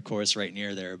at another course right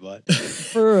near there, but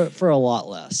for a lot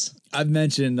less. I've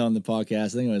mentioned on the podcast, I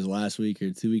think it was last week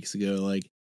or 2 weeks ago, like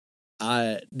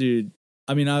I'm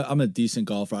a decent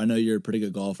golfer. I know you're a pretty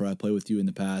good golfer. I played with you in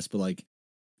the past, but like,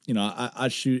 I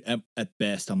shoot at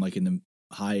best. I'm like in the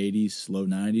high 80s, low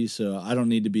 90s. So I don't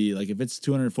need to be like, if it's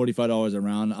 $245 a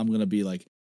round, I'm going to be like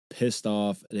pissed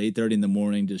off at 8:30 in the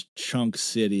morning, just chunk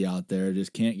city out there.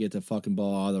 Just can't get the fucking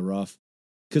ball out of the rough.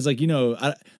 Cause like,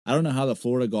 I don't know how the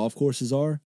Florida golf courses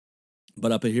are,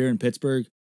 but up here in Pittsburgh,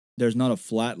 there's not a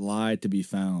flat lie to be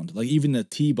found. Like even the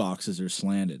tee boxes are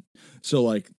slanted. So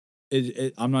like,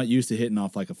 I'm not used to hitting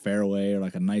off like a fairway or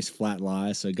like a nice flat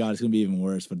lie. So God, it's gonna be even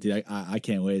worse. But dude, I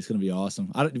can't wait. It's gonna be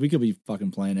awesome. We could be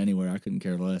fucking playing anywhere. I couldn't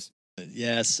care less.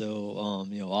 Yeah. So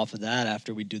off of that,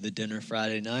 after we do the dinner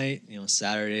Friday night,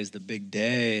 Saturday is the big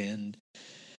day, and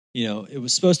it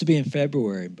was supposed to be in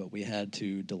February, but we had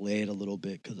to delay it a little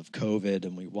bit because of COVID,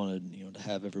 and we wanted to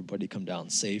have everybody come down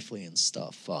safely and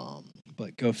stuff.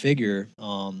 But go figure.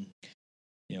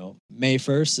 May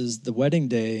 1st is the wedding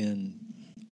day, and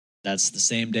that's the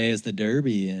same day as the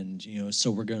Derby, and so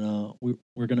we're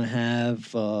gonna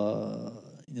have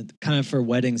kind of for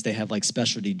weddings they have like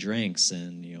specialty drinks,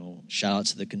 and shout out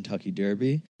to the Kentucky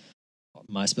Derby.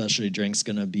 My specialty drink's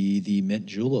gonna be the mint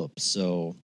julep.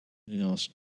 So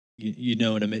You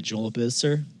know what a mint julep is,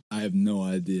 sir? I have no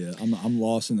idea. I'm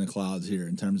lost in the clouds here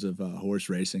in terms of horse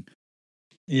racing.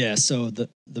 Yeah, so the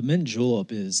mint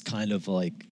julep is kind of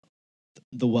like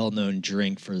the well-known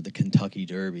drink for the Kentucky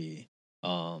Derby,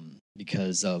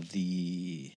 because of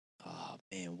the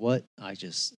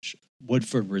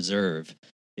Woodford Reserve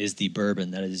is the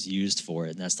bourbon that is used for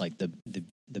it, and that's like the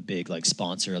big like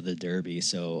sponsor of the Derby.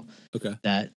 So Okay.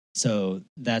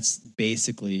 that's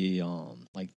basically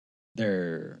like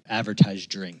their advertised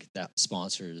drink that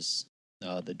sponsors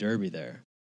the Derby there.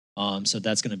 So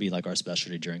that's going to be like our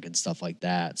specialty drink and stuff like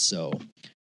that. So,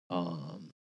 um,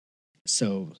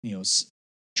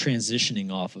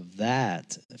 transitioning off of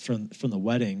that from the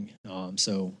wedding.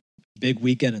 So big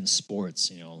weekend in sports.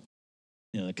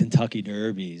 The Kentucky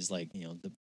Derby is like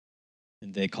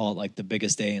they call it like the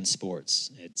biggest day in sports.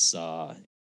 It's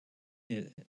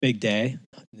big day.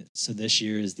 So this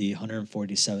year is the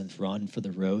 147th run for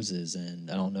the Roses,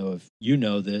 and I don't know if you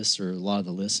know this or a lot of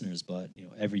the listeners, but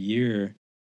every year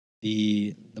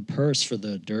the purse for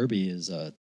the Derby is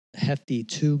a hefty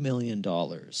 $2 million.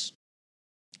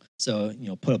 So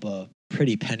put up a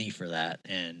pretty penny for that,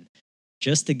 and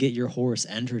just to get your horse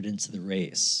entered into the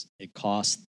race, it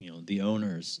costs the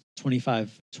owners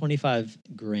 25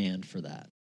 grand for that.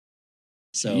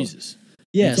 So Jesus.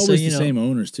 yeah, it's always the same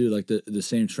owners too, like the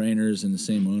same trainers and the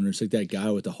same owners. Like that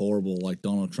guy with the horrible, like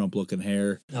Donald Trump looking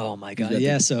hair. Oh my god,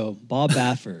 yeah. So Bob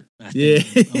Baffert, I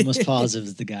think, Yeah. almost positive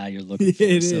is the guy you're looking for.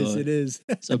 It is.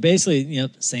 So basically,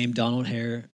 same Donald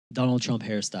Trump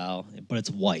hairstyle, but it's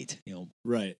white.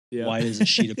 Right. Yeah. White as a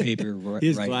sheet of paper. He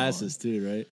has right glasses on. too,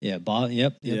 right? Yeah. Bob.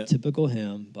 Yep. Yeah. Typical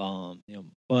him.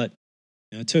 But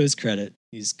to his credit,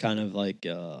 he's kind of like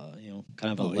kind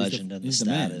of a legend in the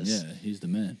status. Yeah, he's the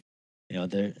man.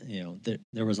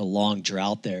 There was a long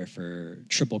drought there for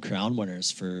Triple Crown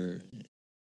winners for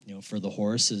the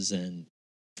horses, and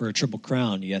for a Triple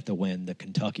Crown you have to win the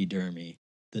Kentucky Derby,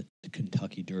 the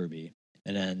Kentucky Derby,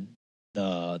 and then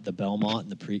the Belmont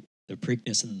and the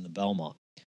Preakness and the Belmont,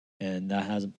 and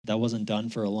that wasn't done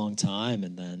for a long time,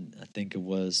 and then I think it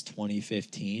was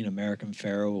 2015 American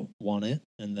Pharoah won it,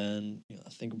 and then I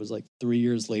think it was like 3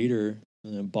 years later,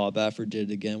 and then Bob Baffert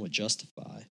did it again with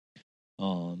Justify.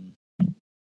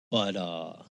 But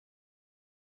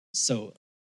so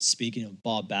speaking of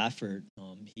Bob Baffert,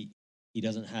 he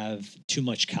doesn't have too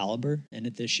much caliber in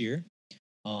it this year.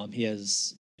 He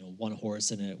has one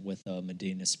horse in it with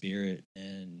Medina Spirit,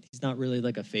 and he's not really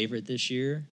like a favorite this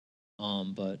year.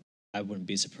 But I wouldn't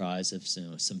be surprised if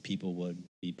some people would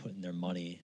be putting their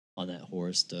money on that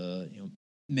horse to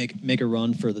make a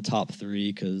run for the top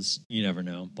three, because you never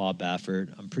know. Bob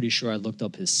Baffert, I'm pretty sure I looked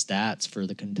up his stats for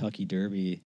the Kentucky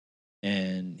Derby.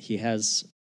 And he has,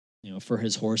 for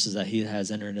his horses that he has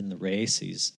entered in the race,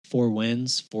 he's 4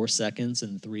 wins, 4 seconds,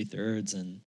 and 3 thirds.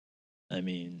 And I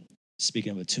mean,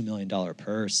 speaking of a $2 million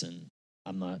purse, and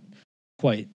I'm not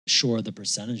quite sure of the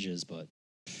percentages, but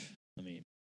I mean,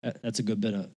 that's a good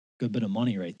bit of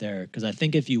money right there. Because I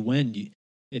think if you win,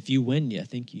 I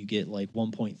think you get like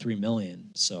 1.3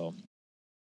 million. So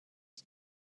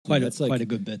quite a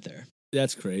good bit there.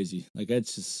 That's crazy. Like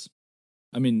that's just,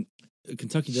 I mean,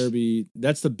 Kentucky Derby,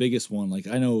 that's the biggest one. Like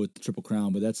I know with the Triple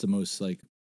Crown, but that's the most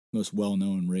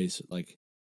well-known race. Like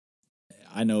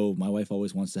I know my wife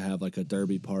always wants to have like a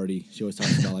Derby party. She always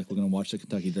talks about like we're gonna watch the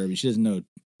Kentucky Derby. She doesn't know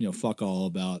fuck all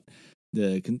about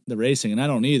the racing, and I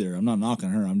don't either. I'm not knocking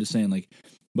her. I'm just saying like,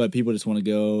 but people just want to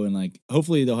go, and like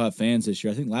hopefully they'll have fans this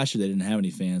year. I think last year they didn't have any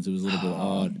fans. It was a little bit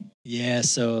odd. Yeah.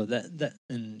 So that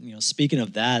and speaking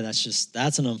of that,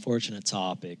 that's an unfortunate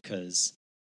topic because.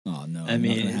 Oh no! I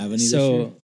mean, not gonna have any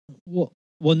so this year?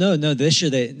 well, no. This year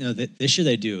they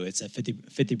do. It's at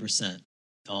 50%.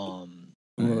 Or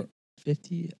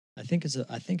 50. I think it's at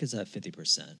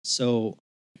 50%. So,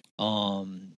 I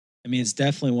mean, it's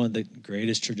definitely one of the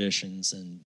greatest traditions,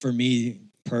 and for me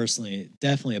personally,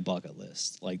 definitely a bucket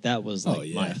list. Like that was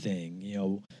like my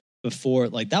thing. Before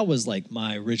like that was like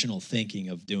my original thinking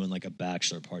of doing like a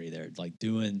bachelor party there, like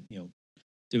doing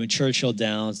Churchill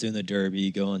Downs, doing the Derby,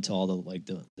 going to all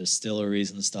the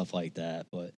distilleries and stuff like that.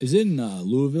 But is it in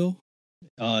Louisville?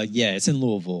 Yeah, it's in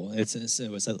Louisville.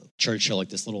 It was at Churchill, like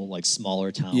this little like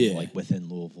smaller town, like within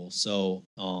Louisville. So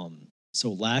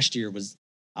last year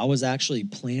I was actually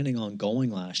planning on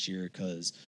going last year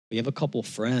because we have a couple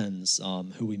friends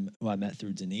who I met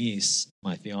through Denise,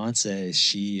 my fiance.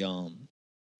 She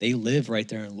they live right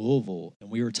there in Louisville, and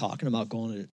we were talking about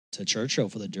going to Churchill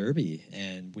for the Derby,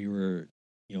 and we were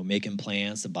making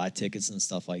plans to buy tickets and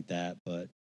stuff like that. But,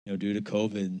 due to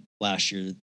COVID last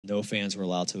year, no fans were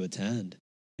allowed to attend.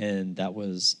 And that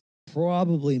was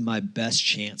probably my best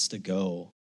chance to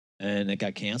go. And it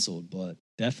got canceled. But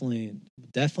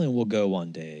definitely will go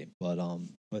one day. But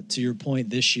to your point,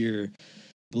 this year,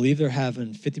 I believe they're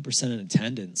having 50% in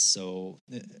attendance. So,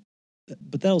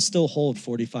 but that'll still hold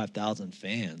 45,000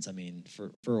 fans. I mean,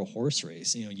 for a horse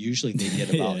race, usually they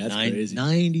get about Yeah, that's crazy.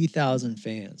 90,000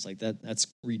 fans. Like that's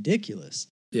ridiculous.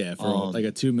 Yeah, for like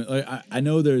a 2 minute. I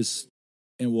know there's,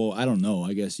 and well, I don't know.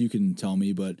 I guess you can tell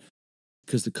me, but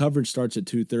because the coverage starts at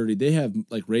 2:30, they have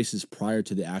like races prior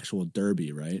to the actual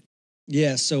Derby, right?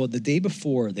 Yeah, so the day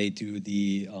before they do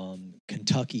the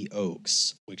Kentucky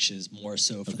Oaks, which is more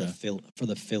so for for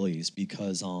the fillies,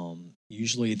 because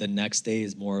usually the next day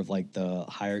is more of like the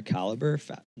higher caliber,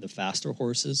 the faster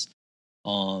horses,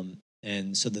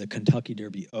 and so the Kentucky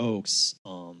Derby Oaks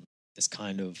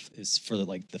is for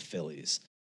like the fillies,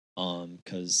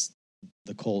 because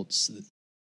the colts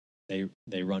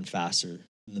they run faster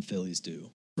than the fillies do,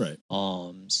 right?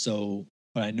 So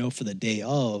but I know for the day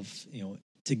of,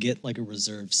 to get like a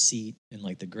reserved seat in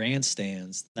like the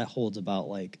grandstands, that holds about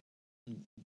like,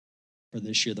 for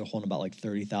this year they're holding about like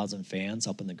 30,000 fans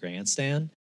up in the grandstand.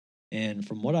 And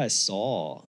from what I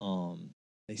saw,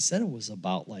 they said it was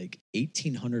about like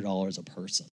 $1,800 a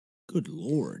person. Good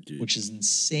Lord, dude. Which is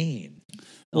insane.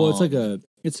 Well,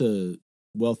 it's a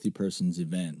wealthy person's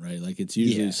event, right? Like it's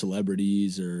usually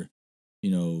celebrities or,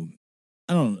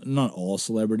 not all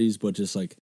celebrities, but just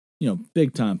like,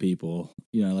 big time people,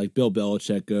 like Bill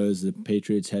Belichick goes, the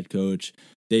Patriots head coach,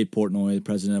 Dave Portnoy, the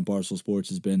president of Barstool Sports,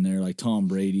 has been there, like Tom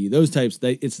Brady, those types.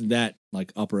 It's that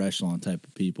like upper echelon type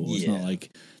of people. It's not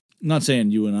like, I'm not saying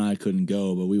you and I couldn't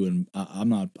go, but we wouldn't. I'm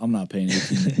not paying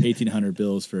 1,800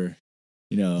 bills for,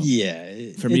 for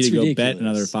me to go ridiculous. Bet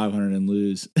another 500 and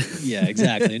lose. Yeah,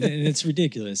 exactly, and it's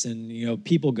ridiculous. And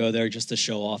people go there just to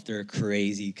show off their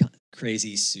crazy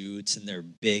suits and their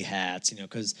big hats,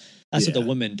 because that's what the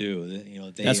women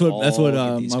do. That's what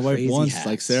my wife wants. Hats.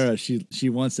 Like Sarah, she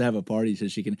wants to have a party so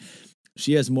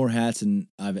she has more hats than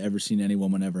I've ever seen any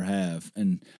woman ever have,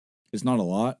 and it's not a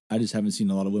lot. I just haven't seen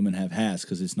a lot of women have hats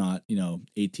because it's not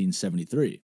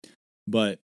 1873,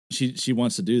 but she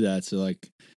wants to do that. So like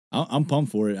I'm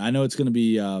pumped for it. I know it's going to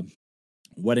be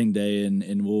wedding day,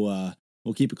 and we'll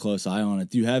keep a close eye on it.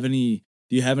 Do you have any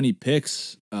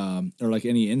picks or like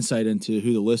any insight into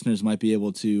who the listeners might be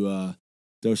able to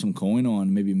throw some coin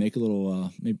on? Maybe make a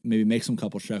little, maybe make some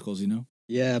couple shekels.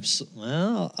 Yeah,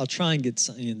 well, I'll try and get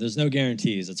some. There's no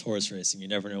guarantees. It's horse racing. You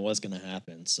never know what's going to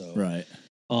happen. So right.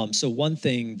 So one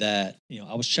thing that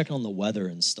I was checking on the weather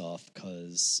and stuff,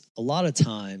 because a lot of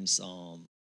times,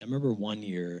 I remember one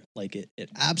year, like it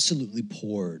absolutely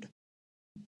poured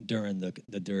during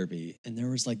the Derby, and there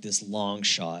was like this long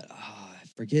shot. I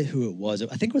forget who it was.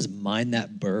 I think it was Mind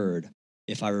That Bird,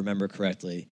 if I remember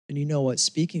correctly. And you know what?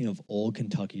 Speaking of old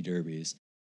Kentucky Derbies,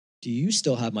 do you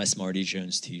still have my Smarty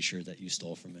Jones T-shirt that you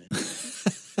stole from me?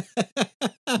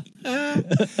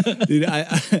 Dude,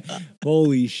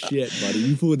 holy shit, buddy!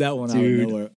 You pulled that one out of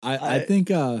nowhere. I think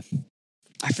I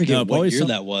forget what year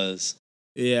that was.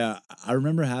 Yeah, I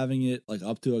remember having it like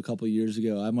up to a couple of years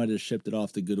ago. I might have shipped it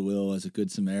off to Goodwill as a Good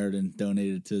Samaritan,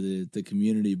 donated to the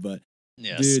community. But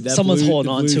dude, someone's holding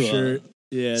on to shirt.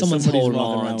 Someone's holding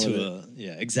on to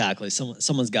exactly.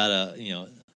 Someone's got a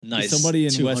nice. Somebody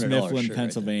in West Mifflin,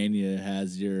 Pennsylvania,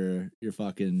 has your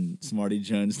fucking Smarty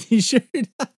Jones T-shirt.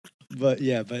 But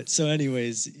so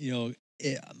anyways,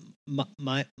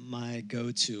 my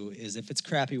go-to is, if it's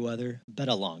crappy weather, bet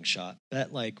a long shot.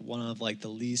 Bet like one of like the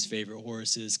least favorite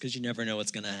horses, because you never know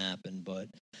what's gonna happen. But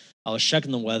I was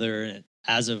checking the weather, and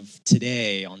as of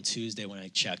today, on Tuesday when I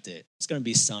checked it, it's gonna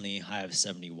be sunny, high of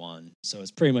 71. So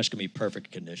it's pretty much gonna be perfect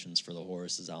conditions for the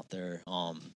horses out there.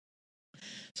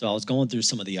 So I was going through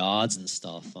some of the odds and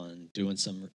stuff on doing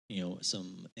some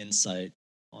insight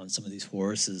on some of these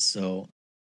horses. So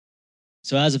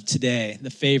as of today,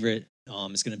 the favorite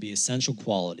is going to be Essential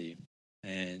Quality,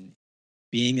 and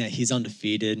being that he's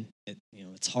undefeated,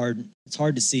 it's hard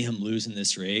to see him lose in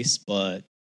this race. But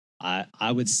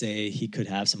I would say he could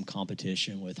have some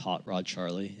competition with Hot Rod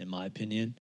Charlie, in my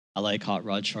opinion. I like Hot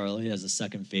Rod Charlie as a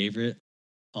second favorite,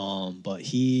 but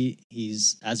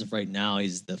he's as of right now,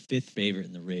 he's the fifth favorite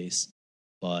in the race.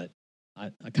 But I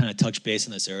kind of touched base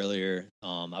on this earlier.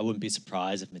 I wouldn't be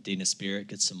surprised if Medina Spirit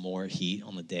gets some more heat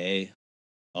on the day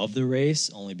of the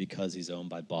race, only because he's owned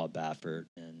by Bob Baffert,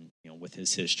 and with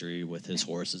his history with his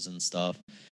horses and stuff,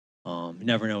 you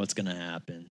never know what's gonna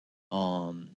happen.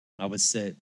 I would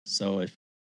say so. If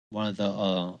one of the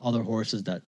other horses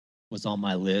that was on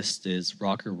my list is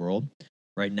Rocker World,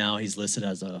 right now he's listed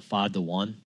as a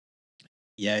 5-1.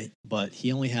 Yeah, but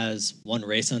he only has one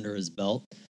race under his belt,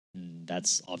 and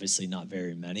that's obviously not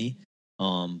very many.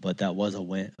 But that was a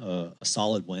win, a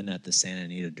solid win at the Santa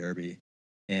Anita Derby,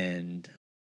 and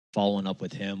following up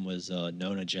with him was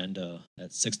Known Agenda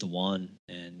at 6-1,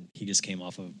 and he just came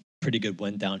off a pretty good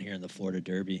win down here in the Florida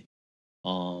Derby.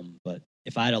 But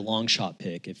if I had a long shot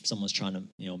pick, if someone's trying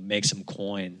to make some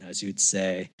coin, as you would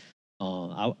say,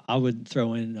 I would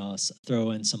throw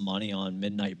in some money on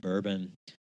Midnight Bourbon.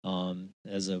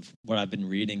 As of what I've been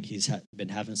reading, he's been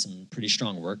having some pretty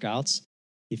strong workouts.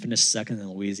 He finished second in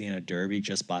the Louisiana Derby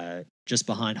just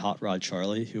behind Hot Rod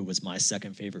Charlie, who was my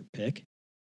second favorite pick.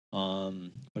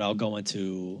 But I'll go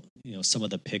into some of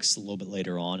the picks a little bit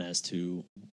later on as to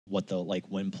what the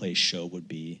win place show would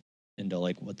be and to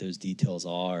what those details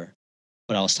are.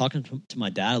 But I was talking to my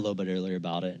dad a little bit earlier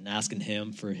about it and asking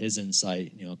him for his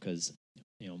insight, because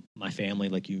my family,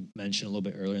 like you mentioned a little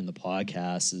bit earlier in the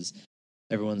podcast, is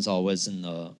everyone's always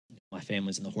my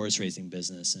family's in the horse racing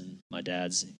business, and my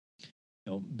dad's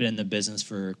been in the business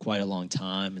for quite a long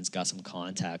time and's got some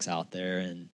contacts out there.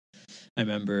 And I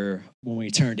remember when we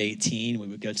turned 18, we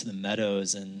would go to the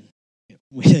meadows and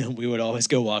we would always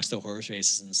go watch the horse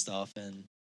races and stuff. And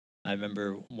I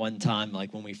remember one time,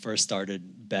 when we first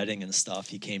started betting and stuff,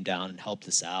 he came down and helped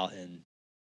us out and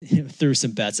threw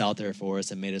some bets out there for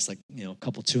us and made us a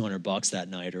couple $200 that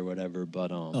night or whatever.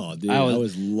 But oh, dude, I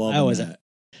was loving that.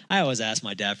 I always ask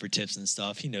my dad for tips and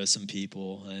stuff. He knows some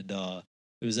people, and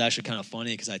it was actually kind of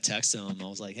funny because I texted him. I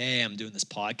was like, "Hey, I'm doing this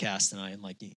podcast tonight. I'm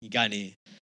like, you got any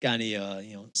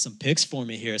some picks for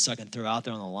me here so I can throw out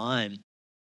there on the line?"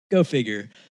 Go figure.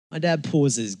 My dad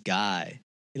pulls his guy.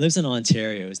 He lives in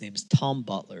Ontario. His name's Tom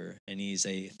Butler, and he's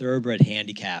a thoroughbred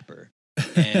handicapper.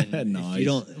 And nice. If you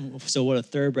don't, so what a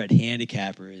thoroughbred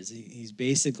handicapper is, he's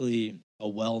basically a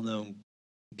well-known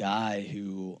guy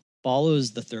who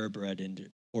follows the thoroughbred into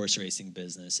horse racing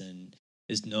business and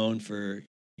is known for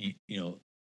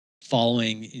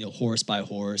following horse by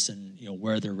horse and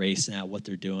where they're racing at, what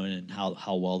they're doing, and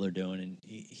how well they're doing, and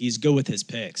he's good with his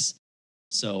picks.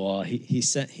 So he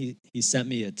sent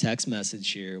me a text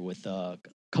message here with a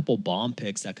couple bomb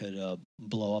picks that could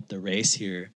blow up the race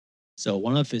here. So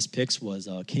one of his picks was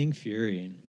King Fury,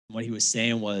 and what he was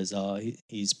saying was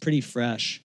he's pretty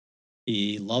fresh.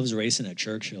 He loves racing at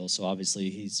Churchill, so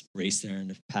obviously he's raced there in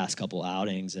the past couple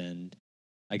outings, and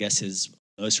I guess his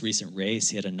most recent race,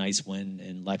 he had a nice win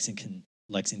in Lexington,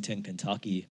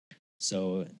 Kentucky.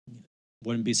 So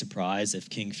wouldn't be surprised if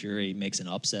King Fury makes an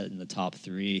upset in the top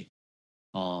 3.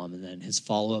 And then his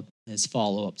follow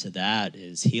up to that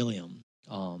is Helium.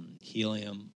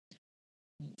 Helium,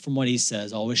 from what he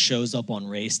says, always shows up on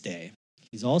race day.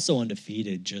 He's also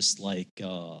undefeated, just like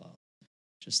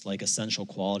Essential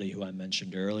Quality, who I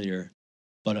mentioned earlier.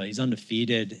 But he's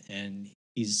undefeated, and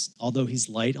although he's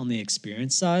light on the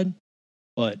experience side,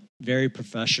 but very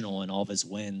professional in all of his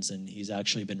wins, and he's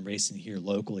actually been racing here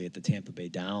locally at the Tampa Bay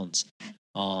Downs.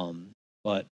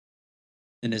 But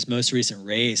in his most recent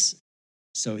race,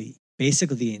 so he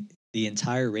basically the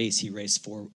entire race he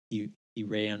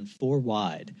ran 4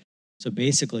 wide. So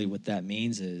basically, what that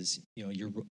means is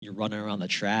you're running around the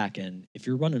track, and if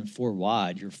you're running 4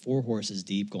 wide, you're 4 horses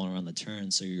deep going around the turn,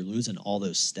 so you're losing all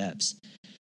those steps.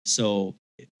 So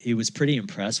he was pretty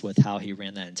impressed with how he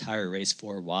ran that entire race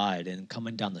 4 wide, and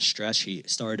coming down the stretch, he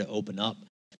started to open up.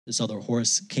 This other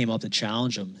horse came up to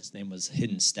challenge him. His name was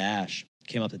Hidden Stash.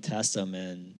 Came up to test him,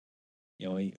 and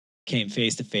he came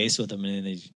face to face with him, and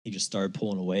he just started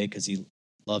pulling away because he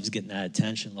loves getting that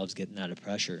attention, loves getting that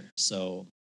pressure. So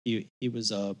he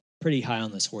was pretty high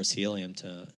on this horse Helium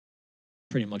to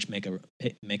pretty much make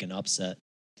an upset.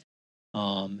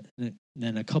 And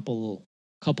then a couple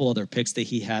other picks that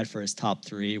he had for his top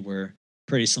 3 were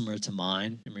pretty similar to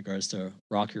mine in regards to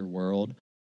Rock Your World.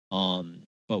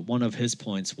 But one of his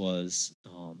points was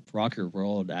Rock Your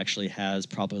World actually has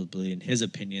probably, in his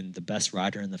opinion, the best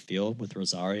rider in the field with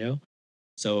Rosario.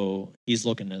 So he's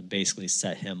looking to basically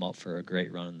set him up for a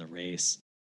great run in the race.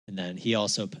 And then he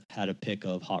also had a pick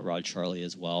of Hot Rod Charlie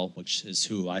as well, which is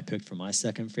who I picked for my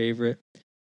second favorite.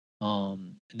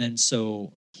 And then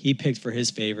so he picked for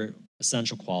his favorite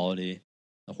Essential Quality.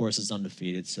 The horse is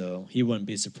undefeated, so he wouldn't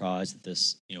be surprised if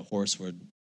this horse were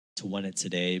to win it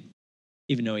today,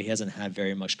 even though he hasn't had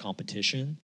very much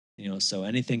competition. So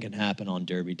anything can happen on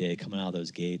Derby Day coming out of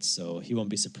those gates. So he won't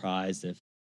be surprised if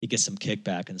he gets some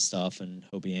kickback and stuff, and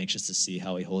he'll be anxious to see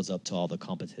how he holds up to all the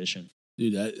competition.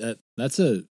 Dude, that's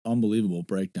a unbelievable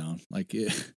breakdown. Like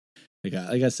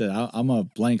I said, I'm a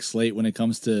blank slate when it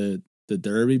comes to the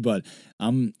Derby, but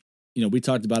we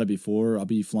talked about it before. I'll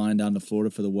be flying down to Florida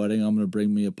for the wedding. I'm going to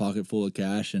bring me a pocket full of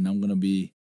cash, and I'm going to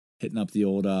be hitting up the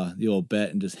old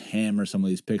bet and just hammer some of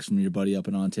these picks from your buddy up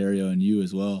in Ontario and you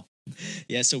as well.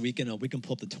 Yeah, so we can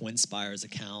pull up the Twin Spires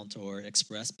account or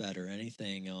Express Bet or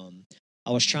anything.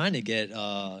 I was trying to get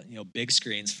big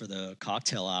screens for the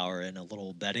cocktail hour and a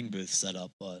little betting booth set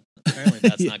up, but apparently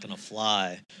that's not gonna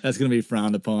fly. That's gonna be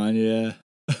frowned upon, yeah.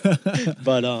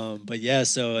 But yeah,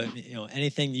 so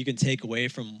anything you can take away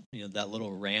from that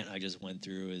little rant I just went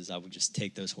through is I would just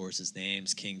take those horses'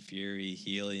 names: King Fury,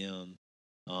 Helium.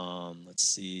 Let's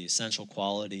see, Essential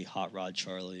Quality, Hot Rod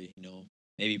Charlie.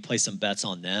 Maybe play some bets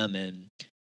on them, and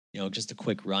just a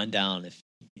quick rundown if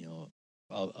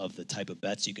of the type of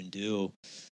bets you can do.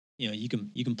 You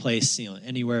can place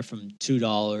anywhere from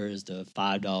 $2 to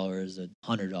 $5 to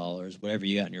 $100, whatever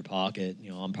you got in your pocket.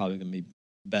 I'm probably gonna be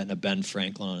betting a Ben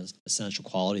Franklin on his Essential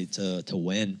Quality to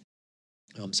win.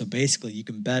 So basically, you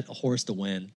can bet a horse to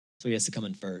win, so he has to come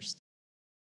in first.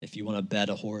 If you want to bet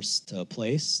a horse to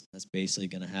place, that's basically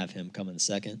going to have him come in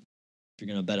second. If you're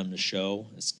going to bet him to show,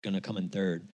 it's going to come in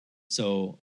third.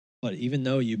 So, but even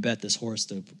though you bet this horse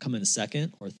to come in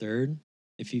second or third,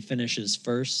 if he finishes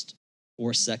first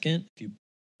or second, if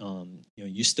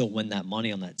you still win that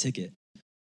money on that ticket.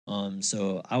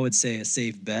 So I would say a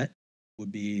safe bet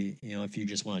would be, if you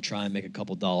just want to try and make a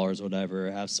couple dollars or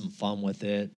whatever, have some fun with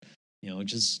it,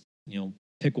 just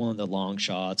pick one of the long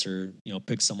shots, or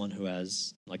pick someone who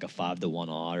has like a 5-1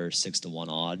 odd or 6-1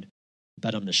 odd.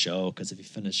 Bet him to show, because if he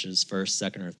finishes first,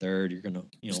 second, or third, you're gonna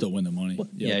still win the money.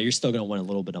 Yeah, you're still gonna win a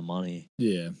little bit of money.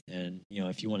 Yeah, and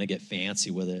if you want to get fancy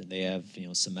with it, they have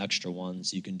some extra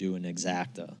ones you can do an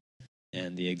exacta,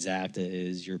 and the exacta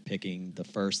is you're picking the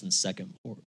first and second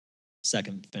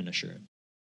finisher.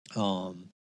 And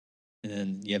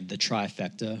then you have the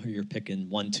trifecta, where you're picking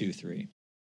 1, 2, 3.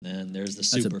 Then there's the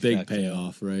superfecta. That's a big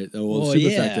payoff, right? Well,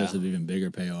 superfecta is an even bigger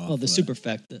payoff. Well, the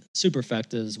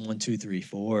superfecta is 1, 2, 3,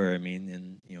 4. I mean,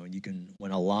 and you can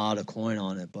win a lot of coin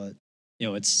on it, but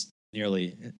it's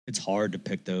hard to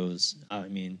pick those. I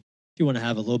mean, if you want to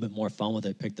have a little bit more fun with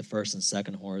it, pick the first and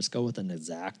second horse. Go with an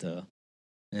exacta,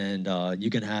 and you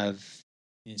can have.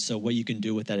 So what you can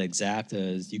do with that exacta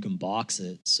is you can box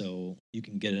it, so you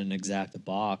can get an exacta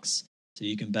box. So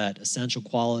you can bet Essential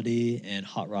Quality and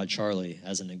Hot Rod Charlie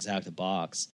as an exacta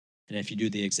box. And if you do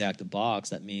the exacta box,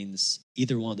 that means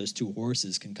either one of those two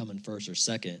horses can come in first or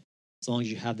second. As long as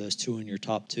you have those two in your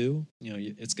top two,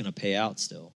 it's going to pay out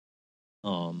still.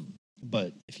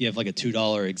 But if you have like a $2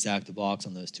 exacta box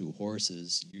on those two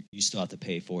horses, you still have to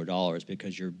pay $4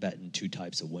 because you're betting two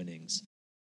types of winnings.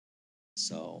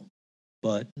 So,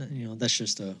 but that's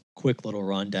just a quick little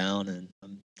rundown, and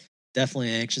I'm definitely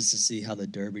anxious to see how the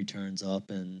Derby turns up,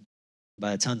 and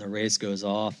by the time the race goes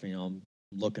off, I'm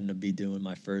looking to be doing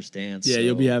my first dance. Yeah, so.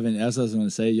 You'll be having, as I was going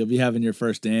to say, you'll be having your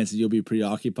first dance, and you'll be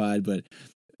preoccupied, but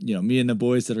me and the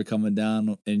boys that are coming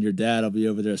down, and your dad will be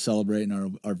over there celebrating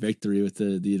our victory with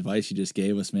the advice you just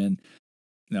gave us, man.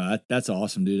 No, that's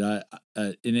awesome, dude.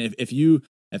 And if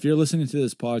you're listening to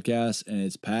this podcast and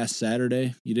it's past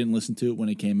Saturday, you didn't listen to it when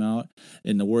it came out,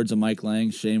 in the words of Mike Lang,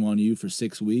 shame on you for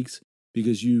 6 weeks.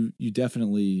 Because you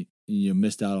definitely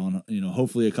missed out on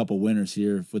hopefully a couple winners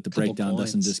here with the breakdown coins.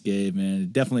 Dustin just gave, man.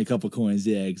 Definitely a couple coins,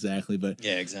 yeah, exactly. But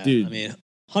yeah, exactly. Dude, I mean,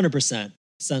 100%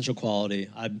 Essential Quality.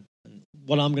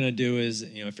 What I'm gonna do is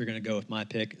if you're gonna go with my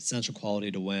pick, Essential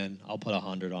Quality to win, I'll put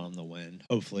 100 on him to win.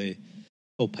 Hopefully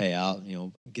he'll pay out.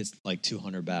 Gets like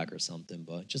 200 back or something.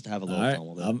 But just to have a little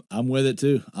fun with it. I'm with it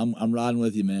too. I'm riding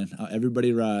with you, man.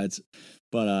 Everybody rides.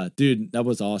 But, dude, that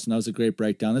was awesome. That was a great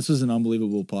breakdown. This was an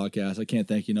unbelievable podcast. I can't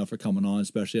thank you enough for coming on,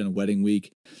 especially on a wedding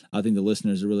week. I think the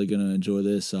listeners are really going to enjoy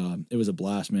this. It was a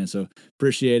blast, man. So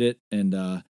appreciate it. And,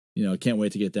 can't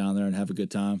wait to get down there and have a good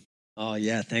time. Oh,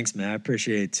 yeah. Thanks, man. I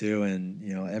appreciate it, too. And,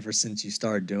 ever since you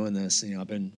started doing this, I've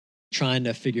been trying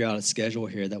to figure out a schedule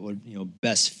here that would,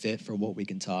 best fit for what we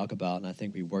can talk about. And I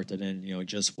think we worked it in,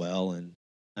 just well. And,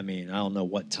 I mean, I don't know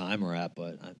what time we're at,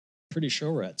 but I'm pretty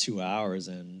sure we're at 2 hours,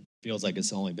 and feels like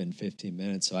it's only been 15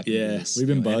 minutes. So I can do this, we've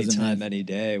been buzzing, anytime, man. any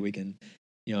day. We can,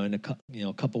 in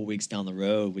a couple weeks down the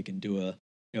road, we can do a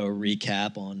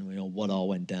recap on what all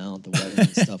went down at the wedding and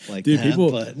stuff like Dude,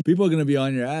 that. People are gonna be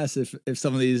on your ass if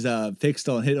some of these picks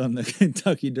don't hit on the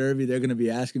Kentucky Derby. They're gonna be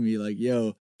asking me like,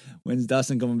 "Yo, when's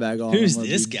Dustin coming back on? Who's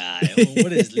this guy?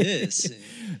 What is this?"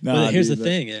 Here's the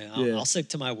thing. I'll stick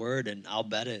to my word and I'll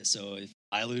bet it. So if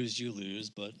I lose, you lose,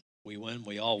 but we win,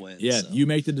 we all win. Yeah, so. You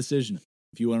make the decision.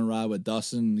 If you want to ride with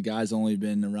Dustin, the guy's only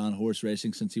been around horse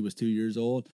racing since he was 2 years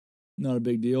old. Not a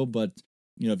big deal, but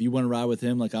if you want to ride with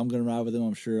him, like I'm going to ride with him,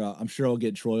 I'm sure I'll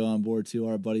get Troy on board too,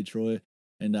 our buddy Troy,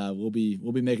 and we'll be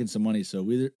making some money. So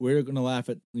we're going to laugh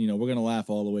at we're going to laugh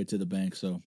all the way to the bank.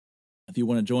 So if you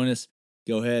want to join us,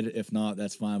 go ahead. If not,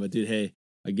 that's fine. But dude, hey,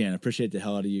 again, I appreciate the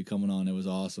hell out of you coming on. It was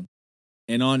awesome.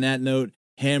 And on that note,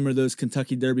 hammer those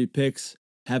Kentucky Derby picks.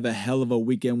 Have a hell of a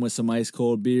weekend with some ice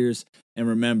cold beers, and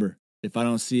remember, If I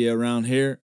don't see you around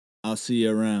here, I'll see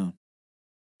you around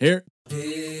here.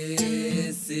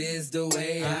 This is the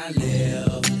way I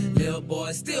live. Little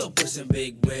boy still pushing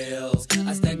big wheels.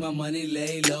 I stack my money,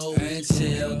 lay low and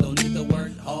chill. Don't need to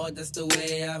work hard, that's the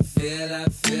way I feel. I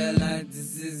feel like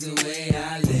this is the way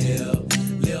I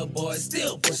live. Little boy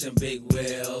still pushing big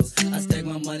wheels. I stack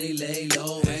my money, lay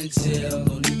low and chill.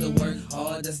 Don't need to work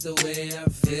hard, that's the way I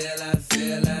feel. I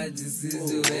feel like this is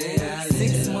the way I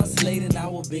live. 6 months later,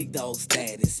 now a big dog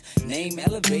status. Name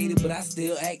elevated, but I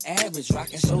still act average.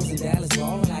 Rocking shows in Dallas,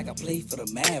 ballin' like I play for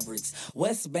the Mavericks.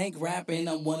 West Bank rapping,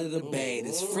 I'm one of the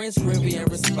baddest. French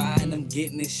Riviera spy, and I'm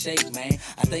getting in shape, man.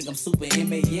 I think I'm super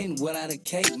MAN without a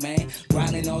cake, man.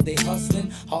 Grinding all day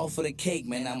hustling, all for the cake,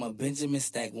 man. I'm a Benjamin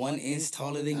Stack, 1 inch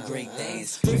taller than Great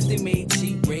Dance. 50 made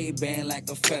cheap red band like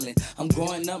a felon. I'm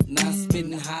growing up now,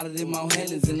 spitting hotter than Mount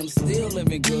Helens, and I'm still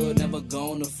living good, never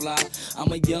gonna flop.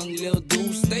 I'm a young little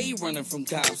dude, stay running from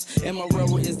cops. And my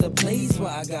railroad is the place where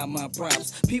I got my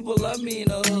props. People love me in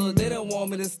the hood, they don't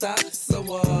want me to stop. So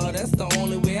that's the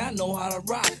only way I know how to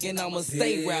rock. And I'ma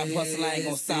stay rap hustling, I ain't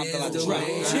gonna stop till I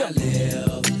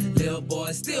drop. Little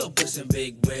boy still pushing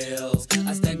big wheels.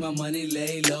 I stack my money,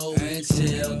 lay low and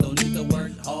chill. Don't need to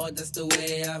work hard, that's the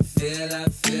way I feel. I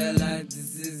feel like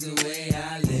this is the way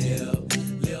I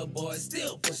live. Little boy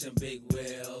still pushing big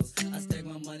wheels.